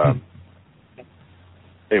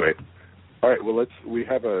 Anyway, all right. Well, we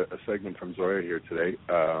have a segment from Zoya here today.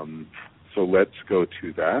 So let's go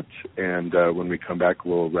to that, and when we come back,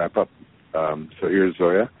 we'll wrap up. So here's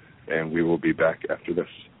Zoya, and we will be back after this.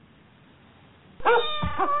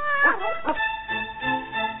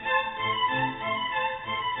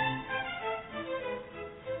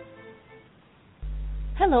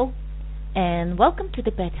 Hello, and welcome to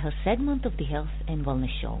the Pet Health segment of the Health and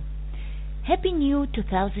Wellness Show. Happy New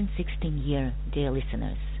 2016 year, dear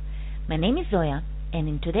listeners. My name is Zoya, and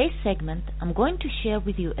in today's segment, I'm going to share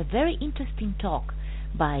with you a very interesting talk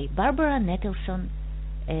by Barbara Nettleson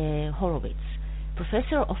Horowitz,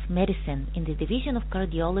 Professor of Medicine in the Division of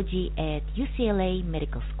Cardiology at UCLA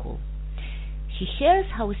Medical School. She shares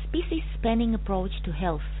how a species-spanning approach to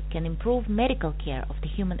health can improve medical care of the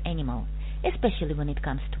human animal, especially when it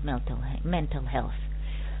comes to mental health.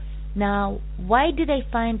 Now, why did I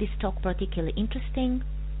find this talk particularly interesting?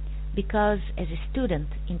 Because as a student,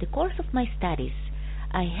 in the course of my studies,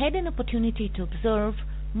 I had an opportunity to observe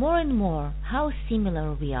more and more how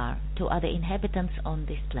similar we are to other inhabitants on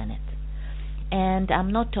this planet. And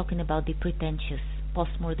I'm not talking about the pretentious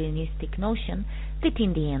postmodernistic notion that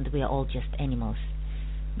in the end we are all just animals,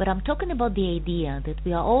 but I'm talking about the idea that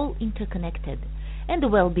we are all interconnected, and the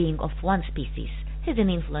well-being of one species has an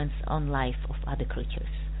influence on life of other creatures.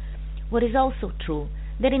 What is also true,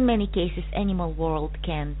 that in many cases animal world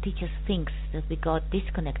can teach us things that we got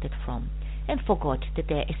disconnected from and forgot that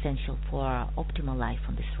they're essential for our optimal life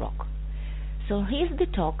on this rock. So here's the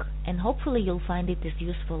talk, and hopefully you'll find it as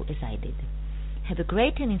useful as I did. Have a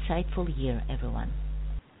great and insightful year, everyone.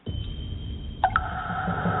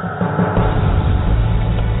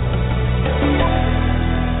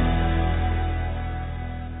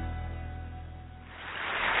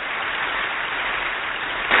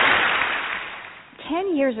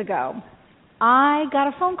 10 years ago, I got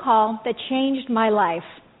a phone call that changed my life.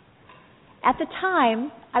 At the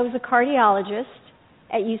time, I was a cardiologist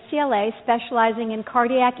at UCLA specializing in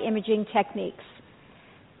cardiac imaging techniques.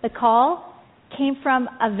 The call came from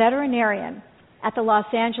a veterinarian at the Los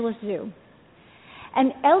Angeles Zoo.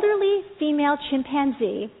 An elderly female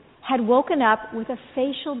chimpanzee had woken up with a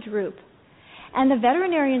facial droop, and the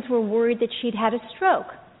veterinarians were worried that she'd had a stroke.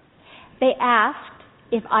 They asked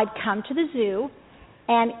if I'd come to the zoo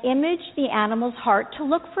and image the animal's heart to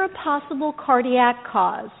look for a possible cardiac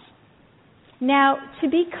cause. Now, to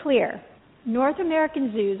be clear, North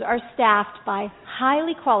American zoos are staffed by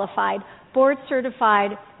highly qualified,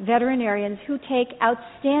 board-certified veterinarians who take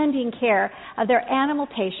outstanding care of their animal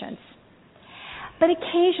patients. But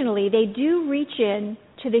occasionally they do reach in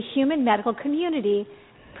to the human medical community,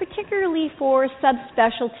 particularly for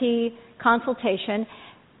subspecialty consultation,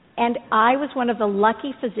 and I was one of the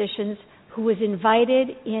lucky physicians who was invited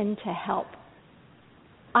in to help.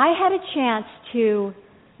 I had a chance to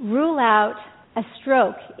rule out a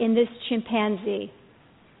stroke in this chimpanzee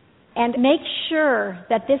and make sure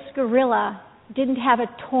that this gorilla didn't have a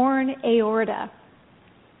torn aorta.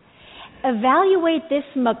 Evaluate this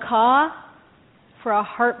macaw for a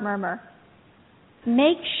heart murmur.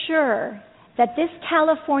 Make sure that this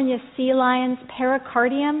California sea lion's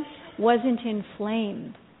pericardium wasn't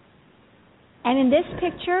inflamed. And in this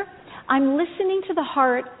picture, I'm listening to the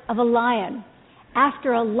heart of a lion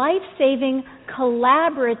after a life-saving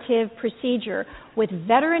collaborative procedure with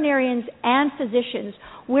veterinarians and physicians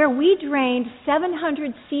where we drained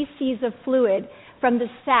 700 cc's of fluid from the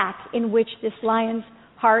sac in which this lion's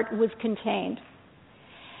heart was contained.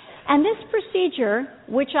 And this procedure,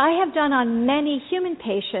 which I have done on many human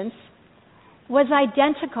patients, was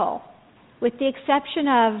identical with the exception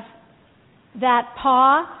of that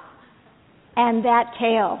paw and that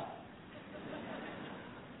tail.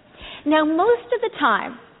 Now, most of the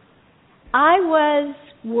time, I was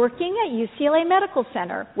working at UCLA Medical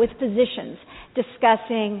Center with physicians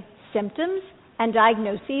discussing symptoms and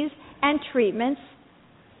diagnoses and treatments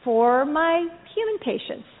for my human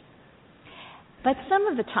patients. But some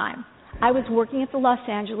of the time, I was working at the Los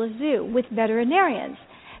Angeles Zoo with veterinarians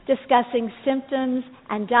discussing symptoms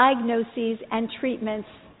and diagnoses and treatments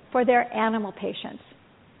for their animal patients.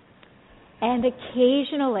 And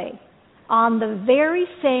occasionally, on the very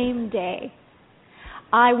same day,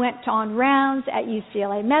 I went on rounds at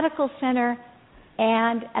UCLA Medical Center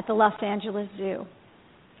and at the Los Angeles Zoo.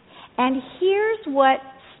 And here's what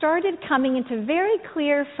started coming into very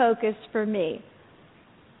clear focus for me.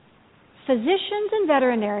 Physicians and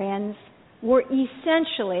veterinarians were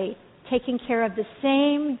essentially taking care of the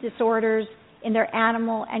same disorders in their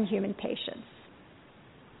animal and human patients.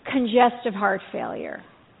 Congestive heart failure,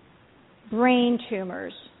 brain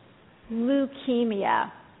tumors,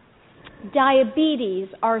 leukemia, diabetes,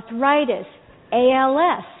 arthritis,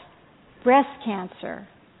 ALS, breast cancer,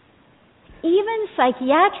 even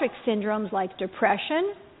psychiatric syndromes like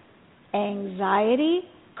depression, anxiety,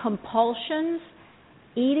 compulsions,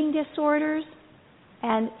 eating disorders,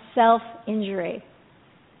 and self-injury.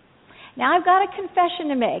 Now, I've got a confession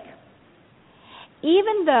to make.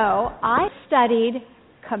 Even though I studied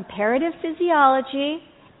comparative physiology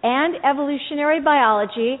and evolutionary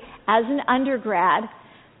biology as an undergrad,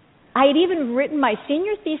 I had even written my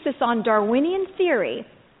senior thesis on Darwinian theory.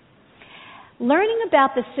 Learning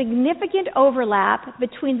about the significant overlap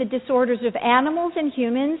between the disorders of animals and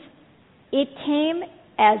humans, it came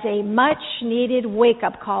as a much-needed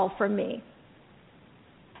wake-up call for me.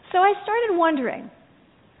 So I started wondering,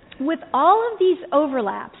 with all of these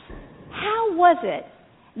overlaps, how was it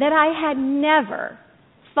that I had never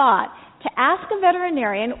thought to ask a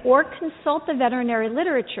veterinarian or consult the veterinary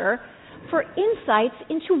literature for insights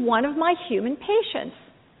into one of my human patients?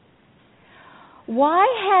 Why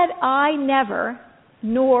had I never,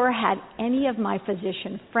 nor had any of my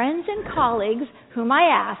physician friends and colleagues whom I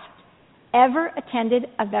asked, ever attended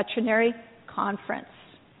a veterinary conference?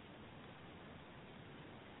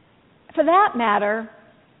 For that matter,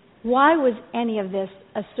 why was any of this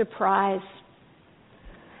a surprise?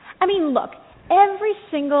 I mean, look, every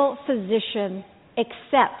single physician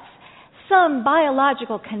accepts some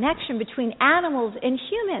biological connection between animals and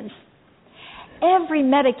humans. Every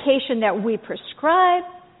medication that we prescribe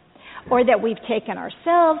or that we've taken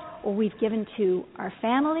ourselves or we've given to our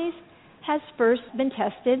families has first been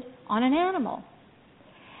tested on an animal.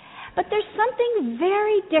 But there's something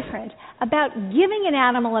very different about giving an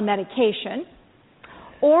animal a medication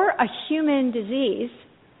or a human disease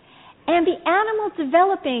and the animal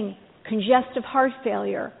developing congestive heart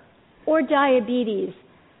failure or diabetes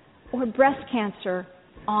or breast cancer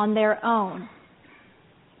on their own.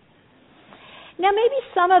 Now, maybe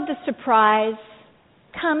some of the surprise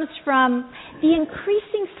comes from the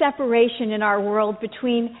increasing separation in our world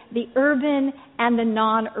between the urban and the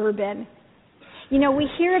non-urban. You know, we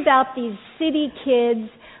hear about these city kids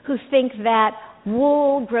who think that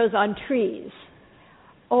wool grows on trees,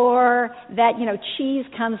 or that, cheese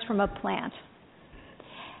comes from a plant.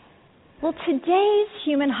 Well, today's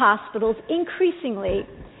human hospitals increasingly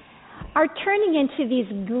are turning into these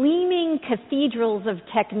gleaming cathedrals of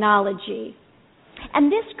technology.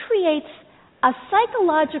 And this creates a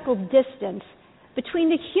psychological distance between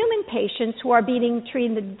the human patients who are being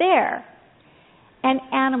treated there and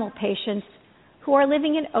animal patients who are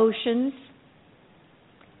living in oceans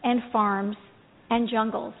and farms and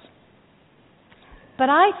jungles. But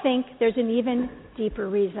I think there's an even deeper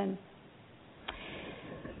reason.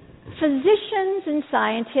 Physicians and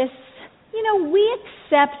scientists, we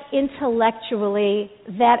accept intellectually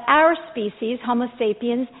that our species, Homo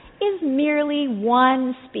sapiens, is merely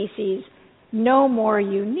one species, no more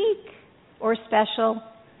unique or special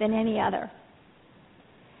than any other.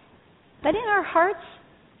 But in our hearts,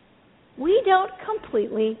 we don't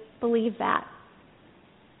completely believe that.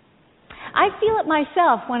 I feel it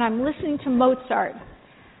myself when I'm listening to Mozart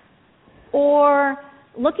or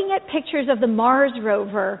looking at pictures of the Mars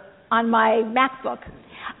rover on my MacBook.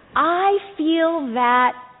 I feel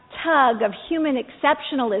that tug of human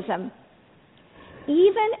exceptionalism,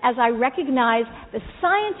 even as I recognize the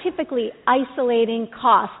scientifically isolating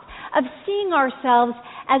cost of seeing ourselves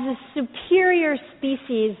as a superior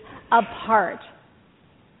species apart.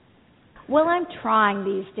 Well, I'm trying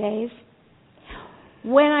these days.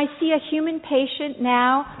 When I see a human patient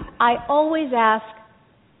now, I always ask,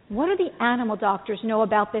 what do the animal doctors know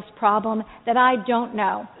about this problem that I don't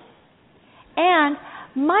know? And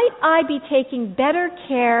might I be taking better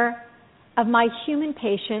care of my human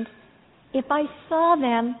patient if I saw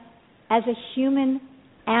them as a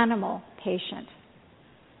human-animal patient?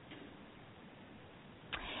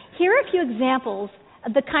 Here are a few examples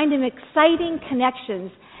of the kind of exciting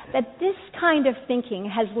connections that this kind of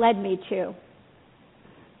thinking has led me to.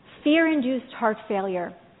 Fear-induced heart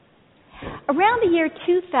failure. Around the year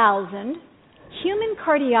 2000, human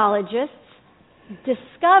cardiologists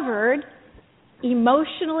discovered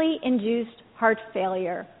emotionally induced heart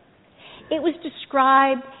failure. It was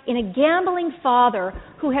described in a gambling father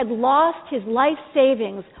who had lost his life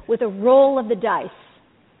savings with a roll of the dice,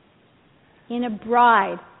 in a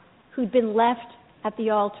bride who'd been left at the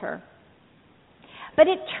altar. But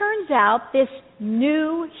it turns out this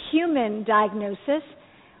new human diagnosis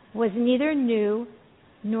was neither new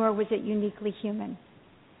nor was it uniquely human.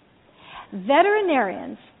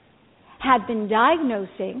 Veterinarians had been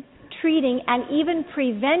diagnosing, treating, and even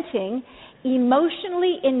preventing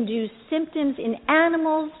emotionally induced symptoms in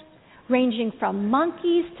animals ranging from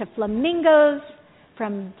monkeys to flamingos,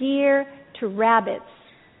 from deer to rabbits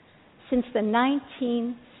since the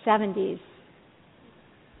 1970s.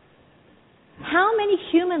 How many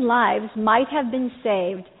human lives might have been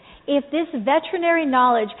saved if this veterinary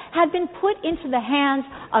knowledge had been put into the hands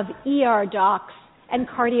of ER docs and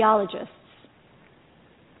cardiologists?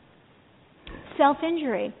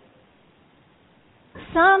 Self-injury.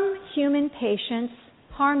 Some human patients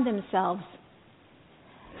harm themselves.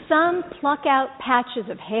 Some pluck out patches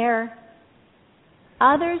of hair.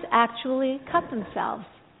 Others actually cut themselves.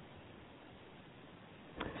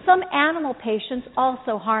 Some animal patients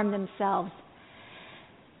also harm themselves.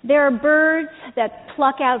 There are birds that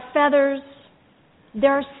pluck out feathers.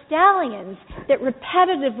 There are stallions that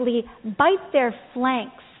repetitively bite their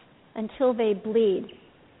flanks until they bleed.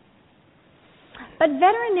 But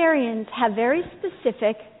veterinarians have very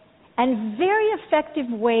specific and very effective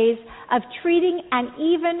ways of treating and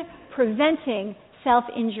even preventing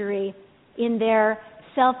self-injury in their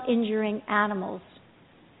self-injuring animals.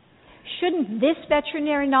 Shouldn't this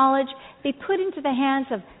veterinary knowledge be put into the hands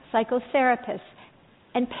of psychotherapists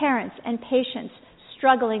and parents and patients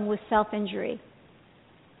struggling with self-injury?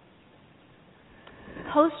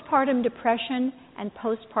 Postpartum depression and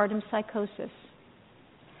postpartum psychosis.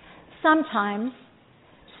 Sometimes,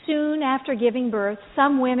 soon after giving birth,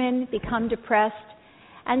 some women become depressed,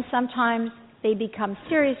 and sometimes they become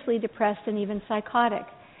seriously depressed and even psychotic.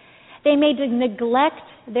 They may neglect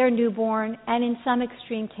their newborn and, in some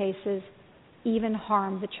extreme cases, even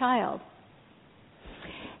harm the child.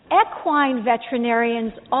 Equine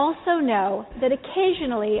veterinarians also know that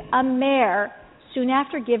occasionally a mare, soon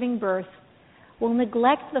after giving birth, will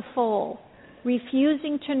neglect the foal,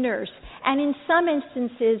 refusing to nurse, and in some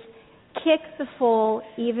instances, kick the foal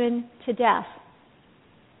even to death.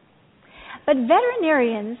 But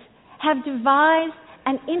veterinarians have devised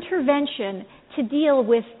an intervention to deal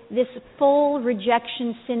with this full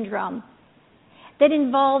rejection syndrome that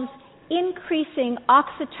involves increasing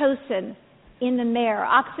oxytocin in the mare.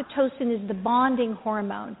 Oxytocin is the bonding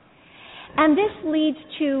hormone. And this leads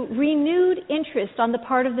to renewed interest on the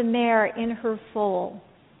part of the mare in her foal.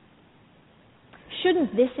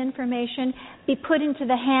 Shouldn't this information be put into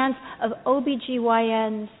the hands of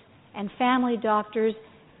OBGYNs and family doctors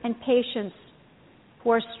and patients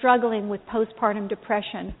who are struggling with postpartum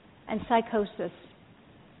depression and psychosis?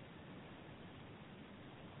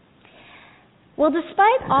 Well,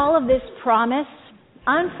 despite all of this promise,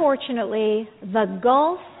 unfortunately, the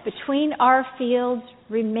gulf between our fields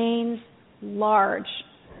remains large.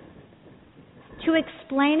 To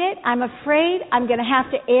explain it, I'm afraid I'm going to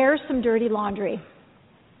have to air some dirty laundry.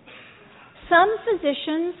 Some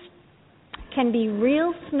physicians can be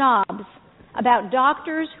real snobs about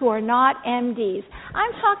doctors who are not MDs.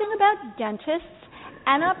 I'm talking about dentists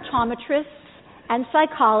and optometrists and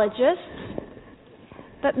psychologists,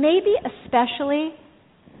 but maybe especially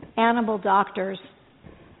animal doctors.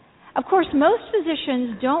 Of course, most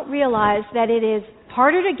physicians don't realize that it is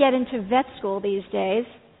harder to get into vet school these days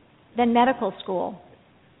than medical school.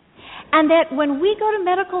 And that when we go to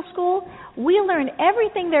medical school, we learn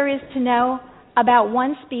everything there is to know about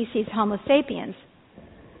one species, Homo sapiens.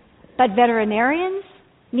 But veterinarians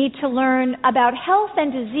need to learn about health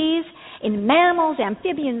and disease in mammals,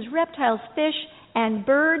 amphibians, reptiles, fish, and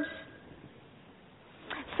birds.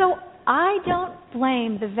 So I don't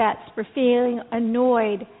blame the vets for feeling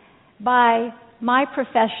annoyed by my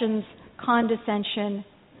profession's condescension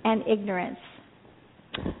and ignorance.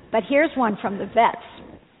 But here's one from the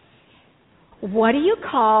vets. What do you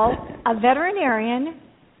call a veterinarian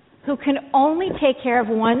who can only take care of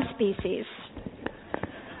one species?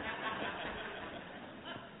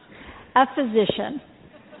 A physician.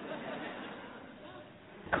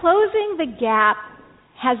 Closing the gap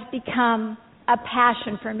has become a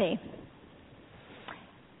passion for me.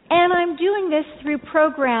 And I'm doing this through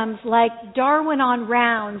programs like Darwin on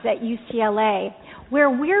Rounds at UCLA, where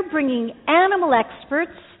we're bringing animal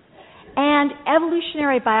experts and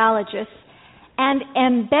evolutionary biologists and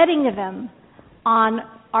embedding them on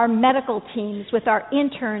our medical teams with our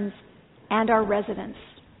interns and our residents.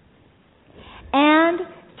 And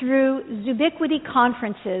through Zubiquity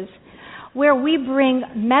conferences, where we bring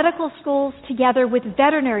medical schools together with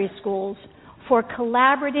veterinary schools for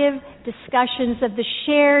collaborative discussions of the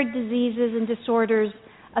shared diseases and disorders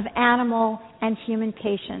of animal and human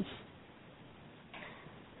patients.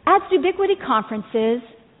 At Zubiquity conferences,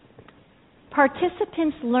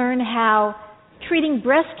 participants learn how treating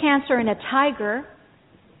breast cancer in a tiger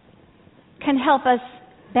can help us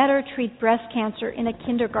better treat breast cancer in a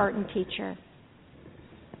kindergarten teacher.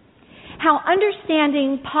 How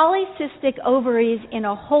understanding polycystic ovaries in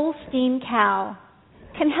a Holstein cow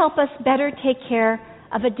can help us better take care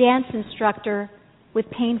of a dance instructor with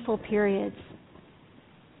painful periods.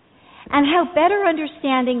 And how better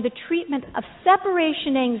understanding the treatment of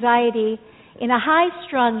separation anxiety in a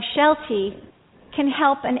high-strung Sheltie can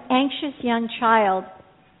help an anxious young child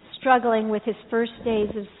struggling with his first days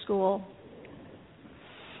of school.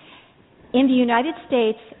 In the United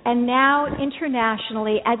States and now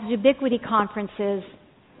internationally at Zubiquity conferences,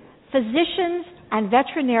 physicians and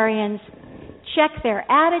veterinarians check their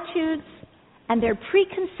attitudes and their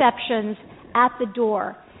preconceptions at the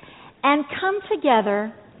door and come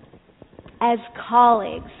together as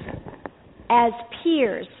colleagues, as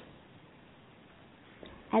peers,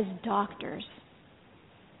 as doctors.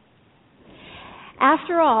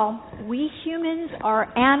 After all, we humans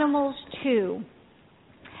are animals too.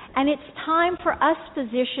 And it's time for us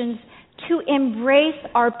physicians to embrace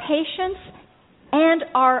our patients and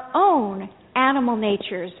our own animal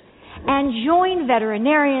natures and join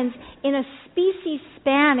veterinarians in a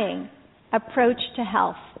species-spanning approach to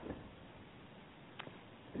health.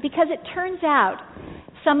 Because it turns out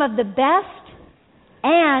some of the best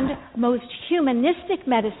and most humanistic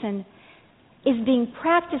medicine is being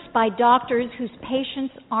practiced by doctors whose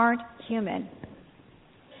patients aren't human.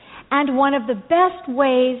 And one of the best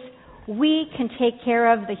ways we can take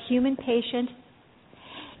care of the human patient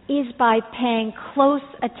is by paying close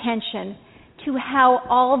attention to how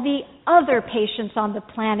all the other patients on the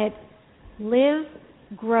planet live,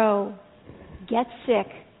 grow, get sick,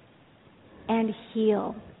 and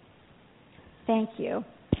heal. Thank you.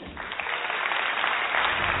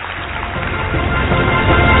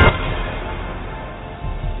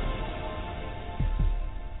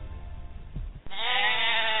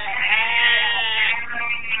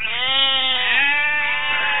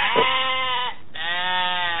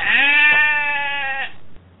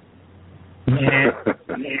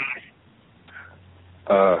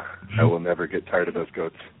 I will never get tired of those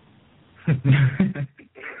goats.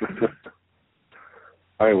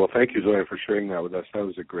 All right, well, thank you, Zoya, for sharing that with us. That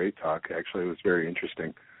was a great talk. Actually, it was very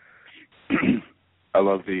interesting. I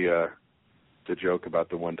love the joke about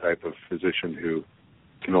the one type of physician who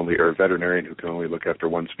can only, or veterinarian who can only look after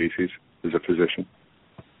one species is a physician.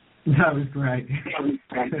 That was great.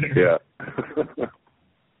 Yeah.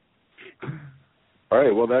 All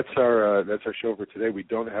right. Well, that's our show for today. We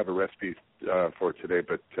don't have a recipe for today,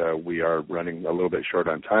 but we are running a little bit short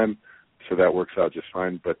on time, so that works out just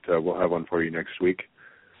fine. But we'll have one for you next week.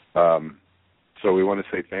 So we want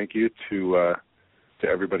to say thank you to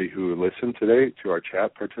everybody who listened today, to our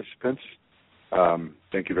chat participants.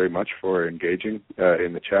 Thank you very much for engaging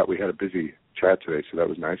in the chat. We had a busy chat today, so that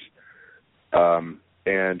was nice.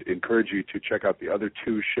 And encourage you to check out the other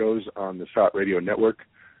two shows on the SOTT Radio Network.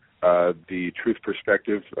 The Truth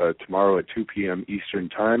Perspective tomorrow at 2 p.m. Eastern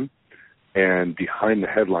Time, and Behind the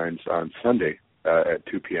Headlines on Sunday at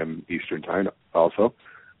 2 p.m. Eastern Time also.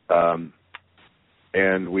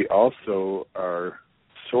 And we also are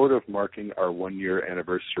sort of marking our 1-year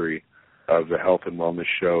anniversary of the Health and Wellness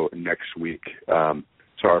Show next week. So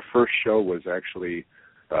our first show was actually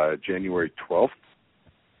January 12th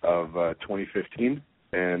of 2015,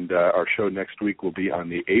 and our show next week will be on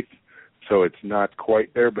the 8th. So it's not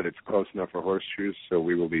quite there, but it's close enough for horseshoes, so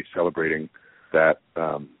we will be celebrating that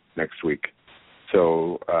next week.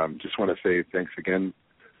 So just want to say thanks again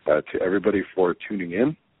to everybody for tuning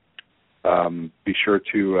in. Be sure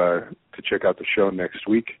to check out the show next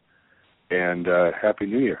week, and Happy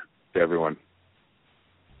New Year to everyone.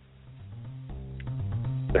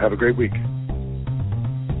 Have a great week.